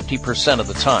only 50% of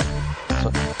the time.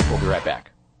 So we'll be right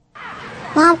back.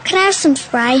 Mom, can I have some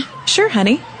spray? Sure,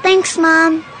 honey. Thanks,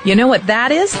 Mom. You know what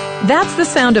that is? That's the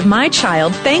sound of my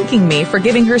child thanking me for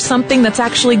giving her something that's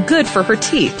actually good for her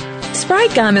teeth. Spry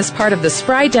Gum is part of the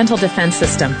Spry Dental Defense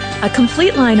System, a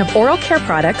complete line of oral care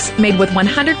products made with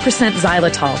 100%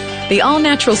 xylitol, the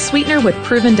all-natural sweetener with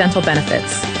proven dental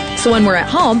benefits. So when we're at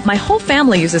home, my whole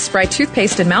family uses Spry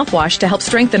toothpaste and mouthwash to help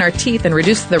strengthen our teeth and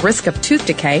reduce the risk of tooth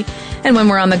decay. And when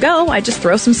we're on the go, I just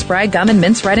throw some Spry Gum and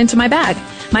mints right into my bag.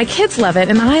 My kids love it,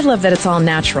 and I love that it's all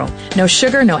natural. No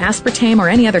sugar, no aspartame, or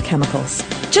any other chemicals.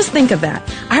 Just think of that.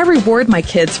 I reward my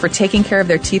kids for taking care of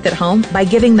their teeth at home by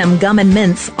giving them gum and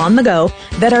mints on the go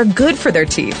that are good for their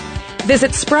teeth.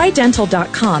 Visit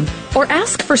sprydental.com or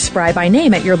ask for Spry by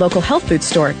name at your local health food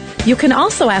store. You can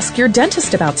also ask your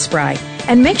dentist about Spry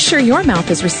and make sure your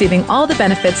mouth is receiving all the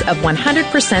benefits of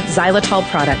 100% xylitol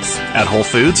products. At Whole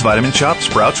Foods, Vitamin Shoppe,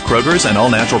 Sprouts, Kroger's, and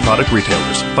all natural product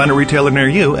retailers. Find a retailer near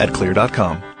you at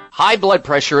clear.com. High blood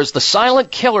pressure is the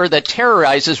silent killer that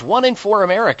terrorizes 1 in 4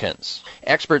 Americans.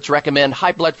 Experts recommend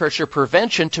high blood pressure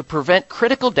prevention to prevent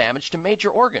critical damage to major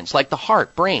organs like the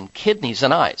heart, brain, kidneys,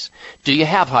 and eyes. Do you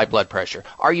have high blood pressure?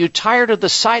 Are you tired of the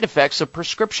side effects of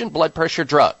prescription blood pressure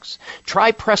drugs?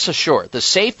 Try Press Assure, the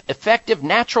safe, effective,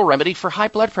 natural remedy for high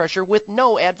blood pressure with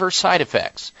no adverse side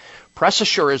effects. Press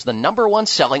Assure is the #1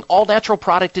 selling all-natural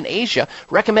product in Asia,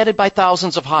 recommended by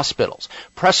thousands of hospitals.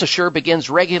 Press Assure begins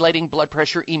regulating blood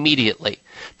pressure immediately.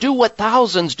 Do what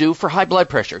thousands do for high blood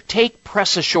pressure. Take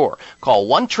Press Assure. Call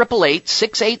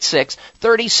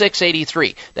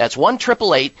 1-888-686-3683. That's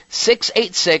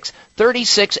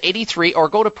 1-888-686-3683, or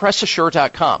go to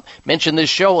PressAssure.com. Mention this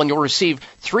show and you'll receive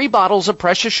 3 bottles of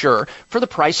Press Assure for the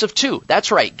price of 2.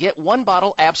 That's right. Get 1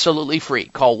 bottle absolutely free.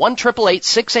 Call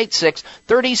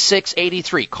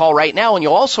 1-888-686-3683. Call right now and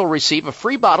you'll also receive a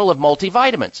free bottle of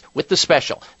multivitamins with the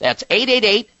special. That's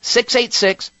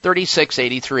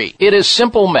 888-686-3683. It is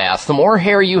simple math. The more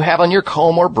hair you have on your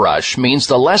comb or brush means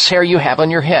the less hair you have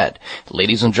on your head.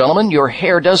 Ladies and gentlemen, your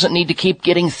hair doesn't need to keep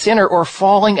getting thinner or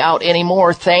falling out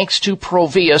anymore thanks to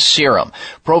Provia Serum.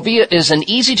 Provia is an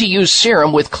easy-to-use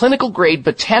serum with clinical-grade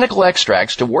botanical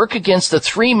extracts to work against the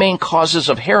 3 main causes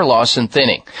of hair loss and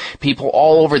thinning. People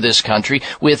all over this country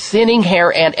with thinning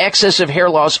hair and excessive hair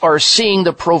loss are seeing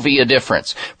the Provia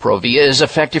difference. Provia is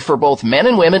effective for both men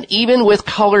and women, even with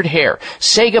colored hair.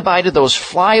 Say goodbye to those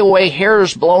flyaway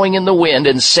hairs blowing in the wind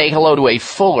and say hello to a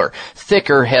fuller,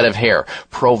 thicker head of hair.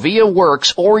 Provia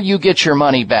works or you get your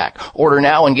money back. Order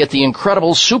now and get the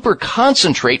incredible super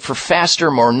concentrate for faster,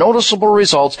 more noticeable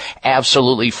results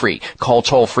absolutely free. Call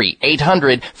toll-free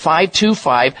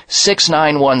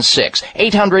 800-525-6916.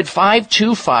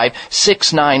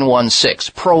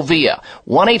 800-525-6916. Provia.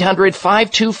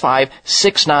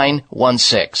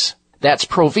 1-800-525-6916. That's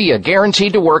Provia,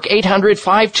 guaranteed to work.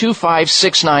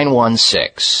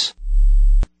 800-525-6916.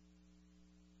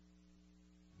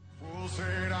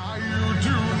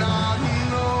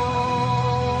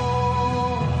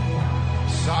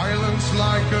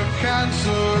 Like a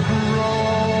cancer grows.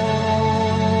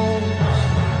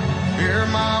 Hear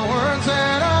my words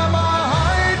and I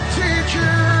might teach you.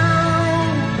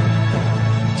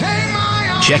 Take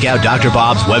my Check out Dr.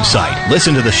 Bob's website.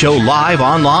 Listen to the show live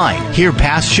online. Hear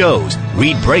past shows.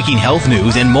 Read breaking health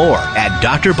news and more at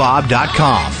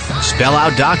drbob.com. Spell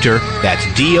out doctor,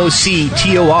 that's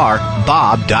D-O-C-T-O-R,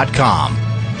 bob.com.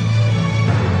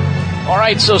 All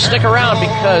right, so stick around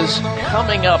because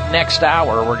coming up next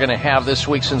hour, we're going to have this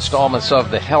week's installments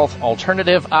of the Health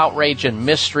Alternative, Outrage, and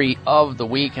Mystery of the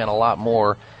Week, and a lot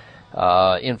more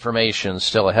information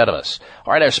still ahead of us.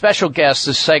 All right, our special guest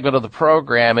this segment of the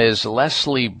program is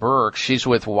Leslie Burke. She's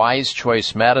with Wise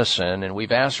Choice Medicine, and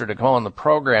we've asked her to go on the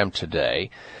program today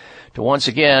to once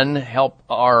again help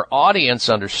our audience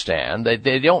understand that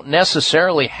they don't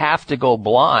necessarily have to go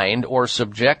blind or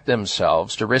subject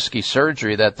themselves to risky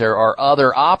surgery, that there are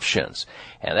other options.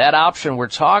 And that option we're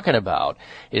talking about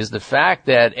is the fact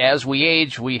that as we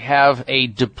age, we have a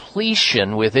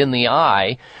depletion within the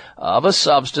eye of a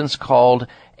substance called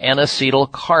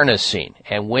N-acetylcarnosine.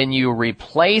 And when you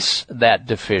replace that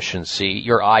deficiency,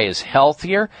 your eye is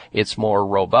healthier, it's more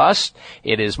robust,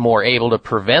 it is more able to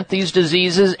prevent these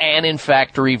diseases and, in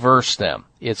fact, reverse them.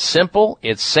 It's simple,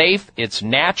 it's safe, it's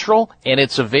natural, and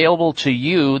it's available to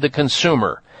you, the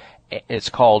consumer. It's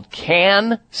called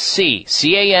Can-C,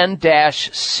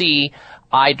 C-A-N-C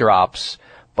eye drops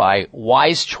by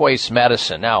Wise Choice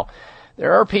Medicine. Now,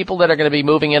 there are people that are going to be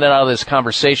moving in and out of this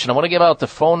conversation. I want to give out the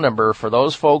phone number for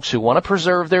those folks who want to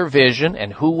preserve their vision,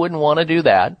 and who wouldn't want to do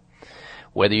that.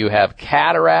 Whether you have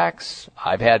cataracts,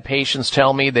 I've had patients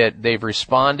tell me that they've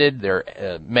responded, their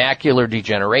macular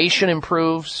degeneration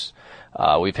improves.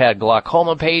 We've had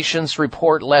glaucoma patients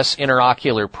report less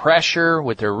interocular pressure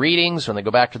with their readings when they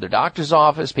go back to their doctor's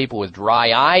office. People with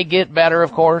dry eye get better,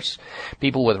 of course.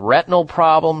 People with retinal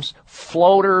problems,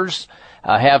 floaters,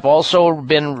 have also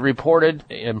been reported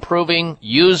improving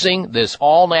using this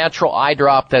all-natural eye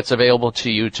drop that's available to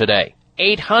you today.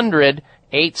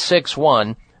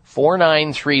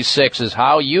 800-861-4936 is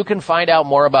how you can find out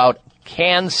more about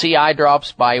Can-C eye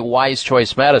drops by Wise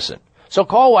Choice Medicine. So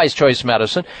call Wise Choice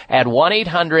Medicine at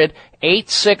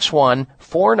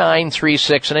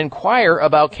 1-800-861-4936 and inquire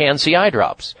about Can-C eye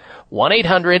drops.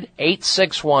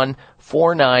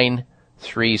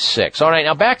 1-800-861-4936. All right,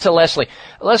 now back to Leslie.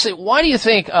 Leslie, why do you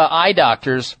think eye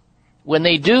doctors, when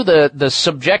they do the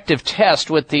subjective test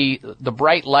with the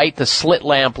bright light, the slit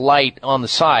lamp light on the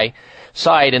side,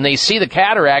 and they see the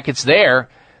cataract, it's there,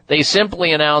 they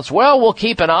simply announce, well, we'll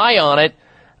keep an eye on it,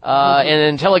 and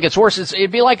until it gets worse.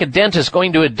 It'd be like a dentist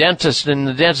going to a dentist, and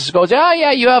the dentist goes, "Oh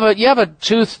yeah, you have a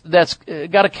tooth that's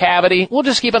got a cavity. We'll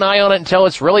just keep an eye on it until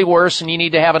it's really worse, and you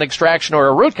need to have an extraction or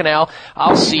a root canal.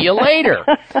 I'll see you later."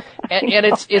 And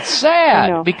it's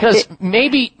sad because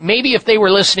maybe if they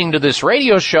were listening to this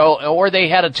radio show, or they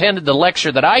had attended the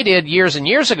lecture that I did years and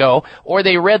years ago, or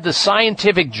they read the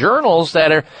scientific journals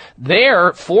that are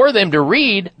there for them to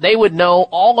read, they would know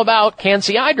all about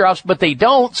Can-C eye drops, but they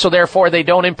don't, so therefore they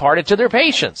don't impart it to their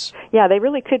patients. Yeah, they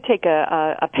really could take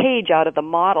a page out of the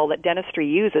model that dentistry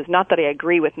uses. Not that I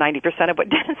agree with 90% of what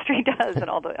dentistry does and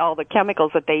all the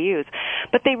chemicals that they use,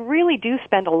 but they really do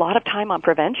spend a lot of time on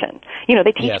prevention.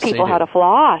 They teach people how to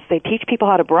floss. They teach people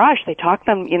how to brush. They talk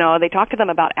to them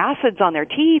about acids on their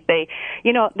teeth.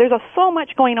 There's so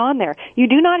much going on there. You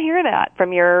do not hear that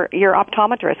from your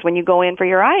optometrist when you go in for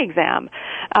your eye exam.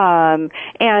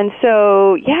 And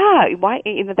so, why?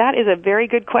 That is a very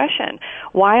good question.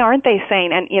 Why aren't they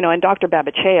saying? And Dr.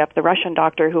 Babachev, the Russian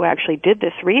doctor who actually did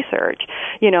this research,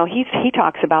 he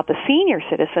talks about the senior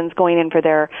citizens going in for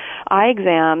their eye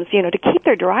exams, to keep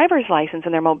their driver's license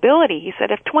and their mobility. He said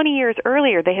if 20 years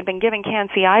earlier they had been given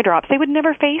Can-C eye drops, they would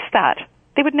never face that.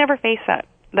 They would never face that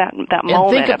moment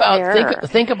of terror.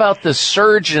 Think about the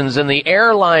surgeons and the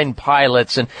airline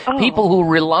pilots and people who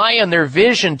rely on their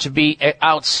vision to be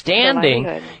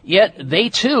outstanding, yet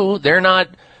they're not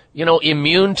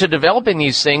immune to developing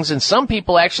these things, and some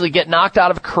people actually get knocked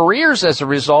out of careers as a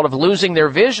result of losing their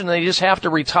vision. They just have to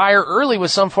retire early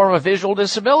with some form of visual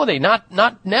disability. Not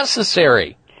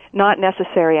necessary. Not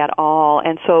necessary at all.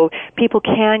 And so people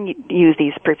can use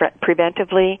these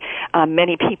preventively.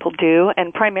 Many people do,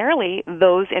 and primarily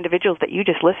those individuals that you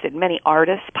just listed, many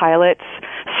artists, pilots,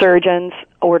 surgeons,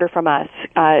 order from us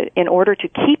in order to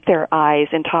keep their eyes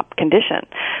in top condition.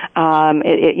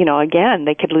 Again,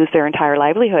 they could lose their entire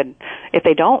livelihood if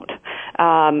they don't.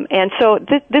 And so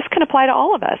this can apply to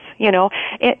all of us.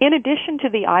 In addition to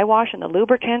the eye wash and the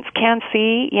lubricants,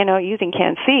 Can-C, using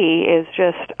Can-C is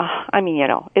just,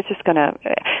 it's just going to.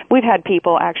 We've had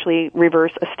people actually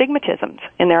reverse astigmatisms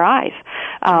in their eyes.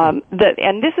 And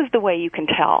this is the way you can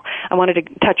tell. I wanted to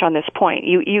touch on this point.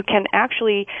 You can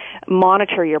actually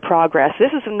monitor your progress.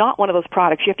 This is not one of those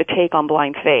products you have to take on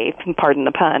blind faith, pardon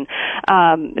the pun.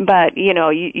 But you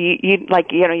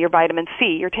your vitamin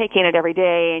C, you're taking it every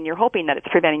day and you're hoping that it's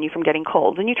preventing you from getting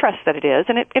colds, and you trust that it is,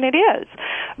 and it is.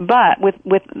 But with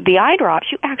the eye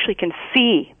drops, you actually can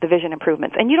see the vision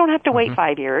improvements, and you don't have to wait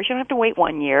 5 years. You don't have to wait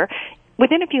 1 year.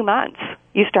 Within a few months,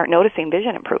 you start noticing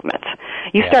vision improvements.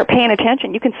 You start paying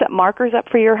attention. You can set markers up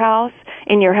for your house,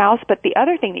 but the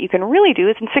other thing that you can really do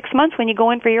is in 6 months when you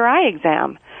go in for your eye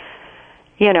exam,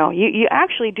 you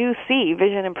actually do see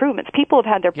vision improvements. People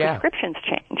have had their prescriptions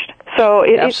changed. So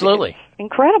absolutely.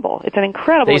 incredible. It's an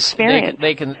incredible experience.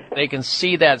 They can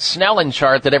see that Snellen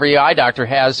chart that every eye doctor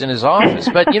has in his office.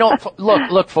 But, you know,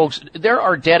 look, folks, there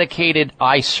are dedicated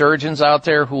eye surgeons out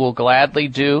there who will gladly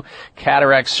do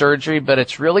cataract surgery, but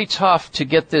it's really tough to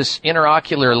get this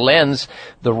interocular lens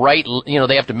the right, you know,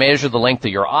 they have to measure the length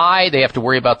of your eye. They have to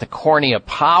worry about the cornea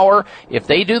power. If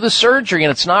they do the surgery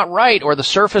and it's not right, or the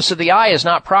surface of the eye is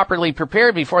not properly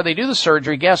prepared before they do the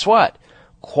surgery, guess what?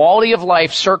 Quality of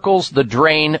life circles the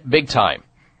drain big time.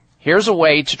 Here's a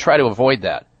way to try to avoid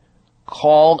that.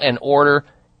 Call and order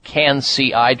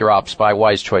Can-C eye drops by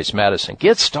Wise Choice Medicine.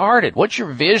 Get started. What's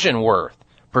your vision worth?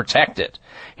 Protect it.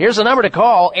 Here's the number to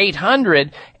call,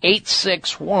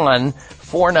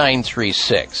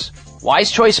 800-861-4936.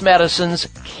 Wise Choice Medicine's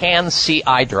Can-C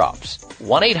eye drops.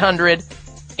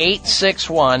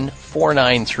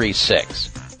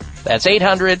 1-800-861-4936. That's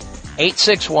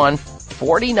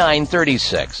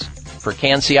 800-861-4936 for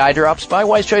Can-C eye drops by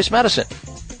Wise Choice Medicine.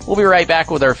 We'll be right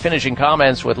back with our finishing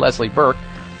comments with Leslie Burke.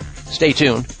 Stay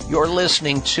tuned. You're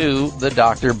listening to the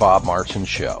Dr. Bob Martin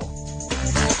Show.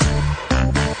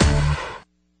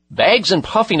 Bags and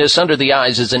puffiness under the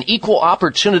eyes is an equal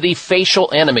opportunity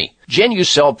facial enemy.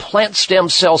 Genucell Plant Stem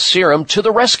Cell Serum to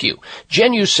the rescue.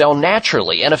 Genucell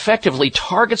naturally and effectively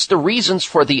targets the reasons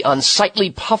for the unsightly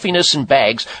puffiness and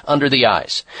bags under the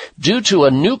eyes. Due to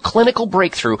a new clinical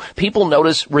breakthrough, people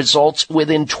notice results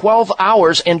within 12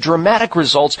 hours and dramatic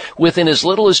results within as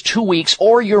little as 2 weeks,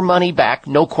 or your money back,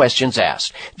 no questions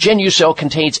asked. Genucell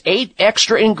contains 8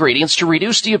 extra ingredients to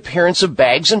reduce the appearance of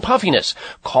bags and puffiness.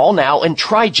 Call now and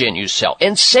try Genucell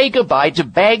and say goodbye to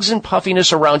bags and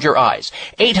puffiness around your eyes.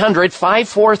 800-543-6596.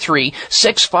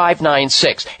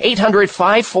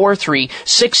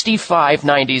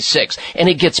 800-543-6596. And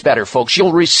it gets better, folks.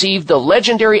 You'll receive the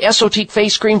legendary Esotique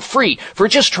face cream free for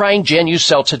just trying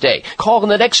Genucell today. Call in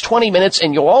the next 20 minutes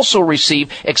and you'll also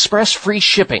receive express free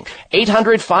shipping.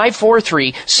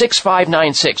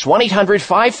 800-543-6596.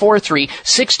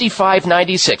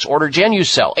 1-800-543-6596. Order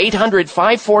Genucell.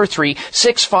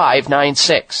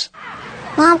 800-543-6596.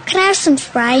 Mom, can I have some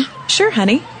spray? Sure,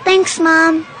 honey. Thanks,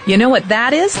 Mom. You know what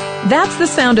that is? That's the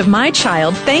sound of my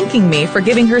child thanking me for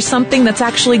giving her something that's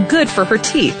actually good for her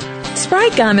teeth. Spry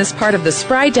Gum is part of the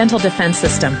Spry Dental Defense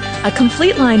System, a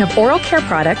complete line of oral care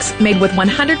products made with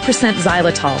 100%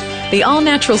 xylitol, the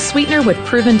all-natural sweetener with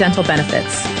proven dental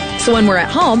benefits. So when we're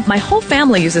at home, my whole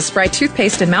family uses Spry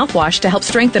toothpaste and mouthwash to help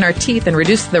strengthen our teeth and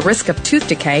reduce the risk of tooth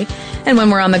decay. And when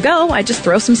we're on the go, I just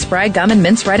throw some Spry Gum and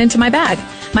mints right into my bag.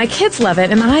 My kids love it,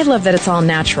 and I love that it's all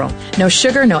natural. No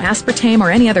sugar, no aspartame,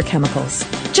 or any other chemicals.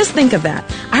 Just think of that.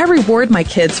 I reward my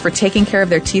kids for taking care of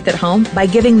their teeth at home by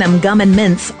giving them gum and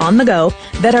mints on the go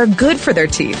that are good for their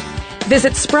teeth.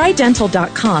 Visit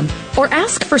sprydental.com or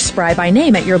ask for Spry by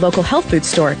name at your local health food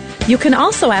store. You can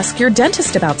also ask your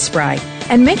dentist about Spry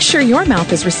and make sure your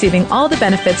mouth is receiving all the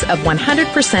benefits of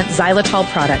 100% xylitol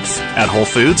products. At Whole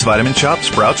Foods, Vitamin Shoppe,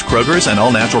 Sprouts, Kroger's, and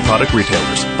all natural product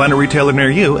retailers. Find a retailer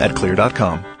near you at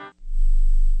clear.com.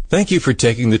 Thank you for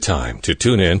taking the time to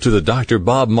tune in to the Dr.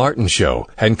 Bob Martin Show,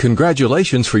 and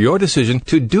congratulations for your decision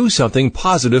to do something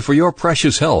positive for your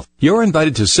precious health. You're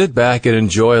invited to sit back and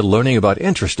enjoy learning about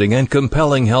interesting and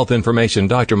compelling health information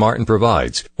Dr. Martin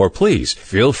provides. Or please,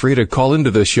 feel free to call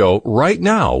into the show right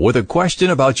now with a question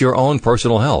about your own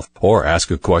personal health, or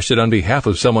ask a question on behalf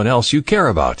of someone else you care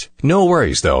about. No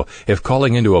worries, though. If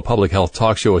calling into a public health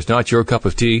talk show is not your cup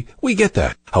of tea, we get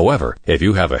that. However, if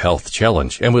you have a health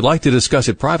challenge and would like to discuss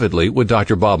it privately with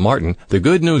Dr. Bob Martin, the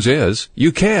good news is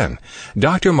you can.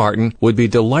 Dr. Martin would be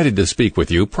delighted to speak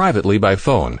with you privately by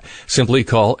phone. Simply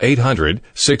call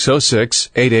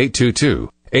 800-606-8822.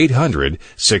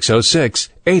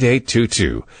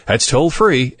 800-606-8822. That's toll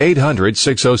free,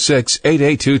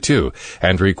 800-606-8822,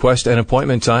 and request an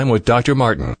appointment time with Dr.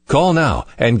 Martin. Call now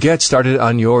and get started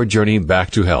on your journey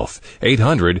back to health.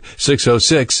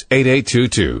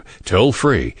 800-606-8822. Toll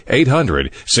free,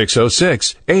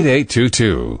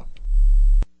 800-606-8822.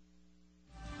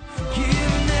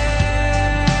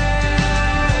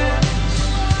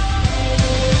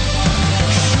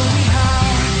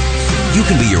 You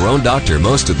can be your own doctor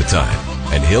most of the time,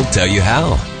 and he'll tell you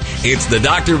how. It's the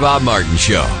Dr. Bob Martin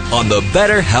Show on the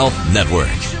Better Health Network.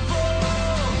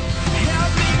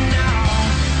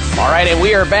 All right, and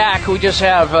we are back. We just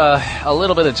have a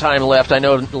little bit of time left. I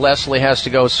know Leslie has to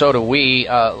go, so do we.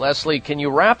 Leslie, can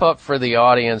you wrap up for the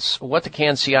audience what the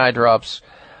Can-C eye drops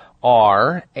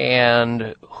are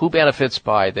and who benefits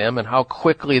by them and how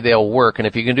quickly they'll work? And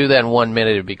if you can do that in 1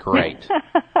 minute, it'd be great.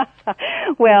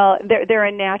 Well, they're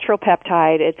a natural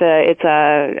peptide. It's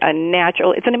a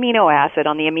natural. It's an amino acid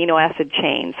on the amino acid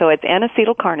chain. So it's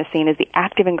N-acetylcarnosine is the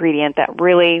active ingredient that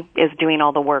really is doing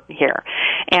all the work here,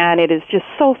 and it is just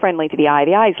so friendly to the eye.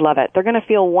 The eyes love it. They're going to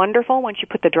feel wonderful once you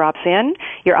put the drops in.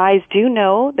 Your eyes do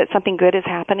know that something good is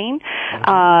happening,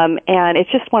 and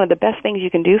it's just one of the best things you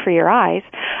can do for your eyes.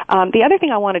 The other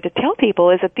thing I wanted to tell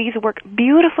people is that these work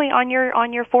beautifully on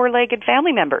your four-legged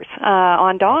family members,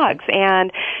 on dogs,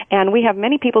 and we have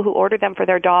many people who order them for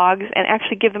their dogs and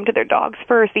actually give them to their dogs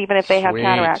first, even if they have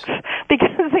cataracts,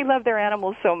 because they love their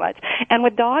animals so much. And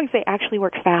with dogs, they actually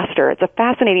work faster. It's a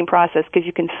fascinating process because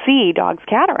you can see dogs'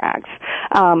 cataracts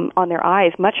on their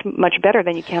eyes much better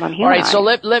than you can on human eyes. All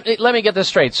right, so let me get this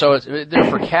straight. So they're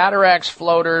for cataracts,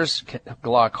 floaters,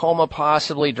 glaucoma,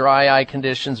 possibly dry eye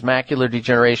conditions, macular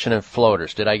degeneration, and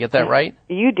floaters. Did I get that right?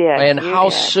 You did. And how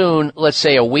soon, let's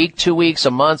say a week, 2 weeks,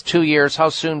 a month, 2 years, how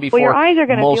soon before? Well, your eyes are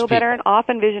going to feel better, people? and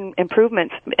often vision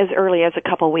improvements as early as a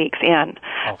couple weeks in.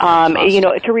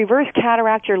 To reverse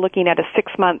cataract, you're looking at a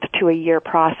 6-month to a year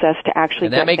process to actually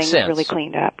get things really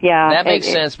cleaned up. Yeah, that makes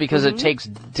sense because it takes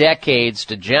decades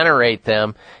to generate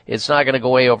them. It's not going to go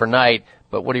away overnight.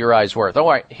 But what are your eyes worth? All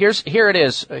right, here it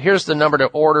is. Here's the number to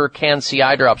order Can-C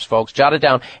eye drops, folks. Jot it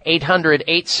down.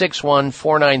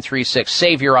 800-861-4936.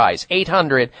 Save your eyes.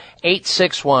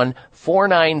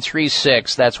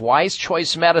 800-861-4936. That's Wise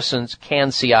Choice Medicines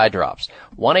Can-C eye drops.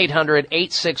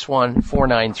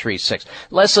 1-800-861-4936.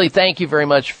 Leslie, thank you very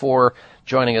much for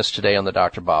joining us today on the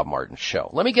Dr. Bob Martin Show.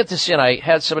 Let me get this in. I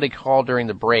had somebody call during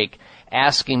the break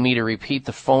asking me to repeat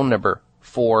the phone number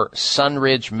for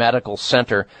Sunridge Medical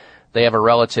Center. They have a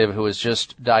relative who was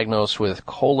just diagnosed with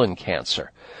colon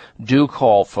cancer. Do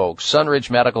call, folks. Sunridge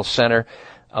Medical Center,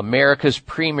 America's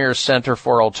premier center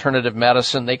for alternative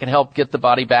medicine. They can help get the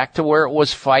body back to where it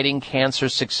was fighting cancer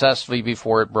successfully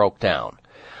before it broke down.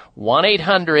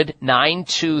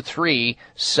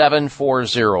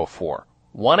 1-800-923-7404.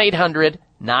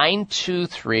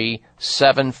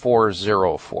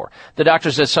 1-800-923-7404. The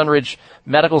doctors at Sunridge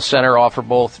Medical Center offer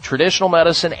both traditional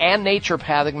medicine and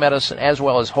naturopathic medicine as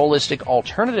well as holistic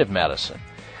alternative medicine.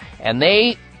 And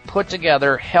they put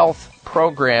together health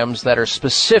programs that are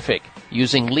specific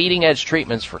using leading-edge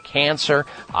treatments for cancer,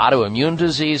 autoimmune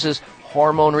diseases,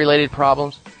 hormone-related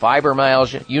problems,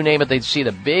 fibromyalgia, you name it, they see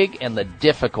the big and the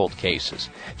difficult cases.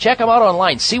 Check them out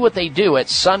online. See what they do at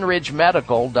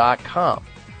sunridgemedical.com.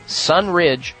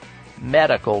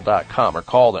 sunridgemedical.com, or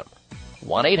call them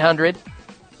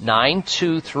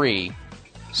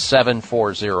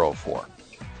 1-800-923-7404.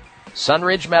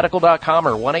 sunridgemedical.com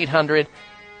or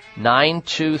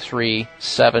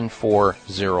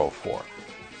 1-800-923-7404.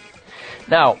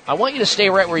 Now, I want you to stay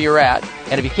right where you're at,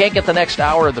 and if you can't get the next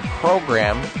hour of the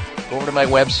program, go over to my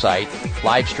website,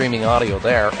 live streaming audio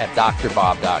there at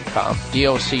drbob.com,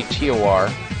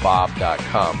 DOCTOR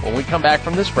Bob.com. When we come back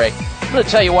from this break, I'm going to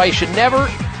tell you why you should never,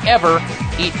 ever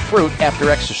eat fruit after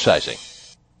exercising.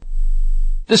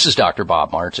 This is Dr.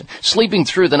 Bob Martin. Sleeping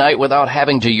through the night without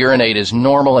having to urinate is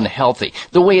normal and healthy,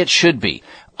 the way it should be.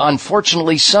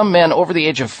 Unfortunately, some men over the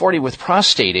age of 40 with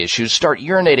prostate issues start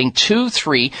urinating 2,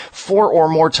 3, 4 or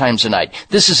more times a night.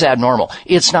 This is abnormal.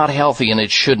 It's not healthy and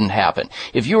it shouldn't happen.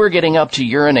 If you are getting up to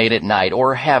urinate at night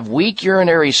or have weak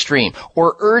urinary stream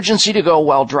or urgency to go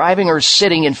while driving or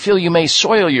sitting and feel you may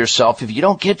soil yourself if you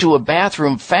don't get to a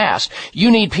bathroom fast, you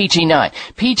need PT9.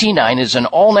 PT9 is an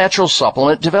all-natural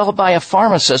supplement developed by a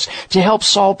pharmacist to help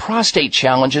solve prostate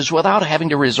challenges without having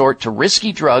to resort to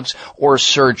risky drugs or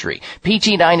surgery.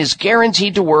 PT9 is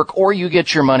guaranteed to work or you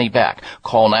get your money back.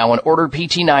 Call now and order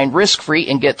PT9 risk-free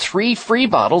and get 3 free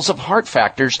bottles of Heart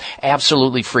Factors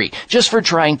absolutely free just for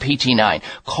trying PT9.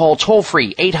 Call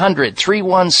toll-free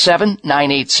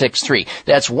 800-317-9863.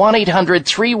 That's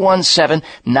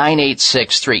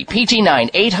 1-800-317-9863.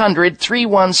 PT9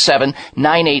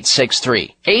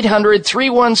 800-317-9863.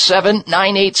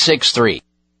 800-317-9863.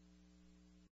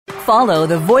 Follow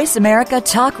the Voice America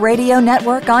Talk Radio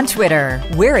Network on Twitter.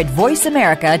 We're at Voice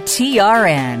America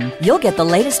TRN. You'll get the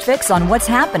latest fix on what's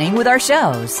happening with our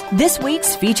shows, this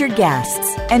week's featured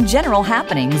guests, and general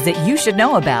happenings that you should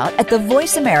know about at the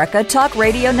Voice America Talk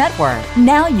Radio Network.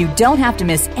 Now you don't have to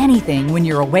miss anything when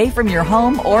you're away from your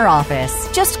home or office.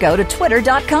 Just go to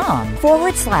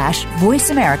twitter.com/Voice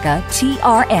America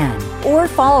TRN or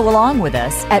follow along with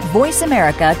us at Voice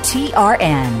America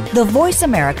TRN, the Voice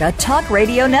America Talk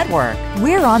Radio Network.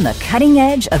 We're on the cutting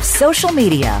edge of social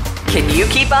media. Can you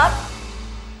keep up?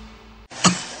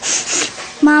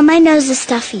 Mom, my nose is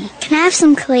stuffy. Can I have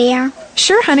some clear?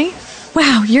 Sure, honey.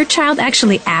 Wow, your child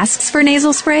actually asks for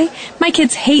nasal spray? My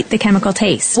kids hate the chemical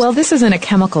taste. Well, this isn't a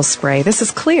chemical spray. This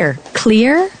is Xlear.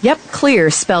 Clear? Yep,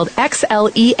 Xlear, spelled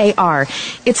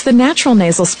Xlear. It's the natural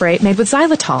nasal spray made with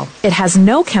xylitol. It has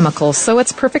no chemicals, so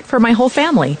it's perfect for my whole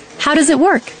family. How does it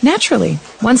work? Naturally.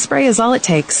 One spray is all it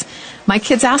takes. My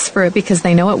kids ask for it because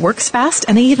they know it works fast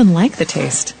and they even like the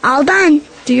taste. All done.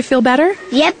 Do you feel better?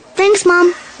 Yep, thanks,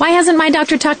 Mom. Why hasn't my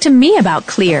doctor talked to me about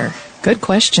Xlear? Good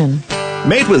question.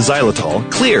 Made with xylitol,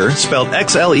 Xlear, spelled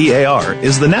Xlear,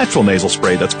 is the natural nasal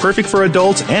spray that's perfect for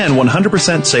adults and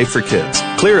 100% safe for kids.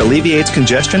 Xlear alleviates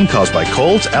congestion caused by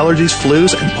colds, allergies,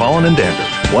 flus, and pollen and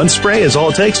dandruff. One spray is all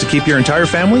it takes to keep your entire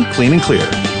family clean and clear.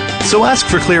 So ask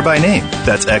for Xlear by name.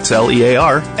 That's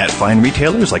Xlear at fine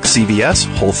retailers like CVS,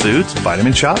 Whole Foods,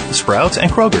 Vitamin Shop, Sprouts,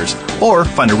 and Kroger's. Or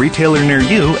find a retailer near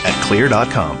you at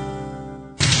Xlear.com.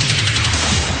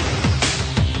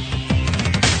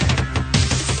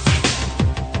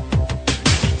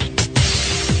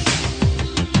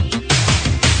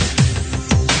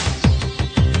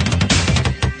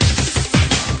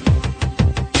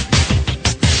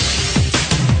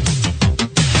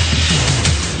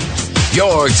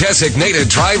 Your designated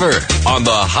driver on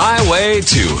the highway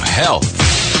to health.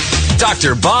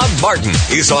 Dr. Bob Martin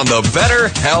is on the Better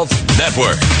Health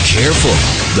Network. Careful.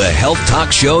 The health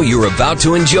talk show you're about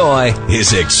to enjoy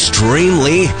is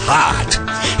extremely hot.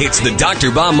 It's the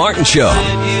Dr. Bob Martin Show. Day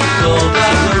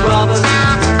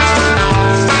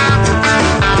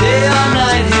or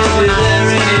night, he'll be there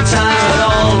anytime at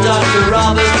all. Dr.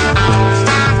 Robert,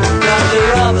 Dr.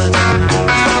 Robert.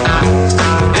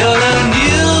 You're a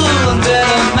new and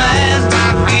better man.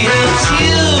 He helps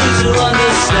you to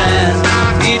understand.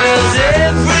 He does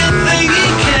everything he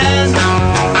can.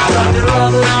 Dr.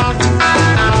 Robert.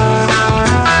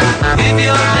 If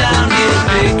you're down, he'll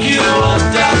pick you up.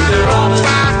 Dr. Robert.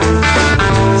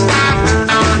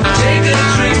 Take a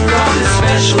drink from his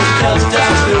special cup.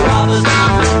 Dr. Robert.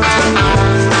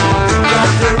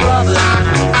 Dr. Robert.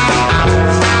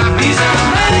 He's a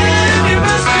man you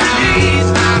must believe,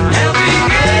 helping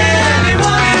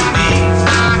anyone in need.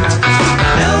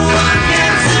 No one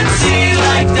can succeed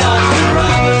like Dr.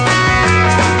 Robert.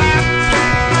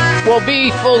 Well,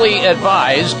 be fully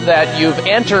advised that you've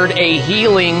entered a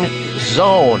healing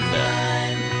zone,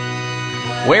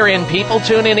 wherein people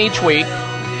tune in each week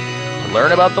to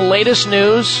learn about the latest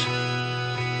news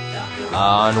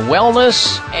on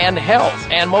wellness and health,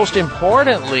 and most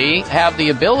importantly, have the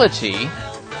ability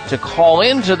to call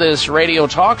into this radio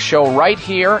talk show right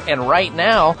here and right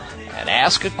now and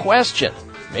ask a question,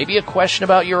 maybe a question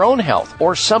about your own health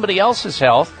or somebody else's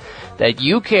health that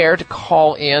you care to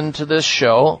call into this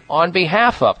show on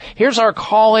behalf of. Here's our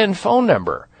call-in phone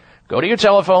number. Go to your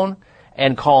telephone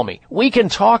and call me. We can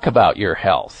talk about your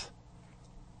health.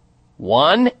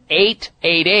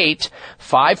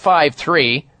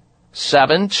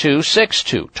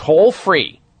 1-888-553-7262. Toll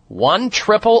free.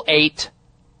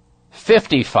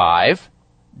 1-888-55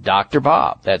 Dr.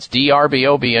 Bob. That's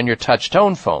DRBOB on your touch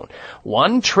tone phone.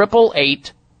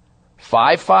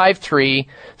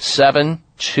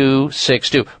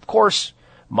 1-888-553-7262. Of course,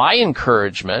 my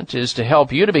encouragement is to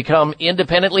help you to become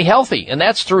independently healthy, and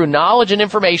that's through knowledge and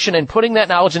information and putting that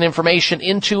knowledge and information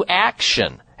into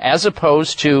action as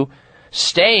opposed to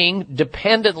staying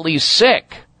dependently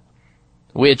sick,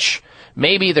 which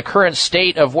may be the current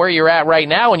state of where you're at right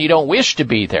now and you don't wish to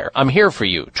be there. I'm here for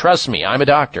you. Trust me, I'm a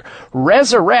doctor.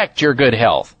 Resurrect your good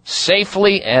health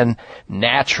safely and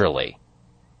naturally.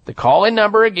 The call-in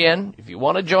number again, if you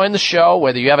want to join the show,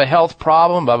 whether you have a health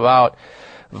problem about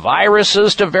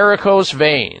viruses to varicose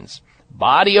veins,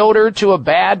 body odor to a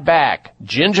bad back,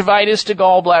 gingivitis to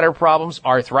gallbladder problems,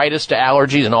 arthritis to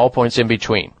allergies, and all points in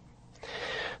between.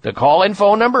 The call-in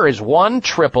phone number is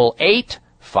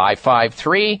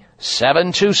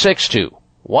 1-888-553-7262.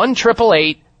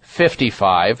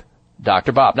 1-888-55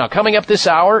 Dr. Bob. Now, coming up this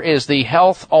hour is the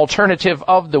Health Alternative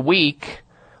of the Week,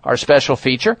 our special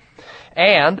feature,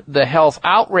 and the Health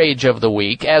Outrage of the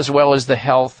Week, as well as the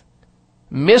Health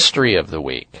Mystery of the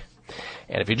Week.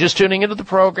 And if you're just tuning into the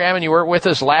program and you weren't with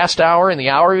us last hour and the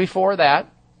hour before that,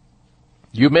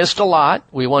 you missed a lot.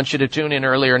 We want you to tune in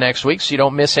earlier next week so you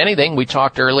don't miss anything. We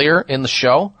talked earlier in the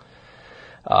show,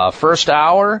 first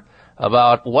hour,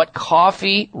 about what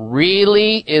coffee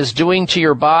really is doing to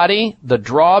your body, the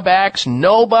drawbacks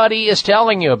nobody is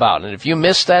telling you about. And if you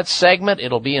missed that segment,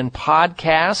 it'll be in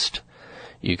podcast.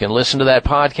 You can listen to that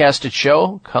podcasted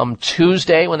show come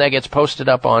Tuesday when that gets posted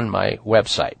up on my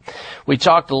website. We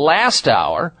talked last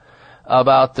hour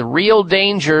about the real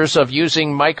dangers of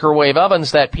using microwave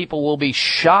ovens that people will be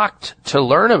shocked to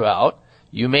learn about.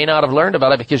 You may not have learned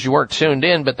about it because you weren't tuned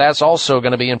in, but that's also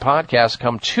going to be in podcast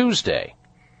come Tuesday.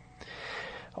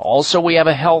 Also, we have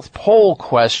a health poll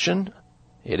question.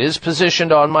 It is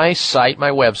positioned on my site,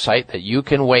 my website, that you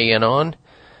can weigh in on.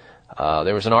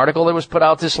 There was an article that was put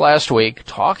out this last week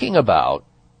talking about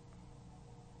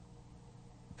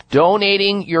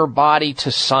donating your body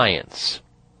to science.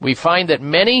 We find that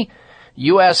many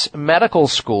U.S. medical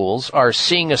schools are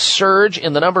seeing a surge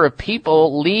in the number of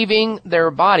people leaving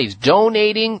their bodies,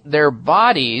 donating their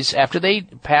bodies after they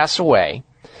pass away,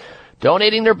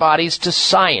 donating their bodies to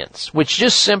science, which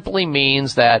just simply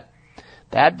means that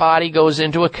that body goes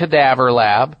into a cadaver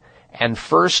lab and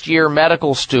first-year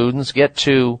medical students get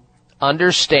to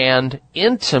understand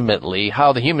intimately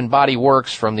how the human body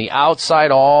works from the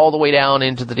outside all the way down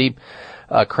into the deep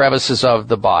crevices of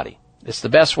the body. It's the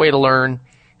best way to learn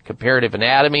comparative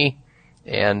anatomy,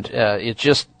 and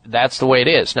that's the way it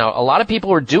is. Now, a lot of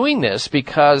people are doing this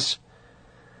because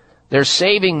they're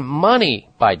saving money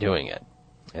by doing it.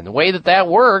 And the way that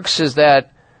works is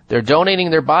that they're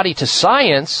donating their body to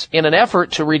science in an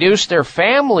effort to reduce their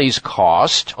family's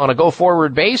cost on a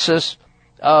go-forward basis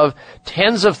of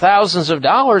tens of thousands of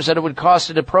dollars that it would cost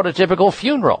at a prototypical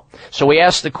funeral. So we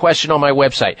asked the question on my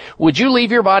website, would you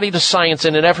leave your body to science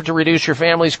in an effort to reduce your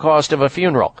family's cost of a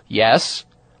funeral? Yes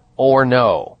or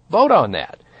no? Vote on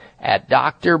that at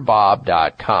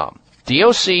drbob.com.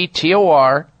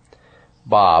 DOCTOR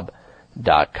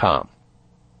Bob.com.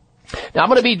 Now I'm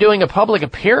going to be doing a public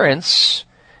appearance,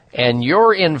 and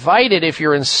you're invited if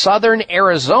you're in southern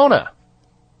Arizona.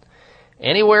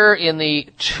 Anywhere in the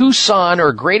Tucson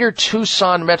or greater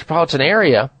Tucson metropolitan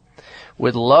area,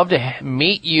 would love to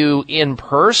meet you in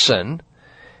person.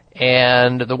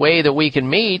 And the way that we can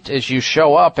meet is you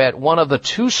show up at one of the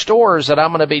two stores that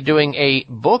I'm going to be doing a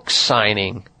book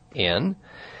signing in.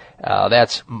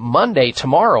 That's Monday,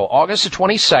 tomorrow, August the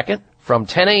 22nd, from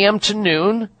 10 a.m. to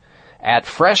noon at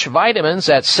Fresh Vitamins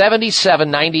at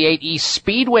 7798 East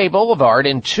Speedway Boulevard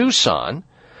in Tucson.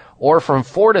 Or from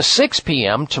 4 to 6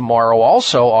 p.m. tomorrow,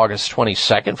 also August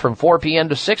 22nd, from 4 p.m.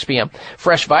 to 6 p.m.,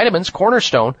 Fresh Vitamins,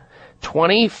 Cornerstone,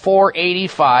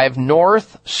 2485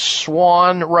 North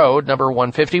Swan Road, number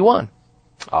 151.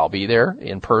 I'll be there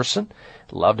in person.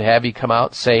 Love to have you come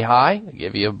out, say hi,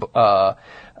 give you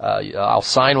I'll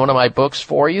sign one of my books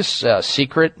for you,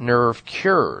 Secret Nerve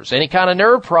Cures. Any kind of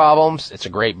nerve problems, it's a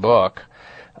great book.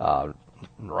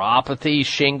 Neuropathy,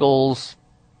 shingles,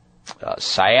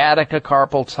 sciatica,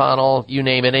 carpal tunnel, you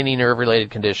name it, any nerve-related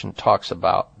condition talks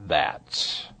about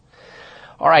that.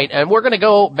 All right, and we're going to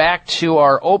go back to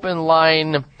our open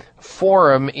line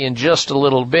forum in just a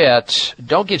little bit.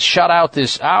 Don't get shut out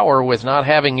this hour with not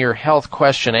having your health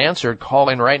question answered. Call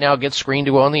in right now, get screened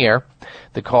to go on the air.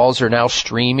 The calls are now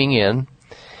streaming in,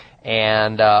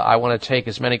 and I want to take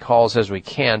as many calls as we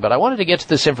can, but I wanted to get to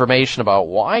this information about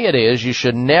why it is you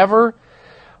should never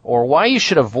or why you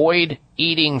should avoid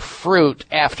eating fruit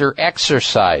after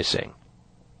exercising.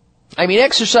 I mean,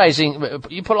 exercising,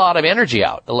 you put a lot of energy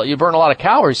out. You burn a lot of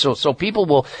calories. So people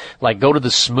will, like, go to the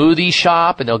smoothie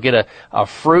shop and they'll get a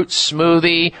fruit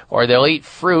smoothie, or they'll eat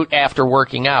fruit after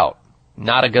working out.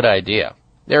 Not a good idea.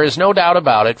 There is no doubt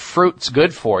about it. Fruit's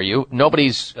good for you.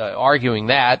 Nobody's arguing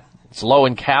that. It's low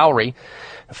in calorie,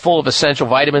 full of essential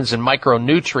vitamins and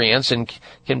micronutrients, and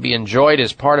can be enjoyed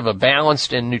as part of a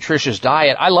balanced and nutritious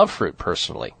diet. I love fruit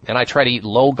personally, and I try to eat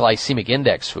low glycemic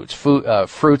index foods,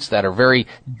 fruits that are very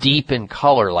deep in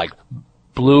color, like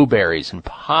blueberries and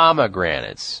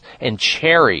pomegranates and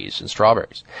cherries and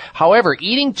strawberries. However,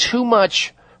 eating too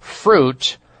much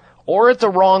fruit or at the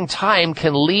wrong time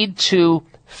can lead to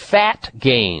fat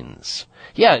gains.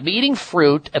 Yeah, eating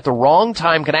fruit at the wrong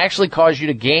time can actually cause you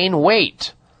to gain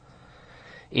weight.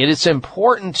 It is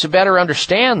important to better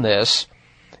understand this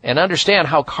and understand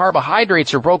how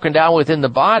carbohydrates are broken down within the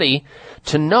body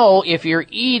to know if you're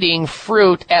eating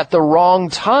fruit at the wrong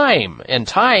time. And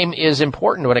time is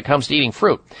important when it comes to eating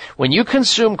fruit. When you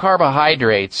consume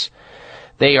carbohydrates,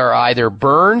 they are either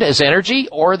burned as energy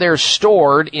or they're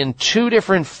stored in two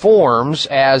different forms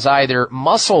as either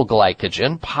muscle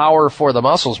glycogen, power for the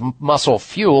muscles, muscle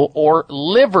fuel, or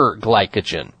liver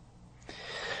glycogen.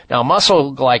 Now,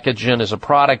 muscle glycogen is a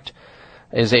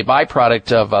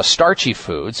byproduct of starchy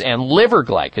foods, and liver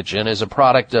glycogen is a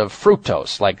product of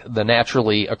fructose, like the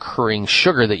naturally occurring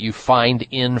sugar that you find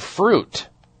in fruit.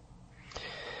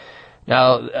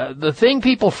 Now, the thing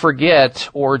people forget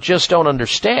or just don't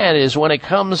understand is when it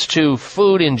comes to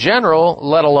food in general,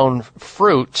 let alone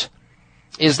fruit,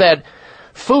 is that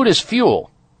food is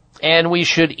fuel, and we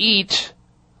should eat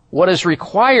what is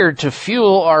required to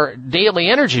fuel our daily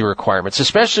energy requirements,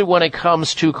 especially when it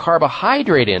comes to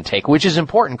carbohydrate intake, which is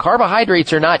important.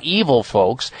 Carbohydrates are not evil,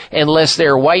 folks, unless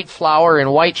they're white flour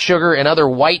and white sugar and other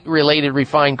white-related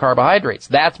refined carbohydrates.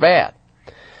 That's bad.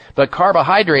 But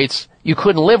carbohydrates, you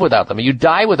couldn't live without them. You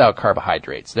die without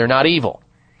carbohydrates. They're not evil.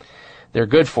 They're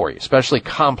good for you, especially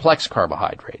complex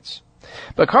carbohydrates.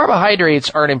 But carbohydrates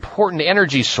are an important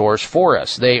energy source for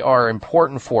us. They are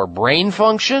important for brain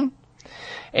function,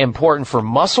 important for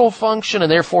muscle function, and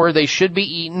therefore they should be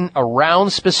eaten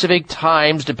around specific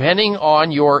times depending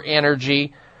on your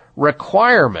energy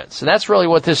requirements. And that's really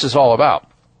what this is all about.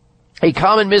 A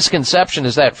common misconception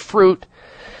is that fruit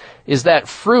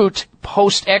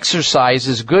post-exercise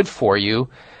is good for you,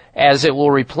 as it will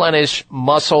replenish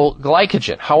muscle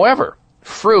glycogen. However,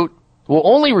 fruit will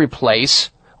only replace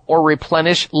or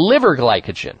replenish liver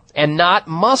glycogen and not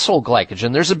muscle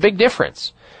glycogen. There's a big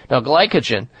difference. Now,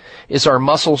 glycogen is our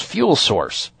muscle's fuel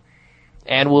source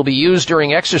and will be used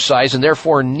during exercise and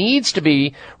therefore needs to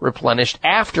be replenished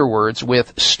afterwards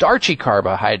with starchy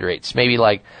carbohydrates, maybe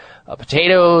like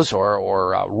potatoes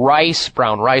or rice,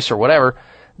 brown rice or whatever.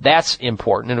 That's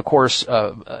important. And, of course,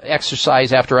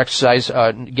 exercise after exercise,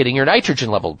 getting your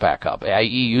nitrogen level back up, i.e.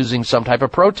 using some type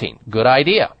of protein. Good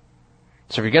idea.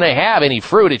 So if you're going to have any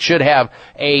fruit, it should have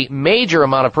a major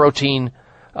amount of protein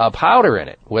powder in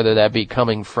it, whether that be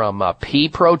coming from pea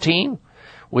protein,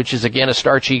 which is, again, a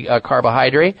starchy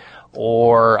carbohydrate,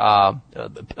 or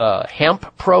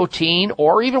hemp protein,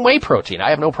 or even whey protein.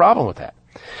 I have no problem with that.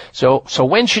 So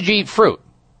when should you eat fruit?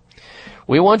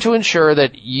 We want to ensure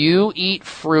that you eat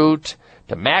fruit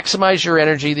to maximize your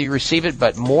energy, that you receive it,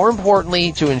 but more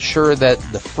importantly, to ensure that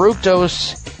the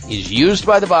fructose is used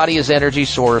by the body as energy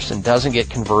source and doesn't get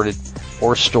converted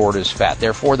or stored as fat.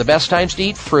 Therefore, the best times to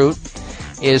eat fruit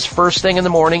is first thing in the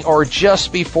morning or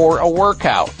just before a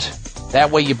workout.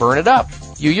 That way you burn it up.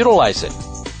 You utilize it.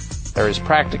 There is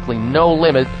practically no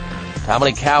limit to how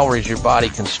many calories your body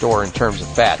can store in terms of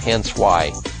fat, hence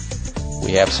why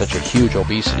we have such a huge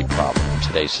obesity problem in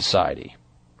today's society.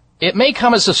 It may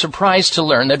come as a surprise to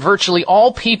learn that virtually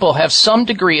all people have some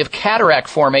degree of cataract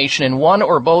formation in one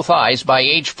or both eyes by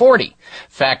age 40.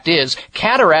 Fact is,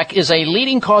 cataract is a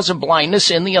leading cause of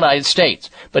blindness in the United States.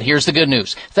 But here's the good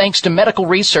news. Thanks to medical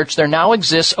research, there now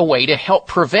exists a way to help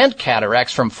prevent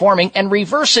cataracts from forming and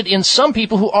reverse it in some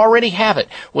people who already have it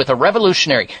with a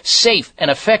revolutionary, safe,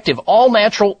 and effective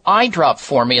all-natural eye drop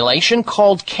formulation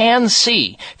called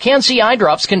Can-C. Can-C eye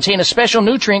drops contain a special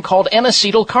nutrient called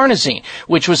N-acetylcarnosine,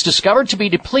 which was discovered to be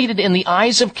depleted in the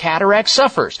eyes of cataract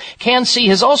sufferers. Can-C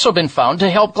has also been found to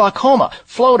help glaucoma,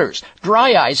 floaters,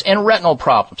 dry eyes, and retinal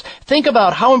problems. Think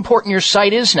about how important your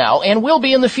sight is now and will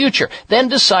be in the future. Then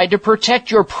decide to protect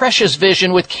your precious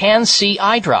vision with Can-C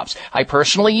eye drops. I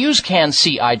personally use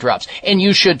Can-C eye drops, and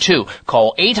you should too.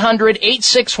 Call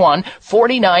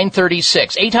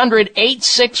 800-861-4936.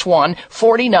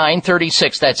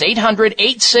 800-861-4936. That's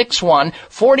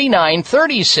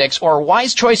 800-861-4936 or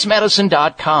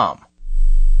wisechoicemedicine.com.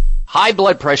 High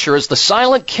blood pressure is the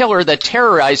silent killer that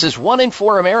terrorizes 1 in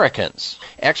 4 Americans.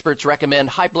 Experts recommend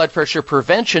high blood pressure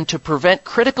prevention to prevent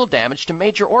critical damage to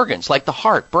major organs like the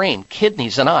heart, brain,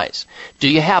 kidneys, and eyes. Do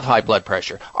you have high blood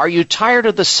pressure? Are you tired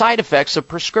of the side effects of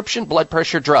prescription blood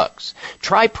pressure drugs?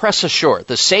 Try Press Assure,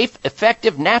 the safe,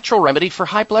 effective, natural remedy for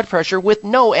high blood pressure with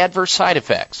no adverse side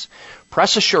effects.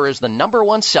 Press Assure is the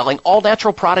 #1 selling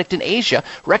all-natural product in Asia,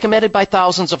 recommended by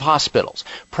thousands of hospitals.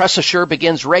 Press Assure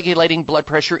begins regulating blood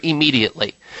pressure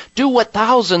immediately. Do what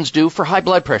thousands do for high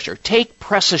blood pressure. Take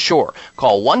Press Assure.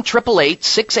 Call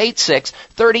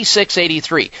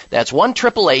 1-888-686-3683. That's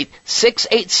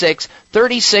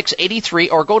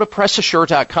 1-888-686-3683 or go to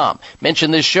PressAssure.com.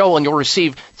 Mention this show and you'll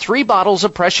receive 3 bottles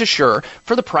of Press Assure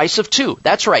for the price of 2.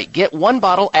 That's right. Get 1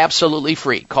 bottle absolutely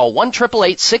free. Call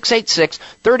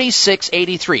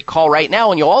 1-888-686-3683. Call right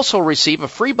now and you'll also receive a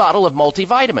free bottle of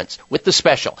multivitamins with the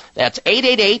special. That's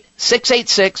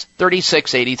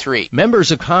 888-686-3683.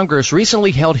 Members of Congress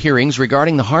recently held hearings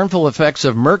regarding the harmful effects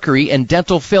of mercury and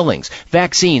dental fillings,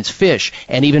 vaccines, fish,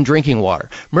 and even drinking water.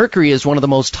 Mercury is one of the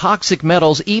most toxic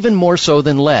metals, even more so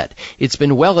than lead. It's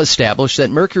been well established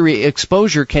that mercury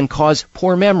exposure can cause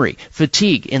poor memory,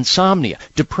 fatigue, insomnia,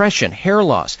 depression, hair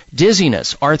loss,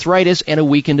 dizziness, arthritis, and a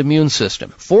weakened immune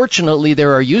system. Fortunately,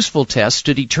 there are useful tests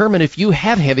to determine if you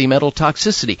have heavy metal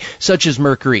toxicity, such as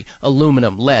mercury,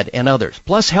 aluminum, lead, and others.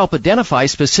 Plus, help identify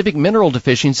specific mineral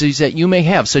deficiencies that you may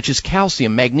have, such as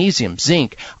calcium, magnesium,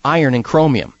 zinc, iron, and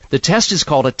chromium. The test is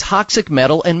called a toxic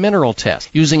metal and mineral test.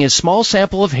 Using a small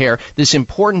sample of hair, this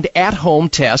important at-home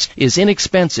test is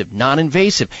inexpensive,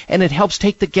 non-invasive, and it helps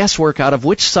take the guesswork out of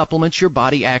which supplements your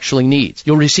body actually needs.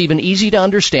 You'll receive an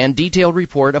easy-to-understand, detailed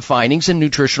report of findings and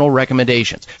nutritional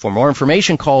recommendations. For more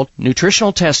information, call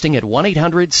Nutritional Testing at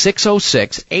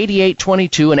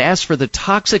 1-800-606-8822 and ask for the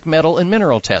toxic metal and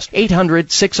mineral test.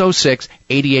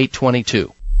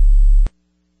 800-606-8822.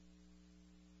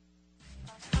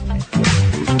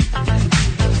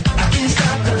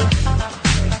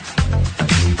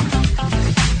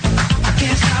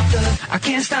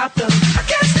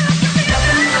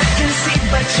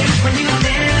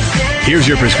 Here's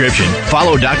your prescription.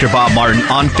 Follow Dr. Bob Martin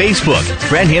on Facebook.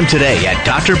 Friend him today at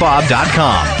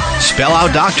drbob.com. Spell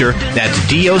out doctor, that's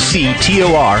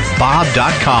D-O-C-T-O-R,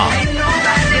 bob.com.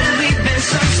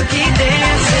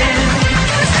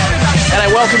 And I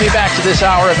welcome you back to this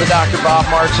hour of the Dr. Bob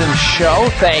Martin Show.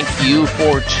 Thank you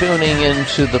for tuning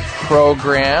into the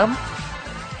program.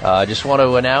 I just want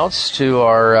to announce to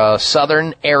our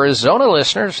southern Arizona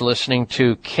listeners listening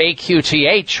to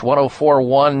KQTH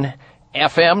 104.1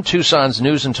 FM, Tucson's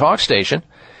news and talk station,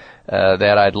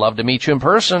 that I'd love to meet you in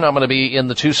person. I'm going to be in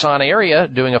the Tucson area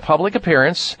doing a public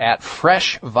appearance at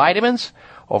Fresh Vitamins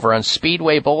over on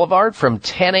Speedway Boulevard from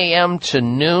 10 a.m. to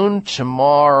noon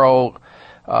tomorrow.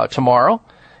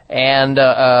 And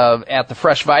at the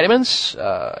Fresh Vitamins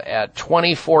at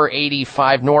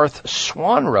 2485 North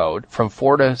Swan Road from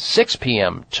 4 to 6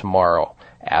 p.m. tomorrow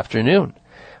afternoon.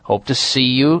 Hope to see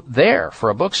you there for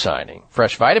a book signing.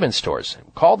 Fresh Vitamin Stores.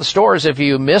 Call the stores if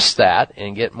you missed that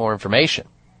and get more information.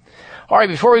 All right,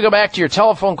 before we go back to your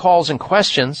telephone calls and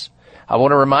questions, I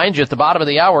want to remind you at the bottom of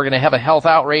the hour we're going to have a health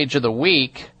outrage of the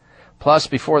week. Plus,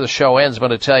 before the show ends, I'm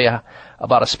going to tell you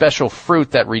about a special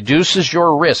fruit that reduces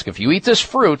your risk. If you eat this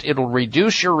fruit, it'll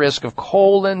reduce your risk of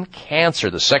colon cancer,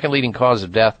 the second leading cause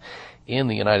of death in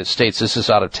the United States. This is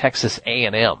out of Texas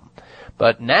A&M.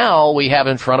 But now we have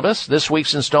in front of us this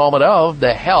week's installment of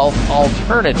the Health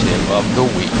Alternative of the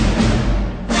Week.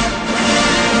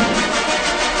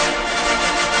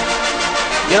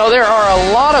 You know, there are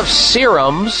a lot of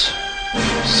serum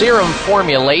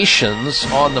formulations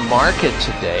on the market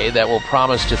today that will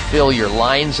promise to fill your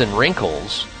lines and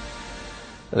wrinkles.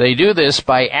 They do this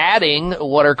by adding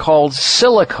what are called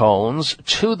silicones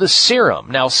to the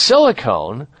serum. Now,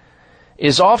 silicone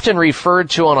is often referred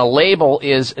to on a label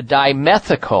as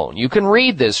dimethicone. You can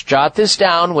read this, jot this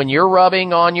down when you're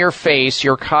rubbing on your face,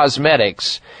 your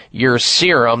cosmetics, your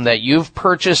serum that you've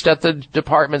purchased at the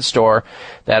department store,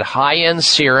 that high-end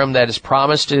serum that is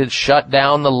promised to shut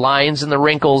down the lines and the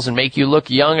wrinkles and make you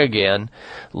look young again.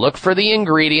 Look for the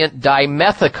ingredient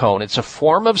dimethicone. It's a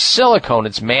form of silicone.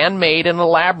 It's man-made in a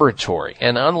laboratory.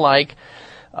 And unlike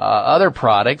other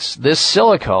products, this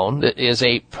silicone is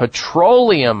a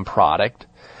petroleum product.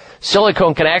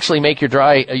 Silicone can actually make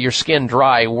your skin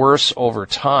dry worse over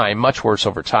time, much worse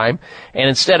over time. And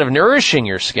instead of nourishing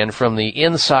your skin from the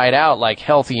inside out like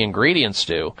healthy ingredients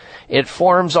do, it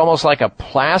forms almost like a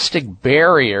plastic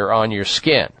barrier on your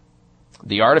skin.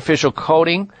 The artificial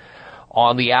coating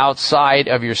on the outside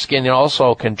of your skin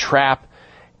also can trap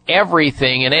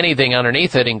everything and anything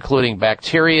underneath it, including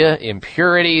bacteria,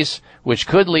 impurities, which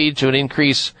could lead to an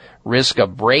increased risk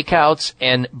of breakouts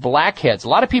and blackheads. A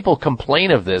lot of people complain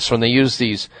of this when they use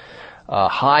these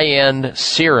high-end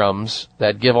serums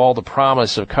that give all the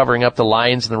promise of covering up the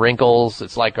lines and the wrinkles.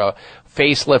 It's like a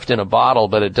facelift in a bottle,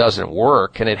 but it doesn't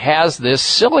work. And it has this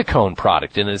silicone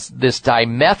product and this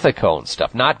dimethicone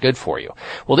stuff. Not good for you.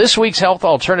 Well, this week's health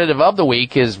alternative of the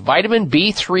week is vitamin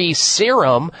B3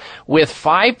 serum with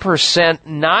 5%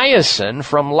 niacin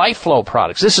from LifeFlow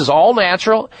products. This is all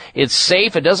natural. It's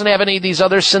safe. It doesn't have any of these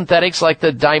other synthetics like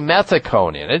the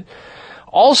dimethicone in it.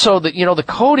 Also, the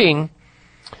coating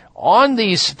on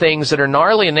these things that are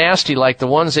gnarly and nasty like the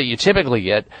ones that you typically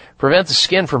get prevent the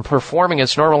skin from performing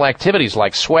its normal activities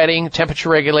like sweating, temperature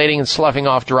regulating, and sloughing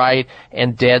off dry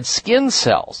and dead skin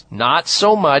cells. Not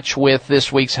so much with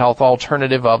this week's health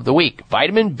alternative of the week.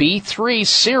 Vitamin B3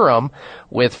 serum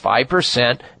with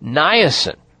 5%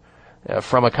 niacin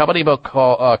from a company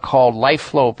called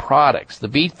LifeFlow Products. The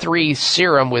B3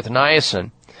 serum with niacin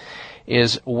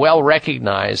is well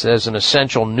recognized as an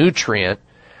essential nutrient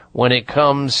when it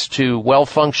comes to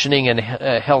well-functioning and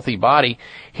healthy body.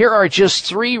 Here are just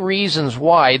 3 reasons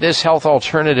why this health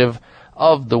alternative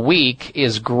of the week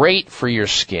is great for your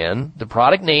skin. The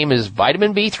product name is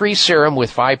Vitamin B3 Serum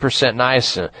with 5%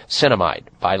 niacinamide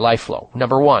by LifeFlow.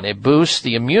 Number 1, it boosts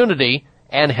the immunity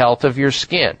and health of your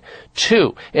skin.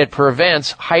 2, it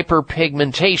prevents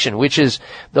hyperpigmentation, which is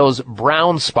those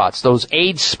brown spots, those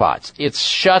age spots. It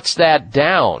shuts that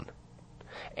down.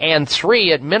 And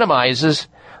 3, it minimizes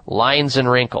lines and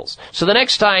wrinkles. So the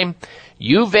next time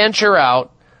you venture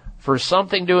out for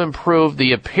something to improve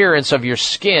the appearance of your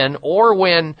skin, or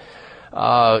when,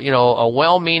 a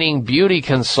well-meaning beauty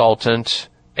consultant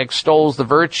extols the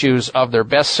virtues of their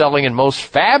best-selling and most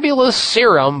fabulous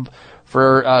serum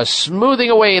for smoothing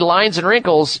away lines and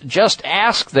wrinkles, just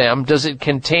ask them, does it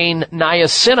contain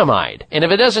niacinamide? And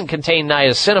if it doesn't contain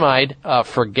niacinamide,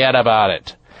 forget about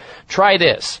it. Try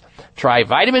this. Try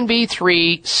vitamin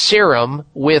B3 serum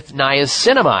with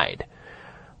niacinamide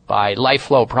by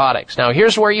LifeFlow Products. Now,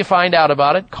 here's where you find out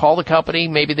about it. Call the company.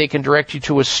 Maybe they can direct you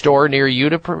to a store near you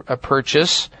to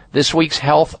purchase this week's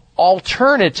health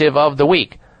alternative of the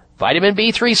week. Vitamin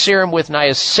B3 serum with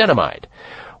niacinamide.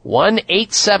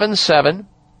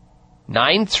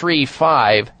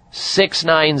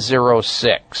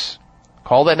 1-877-935-6906.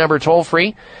 Call that number toll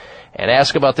free and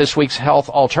ask about this week's health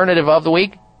alternative of the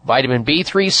week. Vitamin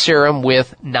B3 serum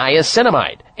with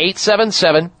niacinamide.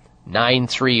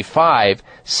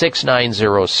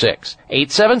 877-935-6906.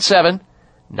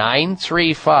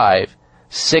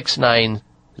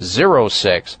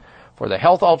 877-935-6906 for the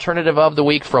health alternative of the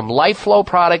week from LifeFlow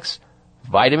Products,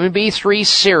 vitamin B3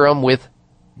 serum with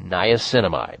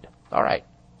niacinamide. All right.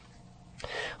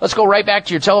 Let's go right back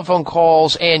to your telephone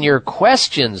calls and your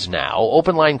questions now.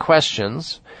 Open line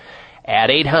questions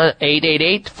at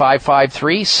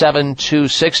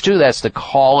 888-553-7262. That's the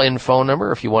call-in phone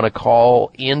number if you want to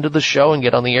call into the show and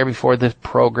get on the air before the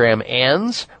program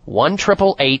ends.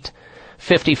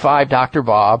 1-888-55-Dr.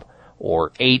 Bob or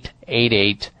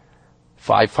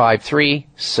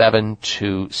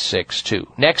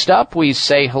 888-553-7262. Next up, we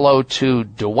say hello to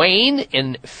Dwayne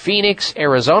in Phoenix,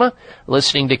 Arizona,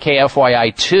 listening to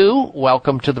KFYI2.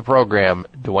 Welcome to the program,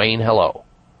 Dwayne. Hello.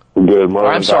 Good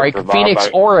morning. I'm sorry, Dr. Phoenix,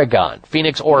 Bob. Oregon.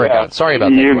 Phoenix, Oregon. Yeah, sorry about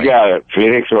that. You got it.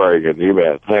 Phoenix, Oregon. You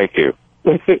bet. Thank you.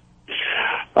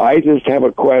 I just have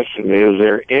a question. Is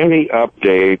there any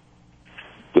update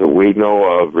that we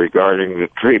know of regarding the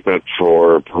treatment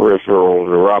for peripheral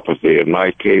neuropathy? In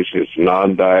my case, it's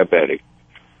non-diabetic.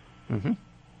 Mm-hmm.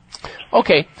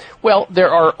 Okay. Well,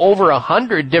 there are over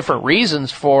 100 different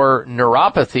reasons for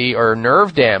neuropathy or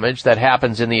nerve damage that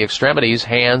happens in the extremities,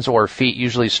 hands or feet.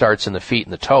 Usually starts in the feet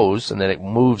and the toes, and then it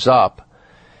moves up.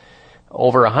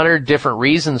 Over 100 different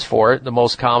reasons for it, the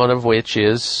most common of which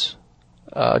is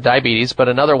diabetes, but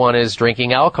another one is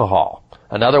drinking alcohol.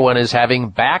 Another one is having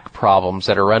back problems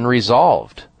that are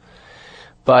unresolved.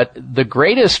 But the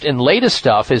greatest and latest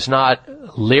stuff is not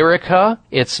Lyrica,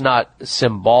 it's not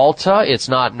Cymbalta, it's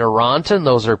not Neurontin.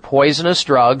 Those are poisonous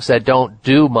drugs that don't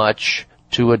do much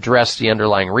to address the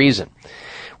underlying reason.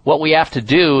 What we have to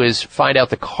do is find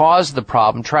out the cause of the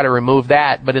problem, try to remove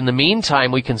that, but in the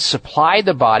meantime, we can supply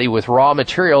the body with raw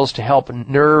materials to help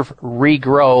nerve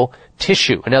regrow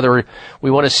tissue. In other words, we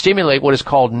want to stimulate what is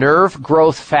called nerve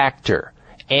growth factor,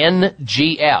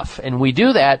 NGF, and we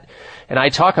do that. And I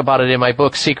talk about it in my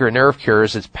book, Secret Nerve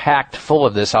Cures. It's packed full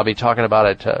of this. I'll be talking about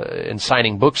it and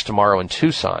signing books tomorrow in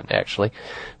Tucson, actually,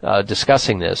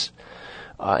 discussing this.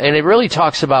 And it really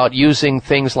talks about using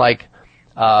things like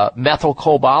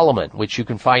methylcobalamin, which you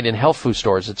can find in health food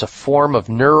stores. It's a form of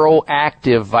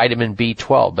neuroactive vitamin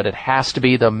B12, but it has to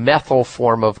be the methyl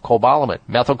form of cobalamin,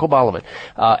 methylcobalamin.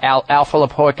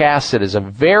 Alpha-lipoic acid is a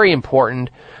very important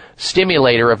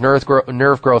stimulator of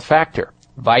nerve growth factor.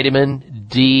 Vitamin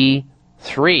D3.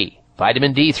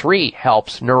 Vitamin D3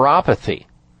 helps neuropathy.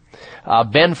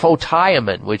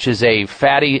 Benfotiamine, which is a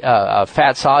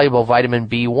fat-soluble vitamin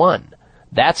B1.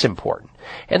 That's important.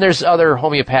 And there's other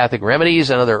homeopathic remedies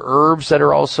and other herbs that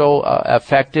are also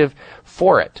effective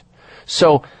for it.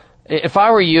 So if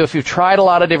I were you, if you've tried a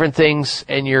lot of different things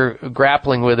and you're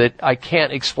grappling with it, I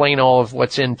can't explain all of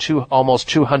what's in almost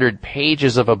 200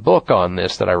 pages of a book on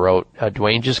this that I wrote.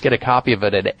 Dwayne, just get a copy of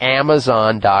it at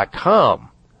Amazon.com.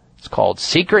 It's called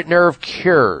Secret Nerve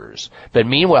Cures. But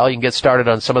meanwhile, you can get started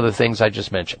on some of the things I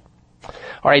just mentioned.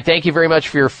 All right, thank you very much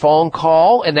for your phone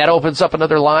call, and that opens up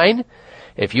another line.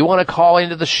 If you want to call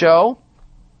into the show,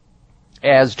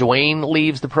 as Dwayne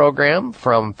leaves the program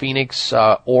from Phoenix,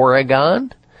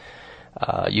 Oregon,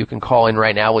 you can call in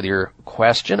right now with your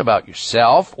question about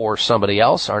yourself or somebody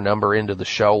else. Our number into the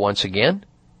show, once again,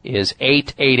 is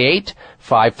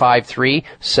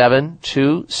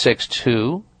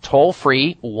 888-553-7262. Toll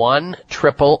free,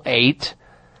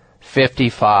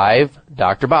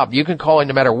 1-888-55-Dr. Bob. You can call in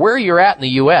no matter where you're at in the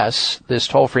U.S. This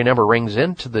toll-free number rings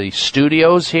into the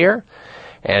studios here,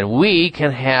 and we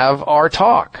can have our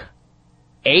talk.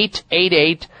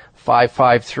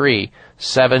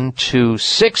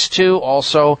 888-553-7262.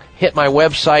 Also, hit my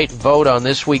website, vote on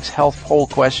this week's health poll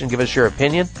question, give us your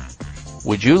opinion.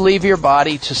 Would you leave your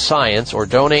body to science or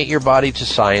donate your body to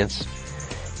science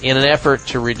in an effort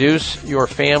to reduce your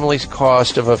family's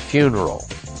cost of a funeral?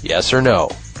 Yes or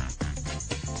no?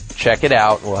 Check it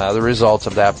out. We'll have the results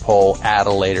of that poll at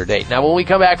a later date. Now, when we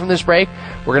come back from this break,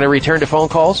 we're going to return to phone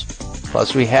calls.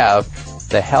 Plus, we have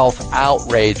the health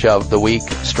outrage of the week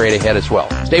straight ahead as well.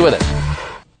 Stay with us.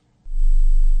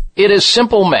 It is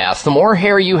simple math. The more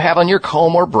hair you have on your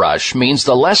comb or brush means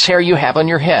the less hair you have on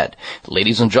your head.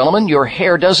 Ladies and gentlemen, your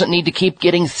hair doesn't need to keep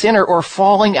getting thinner or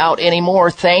falling out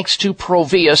anymore thanks to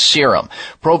Provia Serum.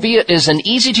 Provia is an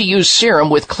easy-to-use serum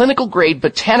with clinical-grade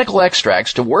botanical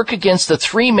extracts to work against the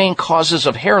three main causes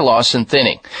of hair loss and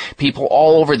thinning. People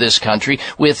all over this country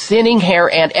with thinning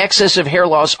hair and excessive hair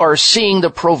loss are seeing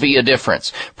the Provia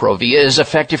difference. Provia is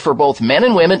effective for both men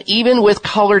and women, even with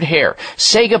colored hair.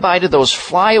 Say goodbye to those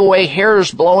flyaway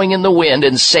hairs blowing in the wind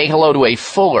and say hello to a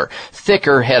fuller,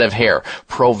 thicker head of hair.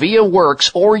 Provia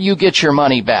works or you get your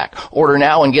money back. Order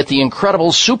now and get the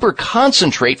incredible super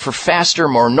concentrate for faster,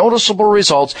 more noticeable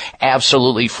results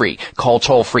absolutely free. Call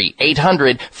toll-free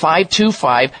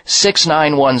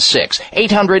 800-525-6916.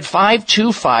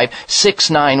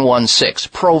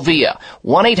 800-525-6916. Provia.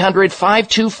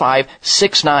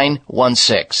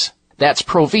 1-800-525-6916. That's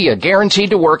Provia, guaranteed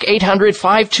to work,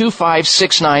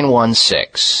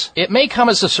 800-525-6916. It may come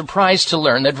as a surprise to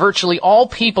learn that virtually all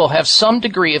people have some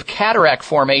degree of cataract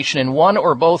formation in one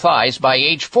or both eyes by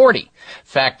age 40.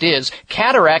 Fact is,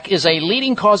 cataract is a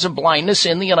leading cause of blindness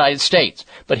in the United States.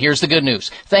 But here's the good news.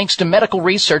 Thanks to medical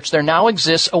research, there now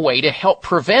exists a way to help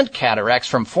prevent cataracts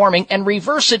from forming and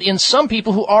reverse it in some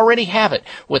people who already have it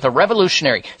with a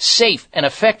revolutionary, safe, and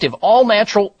effective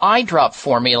all-natural eye drop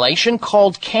formulation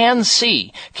called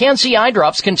Can-C. Can-C eye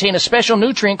drops contain a special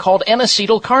nutrient called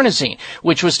N-acetylcarnosine,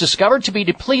 which was discovered to be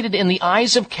depleted in the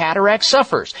eyes of cataract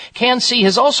sufferers. Can-C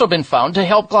has also been found to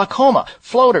help glaucoma,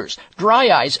 floaters, dry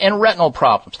eyes, and retinal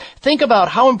problems. Think about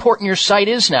how important your sight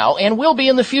is now and will be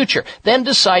in the future. Then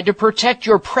decide to protect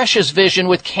your precious vision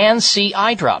with Can-C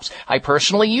eye drops. I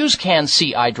personally use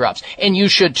Can-C eye drops, and you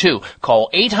should too. Call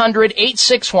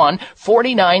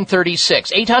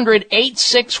 800-861-4936.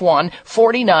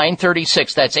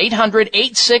 800-861-4936. That's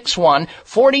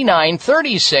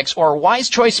 800-861-4936 or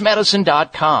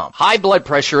wisechoicemedicine.com. High blood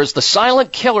pressure is the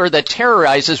silent killer that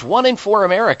terrorizes 1 in 4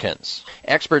 Americans.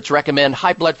 Experts recommend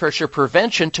high blood pressure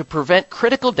prevention to prevent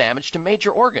critical damage to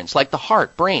major organs like the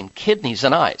heart, brain, kidneys,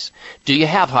 and eyes. Do you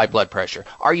have high blood pressure?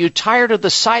 Are you tired of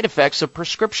the side effects of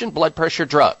prescription blood pressure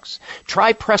drugs?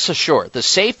 Try Press Assure, the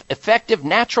safe, effective,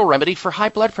 natural remedy for high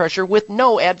blood pressure with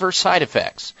no adverse side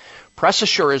effects. Press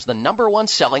Assure is the #1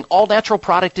 selling all-natural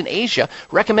product in Asia,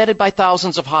 recommended by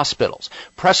thousands of hospitals.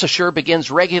 Press Assure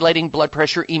begins regulating blood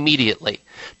pressure immediately.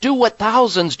 Do what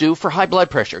thousands do for high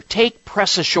blood pressure. Take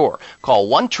Press Assure. Call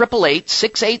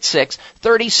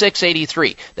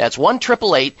 1-888-686-3683. That's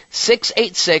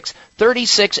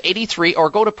 1-888-686-3683 or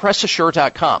go to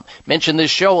PressAssure.com. Mention this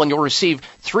show and you'll receive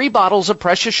 3 bottles of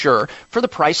Press Assure for the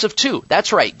price of 2.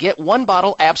 That's right. Get 1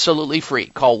 bottle absolutely free.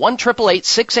 Call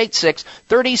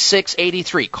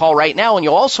 1-888-686-3683. Call right now and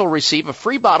you'll also receive a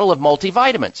free bottle of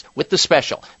multivitamins with the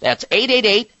special. That's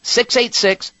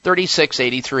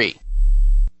 888-686-3683.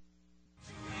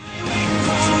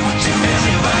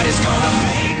 Everybody's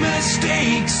gonna make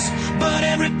mistakes, but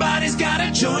everybody's got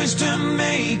a choice to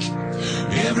make.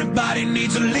 Everybody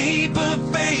needs a leap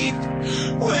of faith.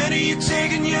 When are you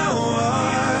taking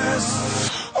yours?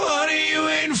 What are you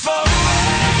waiting for?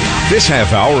 This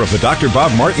half hour of the Dr.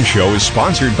 Bob Martin Show is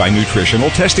sponsored by Nutritional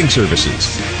Testing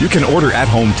Services. You can order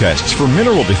at-home tests for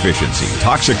mineral deficiency,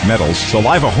 toxic metals,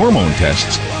 saliva hormone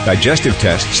tests, digestive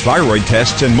tests, thyroid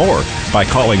tests, and more by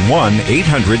calling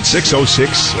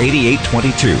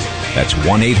 1-800-606-8822. That's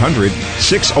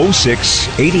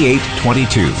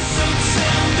 1-800-606-8822.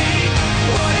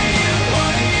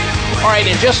 All right,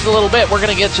 in just a little bit, we're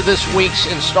going to get to this week's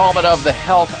installment of the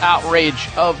Health Outrage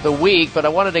of the Week, but I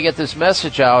wanted to get this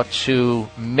message out to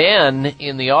men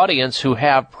in the audience who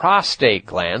have prostate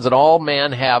glands, and all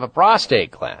men have a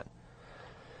prostate gland.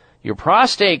 Your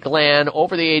prostate gland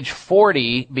over the age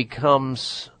 40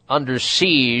 becomes under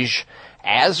siege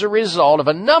as a result of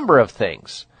a number of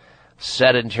things.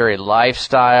 Sedentary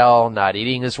lifestyle, not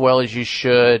eating as well as you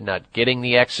should, not getting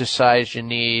the exercise you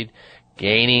need,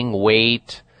 gaining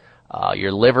weight,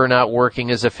 your liver not working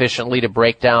as efficiently to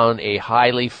break down a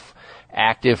highly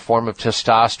active form of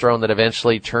testosterone that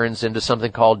eventually turns into something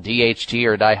called DHT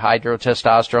or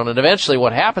dihydrotestosterone. And eventually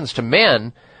what happens to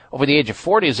men over the age of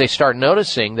 40 is they start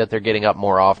noticing that they're getting up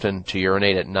more often to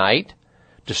urinate at night,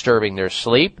 disturbing their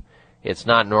sleep. It's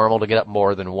not normal to get up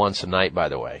more than once a night, by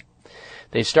the way.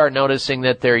 They start noticing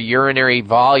that their urinary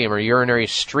volume or urinary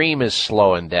stream is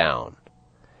slowing down.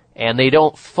 And they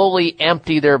don't fully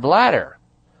empty their bladder.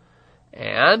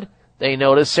 And they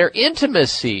notice their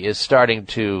intimacy is starting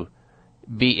to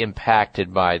be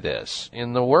impacted by this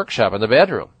in the workshop, in the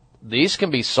bedroom. These can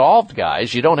be solved,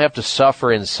 guys. You don't have to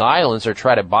suffer in silence or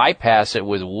try to bypass it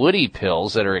with woody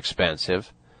pills that are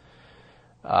expensive.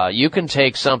 You can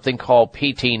take something called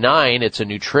PT9. It's a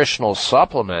nutritional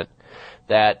supplement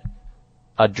that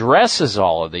addresses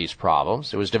all of these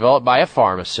problems. It was developed by a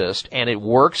pharmacist, and it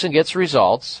works and gets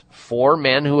results for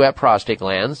men who have prostate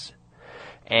glands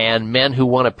and men who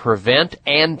want to prevent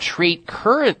and treat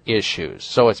current issues.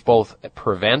 So it's both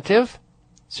preventive,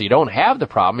 so you don't have the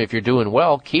problem. If you're doing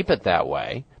well, keep it that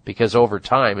way, because over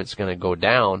time it's going to go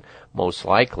down, most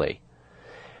likely.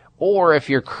 Or if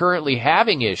you're currently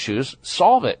having issues,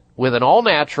 solve it with an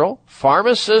all-natural,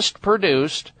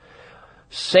 pharmacist-produced,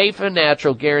 safe and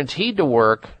natural, guaranteed to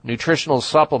work nutritional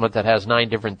supplement that has 9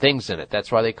 different things in it.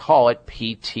 That's why they call it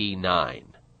PT9.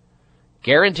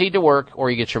 Guaranteed to work,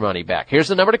 or you get your money back. Here's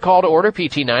the number to call to order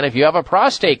PT9 if you have a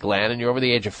prostate gland and you're over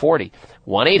the age of 40.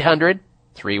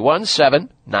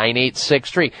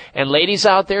 1-800-317-9863. And ladies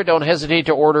out there, don't hesitate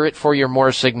to order it for your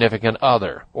more significant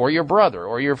other, or your brother,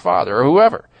 or your father, or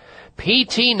whoever.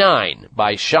 PT9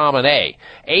 by Shaman A.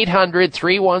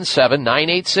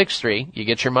 800-317-9863. You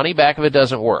get your money back if it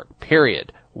doesn't work.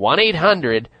 Period.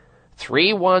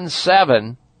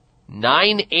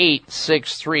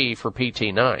 1-800-317-9863 for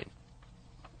PT9.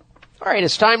 All right,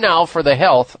 it's time now for the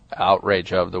health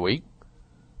outrage of the week.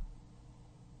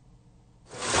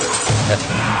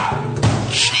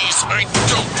 Jeez, I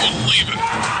don't believe it.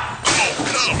 Oh,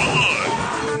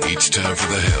 come on. Each time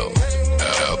for the health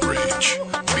outrage,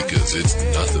 because it's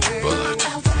nothing but.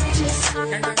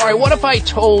 All right, what if I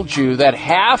told you that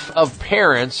half of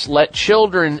parents let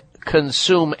children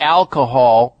consume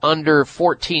alcohol under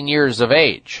 14 years of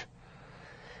age?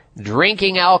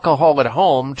 Drinking alcohol at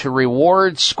home to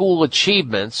reward school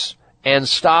achievements and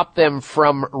stop them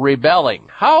from rebelling.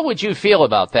 How would you feel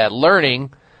about that,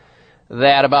 learning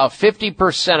that about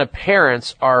 50% of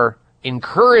parents are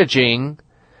encouraging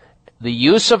the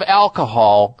use of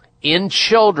alcohol in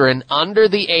children under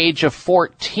the age of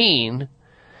 14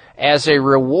 as a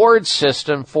reward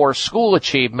system for school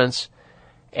achievements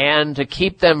and to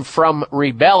keep them from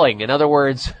rebelling? In other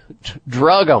words,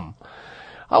 drug them.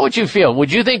 How would you feel?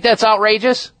 Would you think that's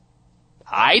outrageous?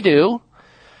 I do.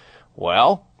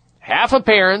 Well, half of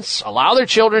parents allow their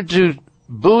children to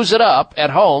booze it up at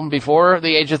home before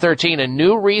the age of 13, and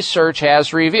new research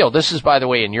has revealed. This is, by the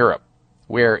way, in Europe,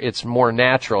 where it's more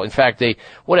natural. In fact, I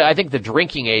think the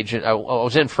drinking age, I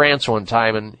was in France one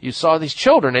time, and you saw these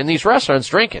children in these restaurants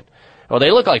drinking. Well,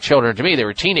 they look like children to me. They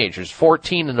were teenagers,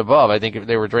 14 and above, I think, if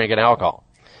they were drinking alcohol.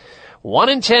 1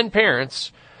 in 10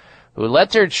 parents who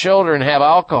let their children have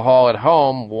alcohol at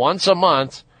home once a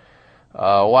month,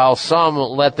 while some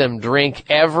let them drink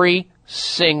every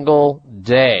single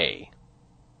day.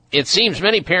 It seems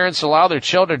many parents allow their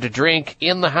children to drink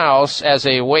in the house as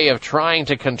a way of trying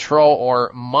to control or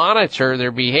monitor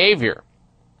their behavior.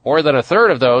 More than a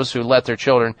third of those who let their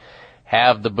children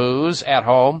have the booze at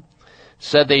home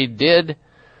said they did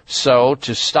so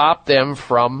to stop them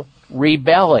from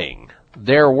rebelling.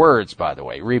 Their words, by the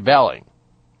way, rebelling.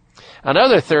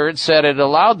 Another third said it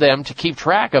allowed them to keep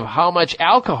track of how much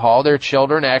alcohol their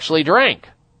children actually drank.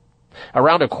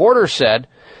 Around a quarter said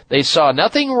they saw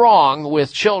nothing wrong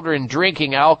with children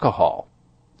drinking alcohol.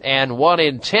 And 1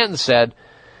 in 10 said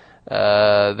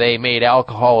they made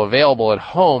alcohol available at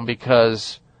home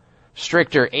because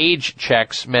stricter age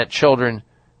checks meant children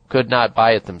could not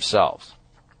buy it themselves.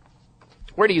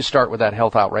 Where do you start with that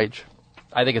health outrage?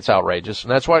 I think it's outrageous,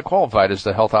 and that's why it qualified as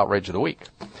the health outrage of the week.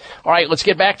 All right, let's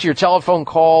get back to your telephone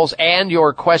calls and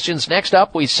your questions. Next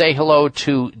up, we say hello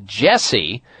to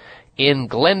Jesse in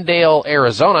Glendale,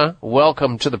 Arizona.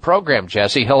 Welcome to the program,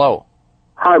 Jesse. Hello.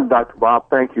 Hi, Dr. Bob.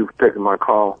 Thank you for taking my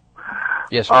call.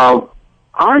 Yes, sir.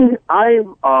 At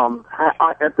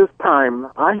this time,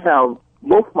 I have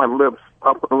both my lips,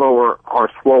 upper and lower, are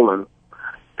swollen,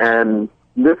 and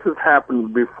this has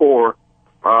happened before.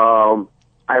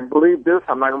 I believe this,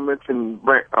 I'm not going to mention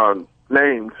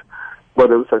names,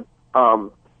 but it was a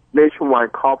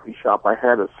nationwide coffee shop. I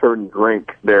had a certain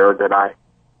drink there that I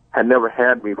had never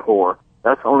had before.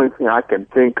 That's the only thing I can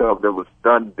think of that was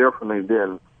done differently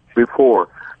than before.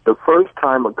 The first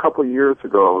time, a couple of years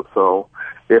ago, so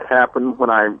it happened when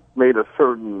I made a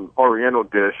certain Oriental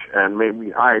dish, and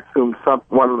maybe I assumed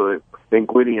one of the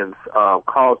ingredients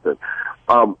caused it.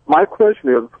 My question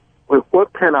is,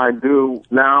 what can I do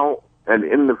now and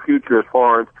in the future as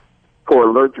far as for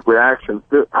allergic reactions.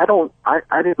 I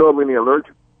didn't know of any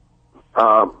allergic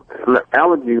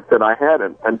allergies that I had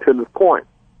until this point.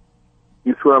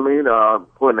 You see what I mean?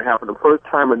 When it happened the first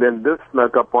time, and then this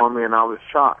snuck up on me, and I was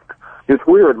shocked. It's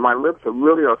weird. My lips are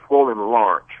swollen and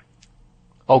large.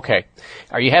 Okay.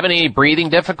 Are you having any breathing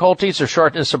difficulties or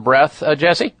shortness of breath,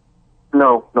 Jesse?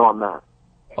 No, I'm not.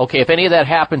 Okay, if any of that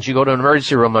happens, you go to an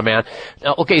emergency room, my man.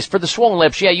 Now, okay, for the swollen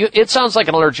lips, it sounds like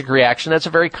an allergic reaction. That's a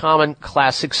very common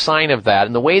classic sign of that.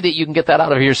 And the way that you can get that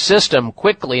out of your system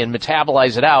quickly and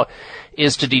metabolize it out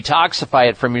is to detoxify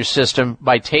it from your system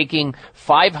by taking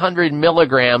 500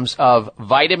 milligrams of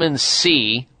vitamin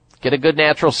C. Get a good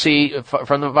natural C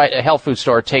from the health food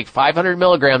store. Take 500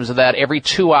 milligrams of that every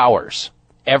 2 hours.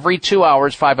 Every 2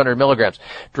 hours, 500 milligrams.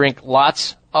 Drink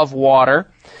lots of water.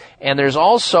 And there's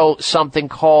also something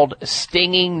called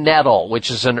stinging nettle,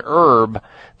 which is an herb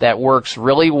that works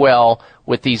really well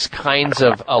with these kinds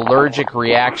of allergic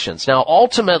reactions. Now,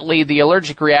 ultimately, the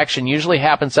allergic reaction usually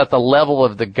happens at the level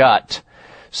of the gut.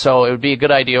 So it would be a good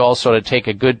idea also to take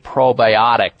a good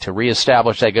probiotic to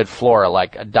reestablish that good flora,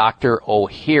 like Dr.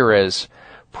 Ohhira's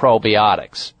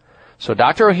probiotics. So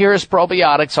Dr. Ohhira's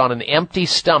probiotics on an empty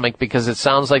stomach, because it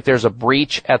sounds like there's a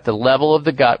breach at the level of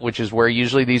the gut, which is where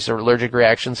usually these allergic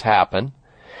reactions happen,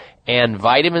 and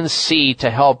vitamin C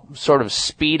to help sort of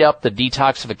speed up the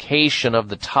detoxification of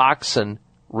the toxin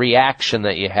reaction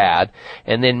that you had,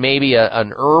 and then maybe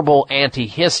an herbal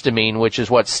antihistamine, which is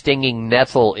what stinging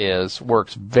nettle is,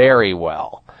 works very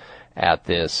well at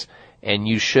this, and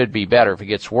you should be better. If it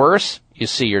gets worse, you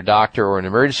see your doctor or an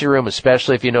emergency room,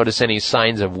 especially if you notice any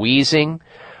signs of wheezing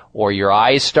or your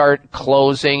eyes start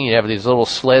closing, you have these little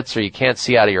slits, or you can't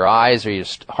see out of your eyes, or your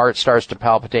heart starts to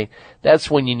palpitate.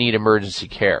 That's when you need emergency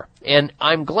care. And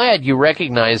I'm glad you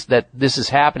recognize that this is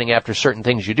happening after certain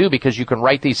things you do, because you can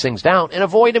write these things down and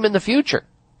avoid them in the future,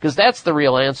 because that's the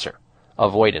real answer,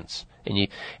 avoidance. And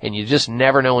you just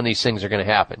never know when these things are going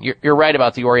to happen. You're right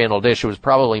about the Oriental dish. It was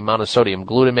probably monosodium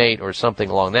glutamate or something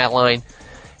along that line.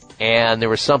 And there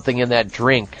was something in that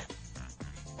drink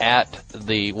at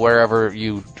the wherever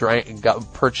you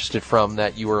purchased it from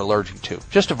that you were allergic to.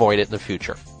 Just avoid it in the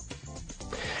future.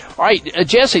 All right,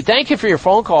 Jesse, thank you for your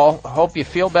phone call. Hope you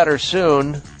feel better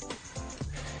soon.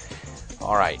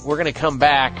 All right, we're going to come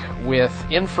back with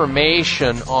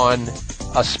information on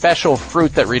a special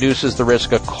fruit that reduces the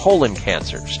risk of colon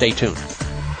cancer. Stay tuned.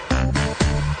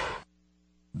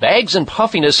 Bags and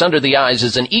puffiness under the eyes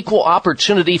is an equal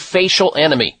opportunity facial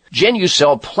enemy.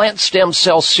 Genucell Plant Stem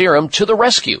Cell Serum to the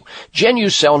rescue.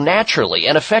 Genucell naturally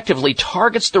and effectively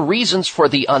targets the reasons for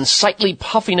the unsightly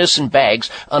puffiness and bags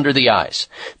under the eyes.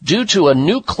 Due to a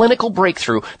new clinical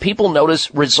breakthrough, people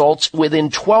notice results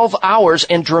within 12 hours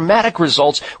and dramatic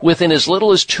results within as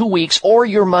little as 2 weeks, or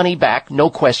your money back, no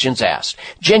questions asked.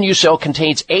 Genucell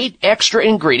contains 8 extra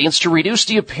ingredients to reduce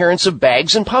the appearance of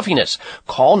bags and puffiness.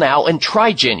 Call now and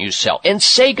try Genucell and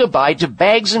say goodbye to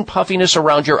bags and puffiness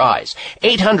around your eyes.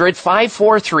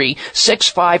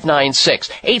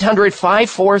 800-543-6596.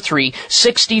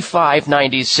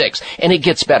 800-543-6596. And it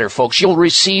gets better, folks. You'll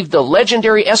receive the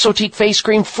legendary Esotique face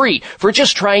cream free for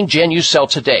just trying Genucell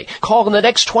today. Call in the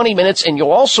next 20 minutes and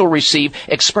you'll also receive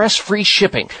express free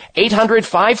shipping.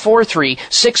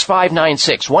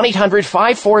 800-543-6596.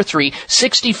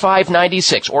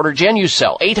 1-800-543-6596. Order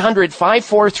Genucell.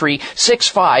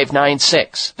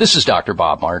 800-543-6596. This is Dr.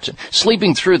 Bob Martin.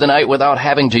 Sleeping through the night without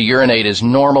having to urinate is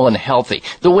normal and healthy,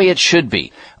 the way it should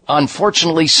be.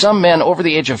 Unfortunately, some men over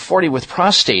the age of 40 with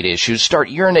prostate issues start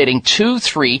urinating 2,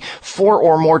 3, 4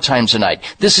 or more times a night.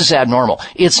 This is abnormal.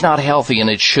 It's not healthy and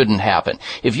it shouldn't happen.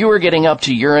 If you are getting up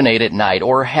to urinate at night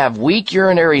or have weak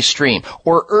urinary stream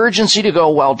or urgency to go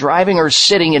while driving or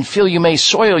sitting and feel you may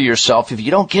soil yourself if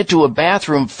you don't get to a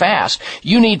bathroom fast,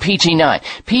 you need PT9.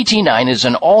 PT9 is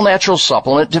an all-natural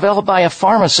supplement developed by a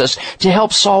pharmacist to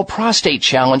help solve prostate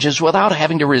challenges without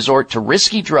having to resort to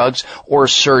risky drugs or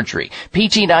surgery.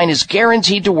 PT9 is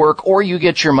guaranteed to work, or you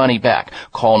get your money back.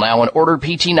 Call now and order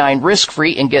PT9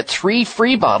 risk-free and get 3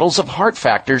 free bottles of Heart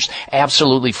Factors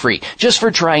absolutely free just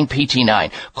for trying PT9.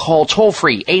 Call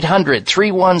toll-free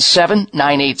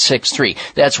 800-317-9863.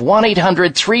 That's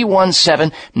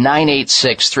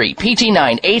 1-800-317-9863.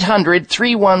 PT9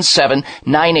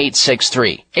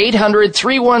 800-317-9863.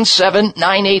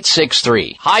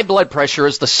 800-317-9863. High blood pressure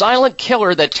is the silent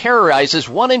killer that terrorizes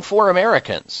 1 in 4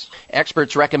 Americans.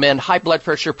 Experts recommend high blood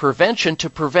pressure prevention to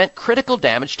prevent critical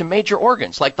damage to major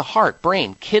organs like the heart,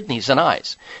 brain, kidneys, and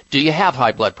eyes. Do you have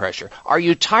high blood pressure? Are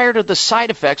you tired of the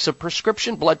side effects of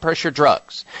prescription blood pressure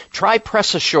drugs? Try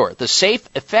Press Assure, the safe,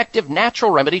 effective,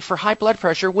 natural remedy for high blood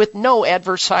pressure with no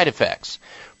adverse side effects.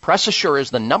 Press Assure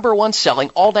is the #1 selling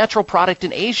all-natural product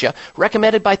in Asia,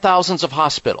 recommended by thousands of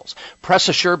hospitals. Press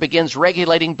Assure begins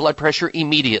regulating blood pressure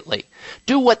immediately.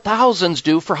 Do what thousands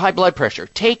do for high blood pressure.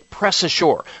 Take Press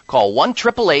Assure. Call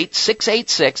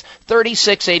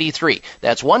 1-888-686-3683.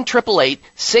 That's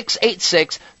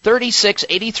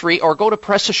 1-888-686-3683, or go to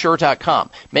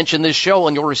PressAssure.com. Mention this show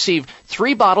and you'll receive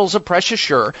 3 bottles of Press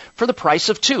Assure for the price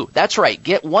of 2. That's right.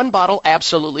 Get 1 bottle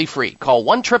absolutely free. Call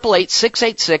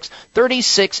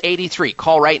 1-888-686-3683.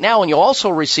 Call right now and you'll also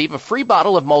receive a free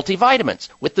bottle of multivitamins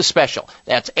with the special.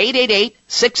 That's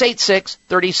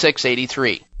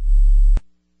 888-686-3683.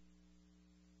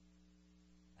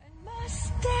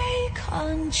 Stay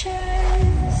conscious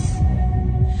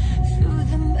through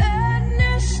the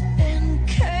madness and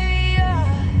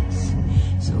chaos.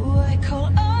 So I call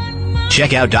on my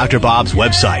Check out Dr. Bob's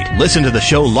website. Listen to the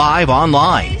show live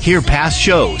online. Hear past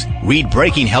shows. Read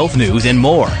breaking health news and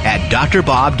more at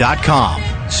drbob.com.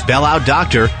 Spell out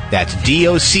doctor, that's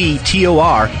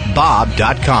DOCTOR,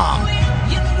 Bob.com.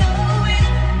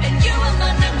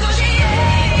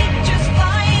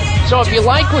 So if you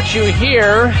like what you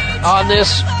hear on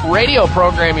this radio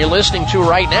program you're listening to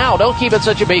right now, don't keep it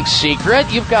such a big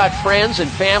secret. You've got friends and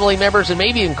family members and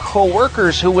maybe even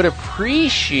co-workers who would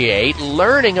appreciate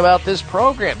learning about this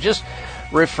program. Just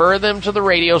refer them to the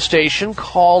radio station,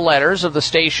 call letters of the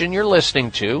station you're listening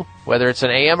to, whether it's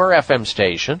an AM or FM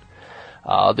station,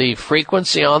 the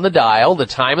frequency on the dial, the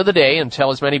time of the day, and tell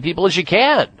as many people as you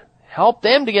can. Help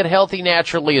them to get healthy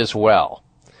naturally as well.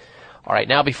 All right,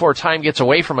 now before time gets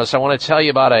away from us, I want to tell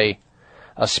you about a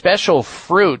special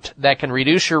fruit that can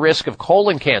reduce your risk of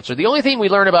colon cancer. The only thing we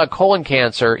learn about colon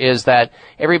cancer is that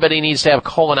everybody needs to have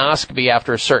colonoscopy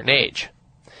after a certain age.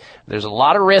 There's a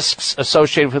lot of risks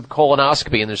associated with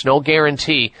colonoscopy, and there's no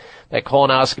guarantee that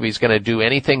colonoscopy is going to do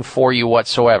anything for you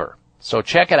whatsoever. So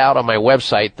check it out on my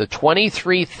website, the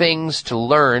 23 things to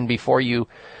learn before you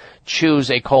choose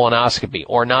a colonoscopy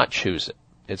or not choose it.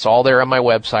 It's all there on my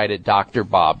website at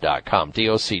drbob.com,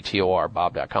 DOCTOR,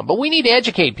 Bob.com. But we need to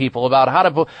educate people about how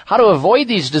to avoid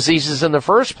these diseases in the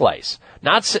first place.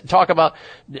 Not talk about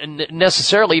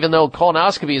necessarily, even though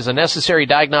colonoscopy is a necessary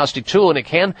diagnostic tool and it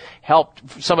can help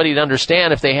somebody to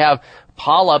understand if they have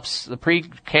polyps, the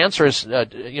precancerous,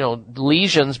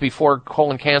 lesions before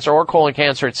colon cancer or colon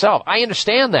cancer itself. I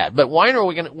understand that, but when are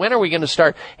we going to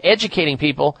start educating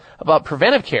people about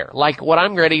preventive care, like what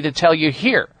I'm ready to tell you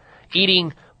here?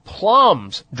 Eating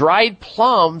plums, dried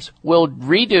plums, will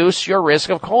reduce your risk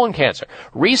of colon cancer.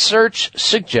 Research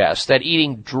suggests that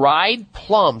eating dried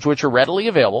plums, which are readily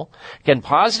available, can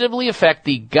positively affect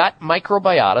the gut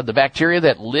microbiota, the bacteria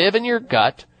that live in your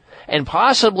gut, and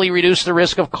possibly reduce the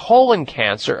risk of colon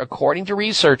cancer, according to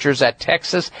researchers at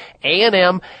Texas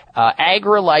A&M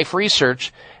AgriLife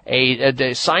Research,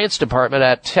 a science department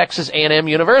at Texas A&M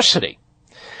University.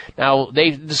 Now,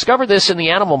 they discovered this in the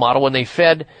animal model when they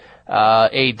fed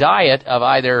a diet of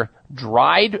either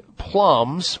dried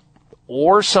plums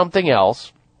or something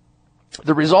else.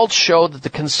 The results showed that the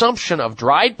consumption of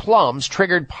dried plums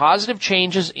triggered positive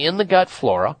changes in the gut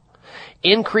flora,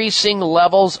 increasing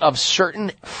levels of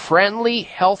certain friendly,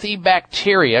 healthy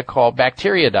bacteria called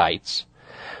bacteroidetes,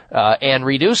 and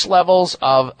reduced levels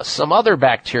of some other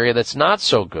bacteria that's not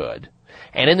so good.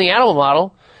 And in the animal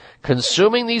model,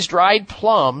 consuming these dried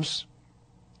plums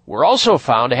were also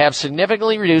found to have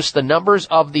significantly reduced the numbers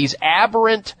of these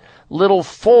aberrant little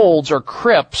folds or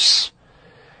crypts,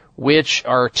 which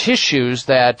are tissues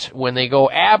that, when they go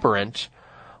aberrant,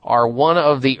 are one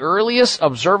of the earliest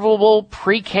observable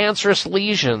precancerous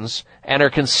lesions and are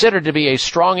considered to be a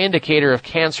strong indicator of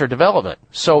cancer development.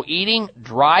 So eating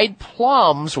dried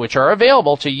plums, which are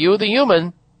available to you, the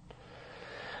human,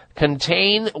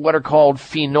 contain what are called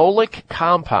phenolic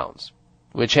compounds,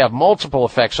 which have multiple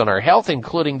effects on our health,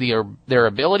 including their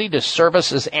ability to serve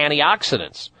us as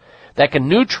antioxidants that can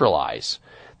neutralize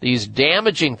these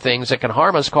damaging things that can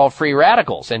harm us, called free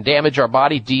radicals, and damage our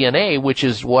body DNA, which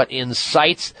is what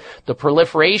incites the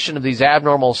proliferation of these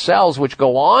abnormal cells, which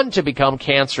go on to become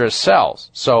cancerous cells.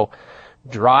 So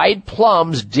dried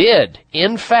plums did,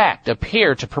 in fact,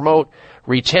 appear to promote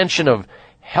retention of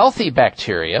healthy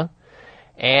bacteria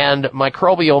and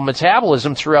microbial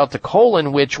metabolism throughout the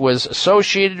colon, which was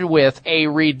associated with a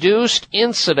reduced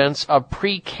incidence of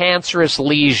precancerous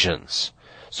lesions.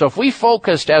 So if we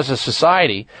focused as a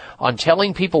society on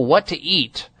telling people what to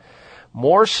eat,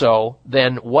 more so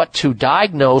than what to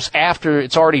diagnose after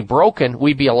it's already broken,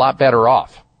 we'd be a lot better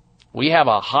off. We have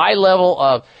a high level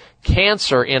of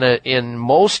cancer in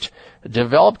most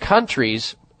developed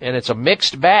countries, and it's a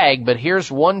mixed bag, but here's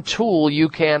one tool you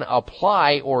can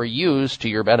apply or use to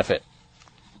your benefit.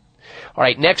 All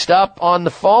right, next up on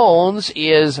the phones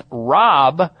is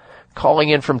Rob calling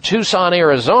in from Tucson,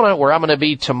 Arizona, where I'm going to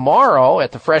be tomorrow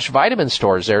at the Fresh Vitamin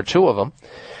stores. There are two of them.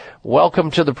 Welcome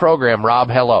to the program, Rob.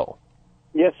 Hello.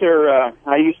 Yes, sir.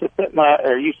 I used to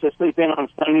sleep in on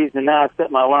Sundays, and now I set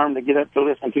my alarm to get up to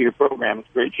listen to your program. It's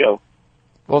a great show.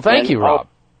 Well, thank you, Rob.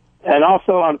 And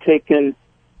also, I'm taking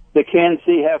the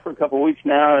CanC have for a couple of weeks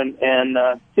now, and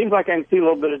seems like I can see a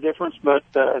little bit of difference, but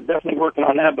definitely working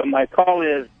on that. But my call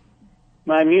is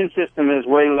my immune system is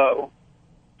way low,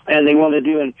 and they want to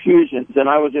do infusions, and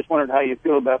I was just wondering how you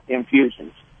feel about the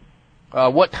infusions.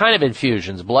 What kind of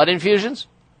infusions? Blood infusions?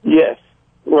 Yes.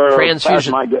 Or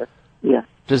transfusion. I guess. Yeah.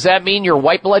 Does that mean your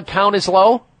white blood count is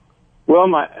low? Well,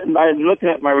 I'm looking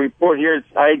at my report here. It's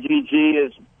IgG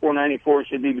is 494,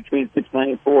 should be between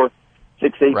 694,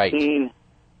 618.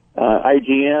 Right.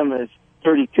 IgM is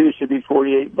 32, should be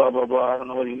 48, blah, blah, blah. I don't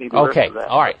know what you need to Okay, for that.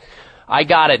 All right. I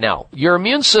got it now. Your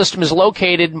immune system is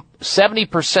located,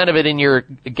 70% of it in your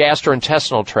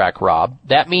gastrointestinal tract, Rob.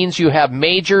 That means you have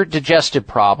major digestive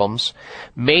problems,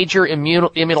 major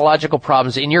immunological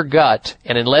problems in your gut,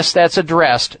 and unless that's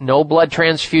addressed, no blood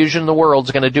transfusion in the world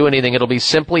is going to do anything. It'll be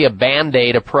simply a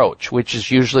Band-Aid approach, which is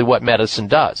usually what medicine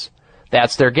does.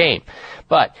 That's their game.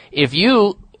 But if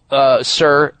you,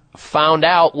 sir, found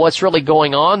out what's really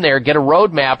going on there, get a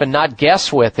roadmap and not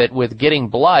guess with it with getting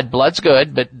blood. Blood's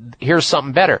good, but here's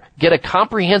something better. Get a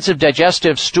comprehensive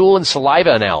digestive stool and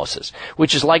saliva analysis,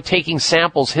 which is like taking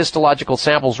samples, histological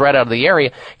samples right out of the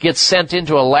area, gets sent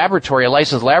into a laboratory, a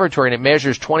licensed laboratory, and it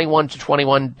measures 21 to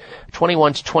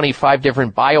 25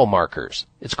 different biomarkers.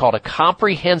 It's called a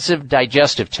comprehensive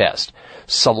digestive test.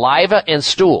 Saliva and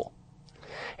stool.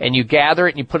 And you gather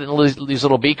it and you put it in these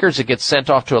little beakers. It gets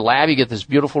sent off to a lab. You get this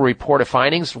beautiful report of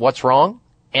findings, what's wrong.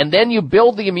 And then you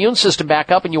build the immune system back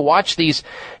up and you watch these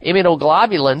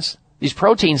immunoglobulins, these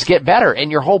proteins get better and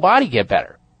your whole body get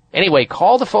better. Anyway,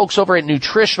 call the folks over at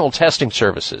Nutritional Testing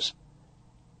Services.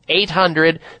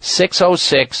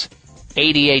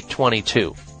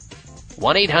 800-606-8822.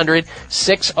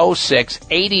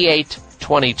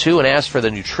 1-800-606-8822 and ask for the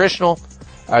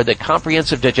the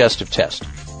comprehensive digestive test.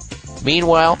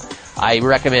 Meanwhile, I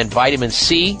recommend vitamin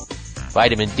C,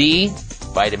 vitamin D,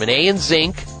 vitamin A and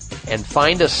zinc, and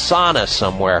find a sauna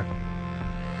somewhere.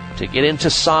 To get into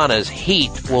saunas,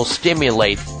 heat will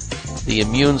stimulate the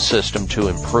immune system to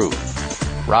improve.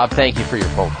 Rob, thank you for your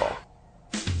phone call.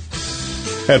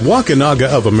 At Wakunaga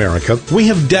of America, we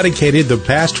have dedicated the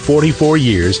past 44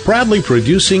 years proudly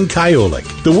producing Kyolic,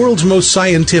 the world's most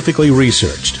scientifically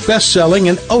researched, best-selling,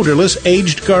 and odorless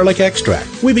aged garlic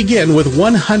extract. We begin with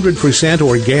 100%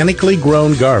 organically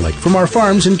grown garlic from our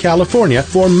farms in California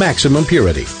for maximum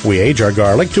purity. We age our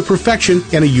garlic to perfection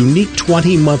in a unique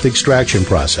 20-month extraction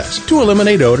process to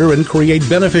eliminate odor and create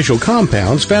beneficial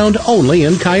compounds found only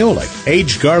in Kyolic.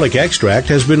 Aged garlic extract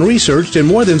has been researched in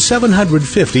more than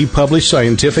 750 published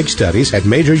scientific studies at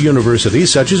major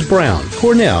universities such as Brown,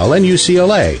 Cornell, and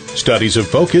UCLA. Studies have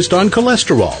focused on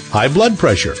cholesterol, high blood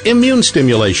pressure, immune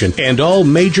stimulation, and all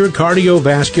major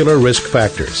cardiovascular risk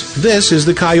factors. This is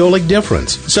the Kyolic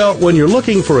difference. So when you're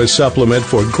looking for a supplement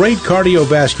for great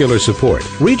cardiovascular support,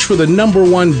 reach for the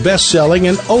 #1 best-selling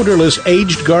and odorless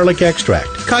aged garlic extract,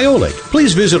 Kyolic.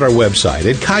 Please visit our website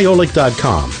at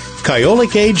kyolic.com.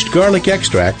 Kyolic Aged Garlic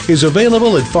Extract is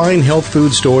available at fine health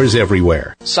food stores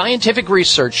everywhere. Scientific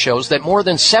research shows that more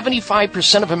than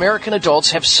 75% of American adults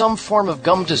have some form of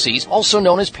gum disease, also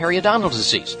known as periodontal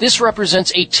disease. This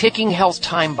represents a ticking health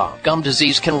time bomb. Gum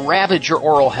disease can ravage your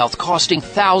oral health, costing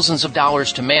thousands of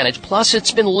dollars to manage. Plus, it's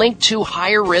been linked to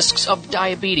higher risks of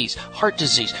diabetes, heart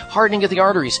disease, hardening of the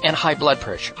arteries, and high blood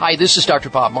pressure. Hi, this is Dr.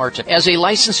 Bob Martin. As a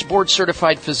licensed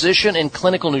board-certified physician and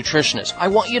clinical nutritionist, I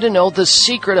want you to know the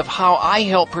secret of how I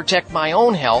help protect my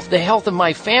own health, the health of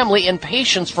my family, and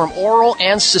patients from oral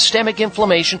and systemic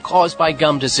inflammation caused by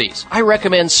gum disease. I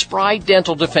recommend Spry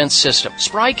Dental Defense System.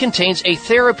 Spry contains a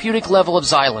therapeutic level of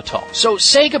xylitol. So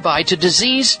say goodbye to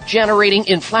disease-generating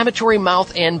inflammatory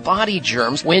mouth and body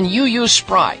germs when you use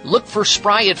Spry. Look for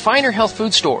Spry at finer health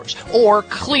food stores or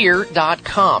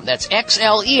Xlear.com. That's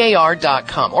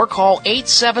Xlear.com. Or call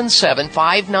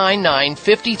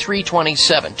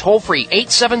 877-599-5327. Toll free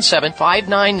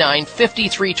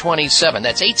 877-599-5327.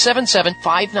 That's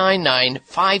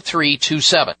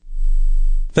 877-599-5327.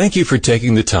 Thank you for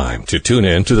taking the time to tune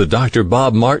in to the Dr.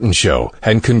 Bob Martin Show,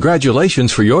 and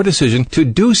congratulations for your decision to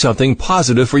do something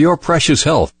positive for your precious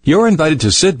health. You're invited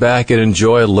to sit back and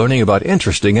enjoy learning about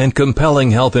interesting and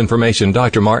compelling health information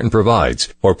Dr. Martin provides.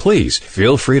 Or please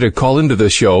feel free to call into the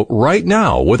show right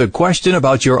now with a question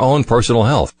about your own personal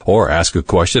health, or ask a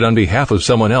question on behalf of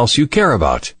someone else you care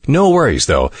about. No worries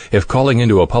though, if calling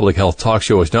into a public health talk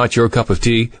show is not your cup of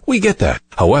tea, we get that.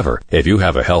 However, if you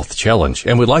have a health challenge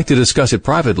and would like to discuss it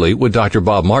privately with Dr.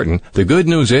 Bob Martin, the good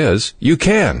news is you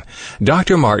can.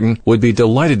 Dr. Martin would be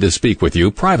delighted to speak with you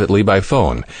privately by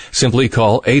phone. Simply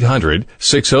call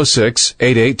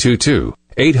 800-606-8822.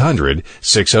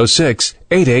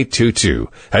 800-606-8822.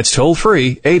 That's toll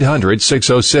free,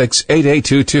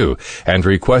 800-606-8822, and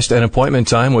request an appointment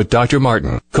time with Dr.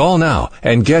 Martin. Call now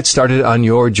and get started on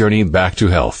your journey back to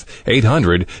health.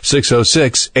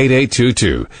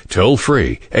 800-606-8822. Toll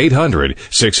free,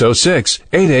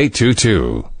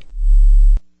 800-606-8822.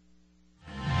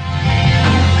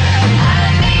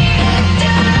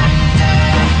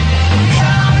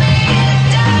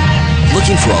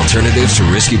 Looking for alternatives to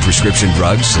risky prescription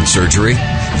drugs and surgery?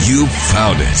 You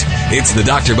found it. It's the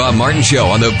Dr. Bob Martin Show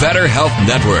on the Better Health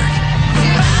Network.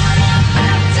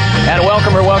 And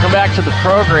welcome back to the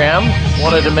program.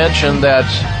 Wanted to mention that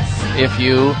if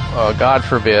you, God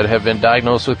forbid, have been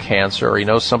diagnosed with cancer, or you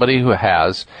know somebody who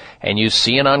has, and you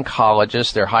see an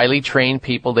oncologist, they're highly trained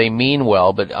people, they mean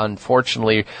well, but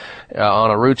unfortunately,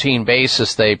 on a routine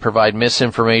basis, they provide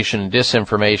misinformation and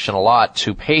disinformation a lot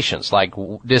to patients, like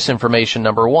disinformation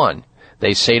number one.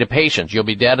 They say to patients, you'll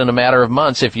be dead in a matter of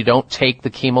months if you don't take the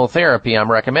chemotherapy I'm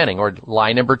recommending. Or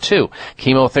lie number two,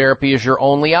 chemotherapy is your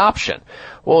only option.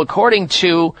 Well, according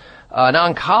to an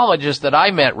oncologist that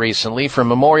I met recently from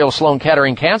Memorial Sloan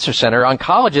Kettering Cancer Center,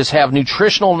 oncologists have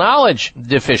nutritional knowledge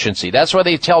deficiency. That's why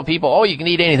they tell people, oh, you can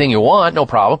eat anything you want, no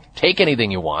problem. Take anything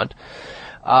you want.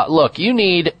 Look, you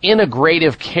need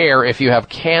integrative care if you have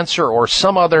cancer or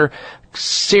some other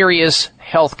serious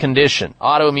health condition,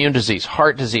 autoimmune disease,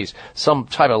 heart disease, some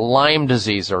type of Lyme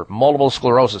disease or multiple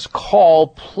sclerosis. Call,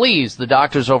 please, the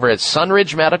doctors over at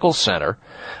Sunridge Medical Center,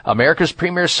 America's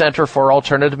premier center for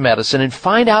alternative medicine, and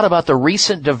find out about the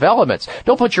recent developments.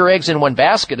 Don't put your eggs in one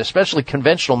basket, especially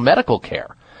conventional medical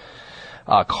care.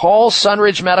 Call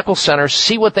Sunridge Medical Center,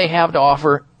 see what they have to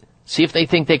offer. See if they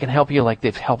think they can help you like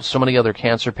they've helped so many other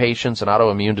cancer patients and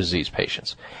autoimmune disease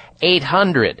patients.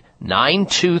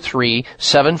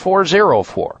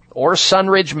 800-923-7404 or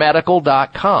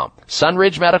sunridgemedical.com.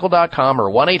 sunridgemedical.com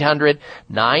or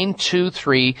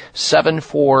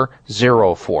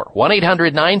 1-800-923-7404.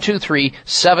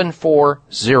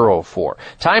 1-800-923-7404.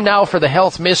 Time now for the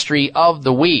health mystery of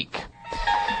the week.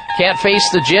 Can't face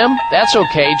the gym? That's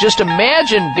okay. Just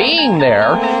imagine being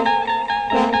there.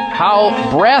 How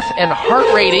breath and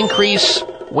heart rate increase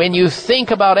when you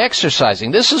think about exercising.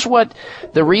 This is what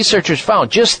the researchers found.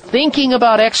 Just thinking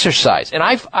about exercise, and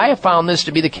I have found this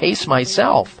to be the case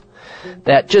myself,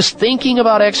 that just thinking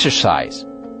about exercise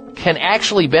can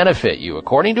actually benefit you.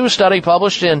 According to a study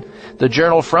published in the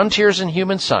journal Frontiers in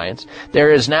Human Science,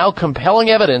 there is now compelling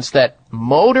evidence that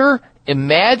motor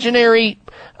imagery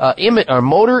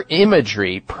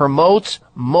promotes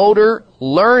motor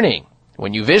learning.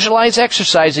 When you visualize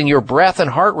exercising, your breath and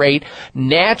heart rate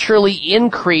naturally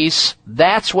increase.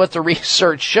 That's what the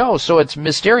research shows. So it's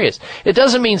mysterious. It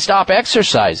doesn't mean stop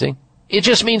exercising. It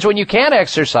just means when you can't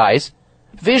exercise,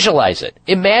 visualize it,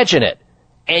 imagine it,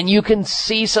 and you can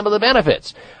see some of the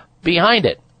benefits behind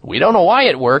it. We don't know why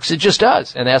it works. It just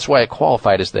does. And that's why it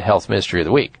qualified as the health mystery of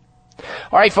the week.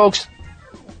 All right, folks,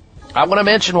 I want to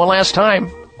mention one last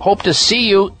time. Hope to see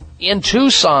you in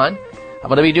Tucson. I'm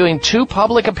going to be doing 2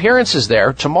 public appearances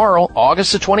there tomorrow,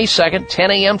 August the 22nd, 10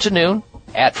 a.m. to noon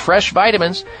at Fresh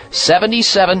Vitamins,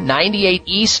 7798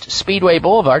 East Speedway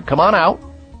Boulevard. Come on out.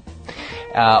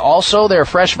 Also, there are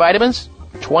Fresh Vitamins,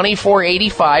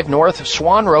 2485 North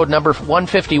Swan Road, number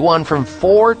 151, from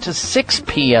 4 to 6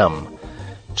 p.m.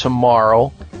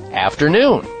 tomorrow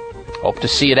afternoon. Hope to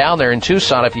see you down there in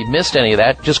Tucson. If you've missed any of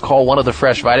that, just call one of the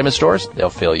Fresh Vitamin stores. They'll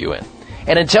fill you in.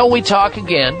 And until we talk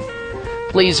again,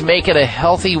 please make it a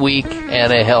healthy week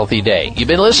and a healthy day. You've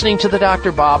been listening to the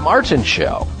Dr. Bob Martin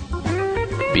Show.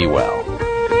 Be well.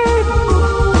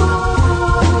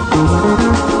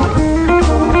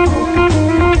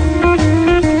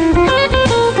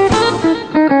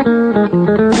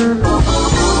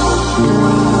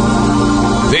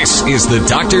 This is the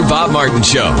Dr. Bob Martin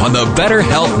Show on the Better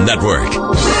Health Network.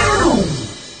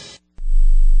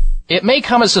 It may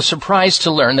come as a surprise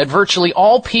to learn that virtually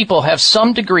all people have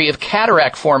some degree of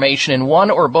cataract formation in one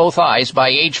or both eyes by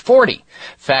age 40.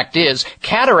 Fact is,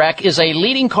 cataract is a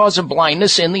leading cause of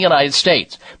blindness in the United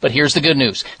States. But here's the good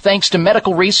news. Thanks to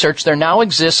medical research, there now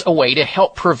exists a way to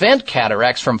help prevent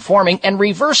cataracts from forming and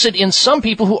reverse it in some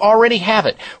people who already have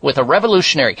it with a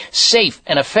revolutionary, safe,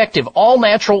 and effective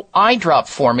all-natural eye drop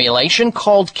formulation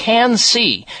called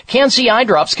Can-C. Can-C eye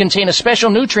drops contain a special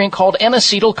nutrient called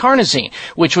N-acetylcarnosine,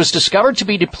 which was discovered to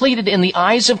be depleted in the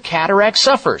eyes of cataract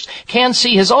sufferers.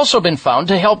 Can-C has also been found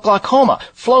to help glaucoma,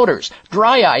 floaters,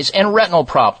 dry eyes, and retinal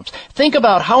problems. Think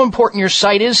about how important your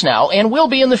sight is now and will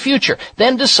be in the future.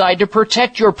 Then decide to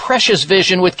protect your precious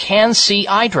vision with Can-C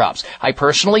eye drops. I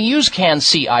personally use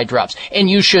Can-C eye drops, and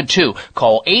you should too.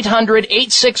 Call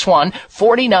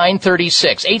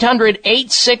 800-861-4936.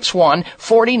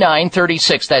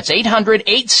 800-861-4936. That's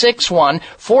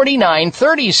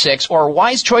 800-861-4936 or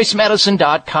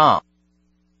wisechoicemedicine.com.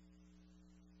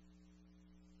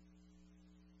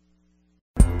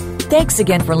 Thanks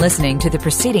again for listening to the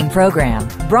preceding program,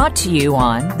 brought to you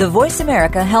on the Voice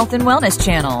America Health and Wellness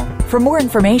Channel. For more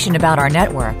information about our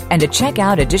network and to check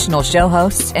out additional show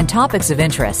hosts and topics of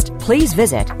interest, please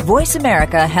visit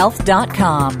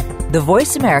voiceamericahealth.com. The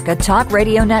Voice America Talk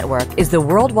Radio Network is the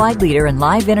worldwide leader in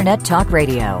live Internet talk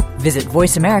radio. Visit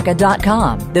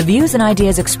voiceamerica.com. The views and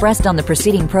ideas expressed on the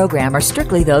preceding program are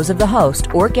strictly those of the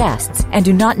host or guests and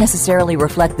do not necessarily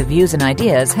reflect the views and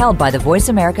ideas held by the Voice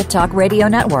America Talk Radio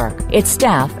Network, its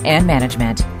staff, and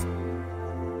management.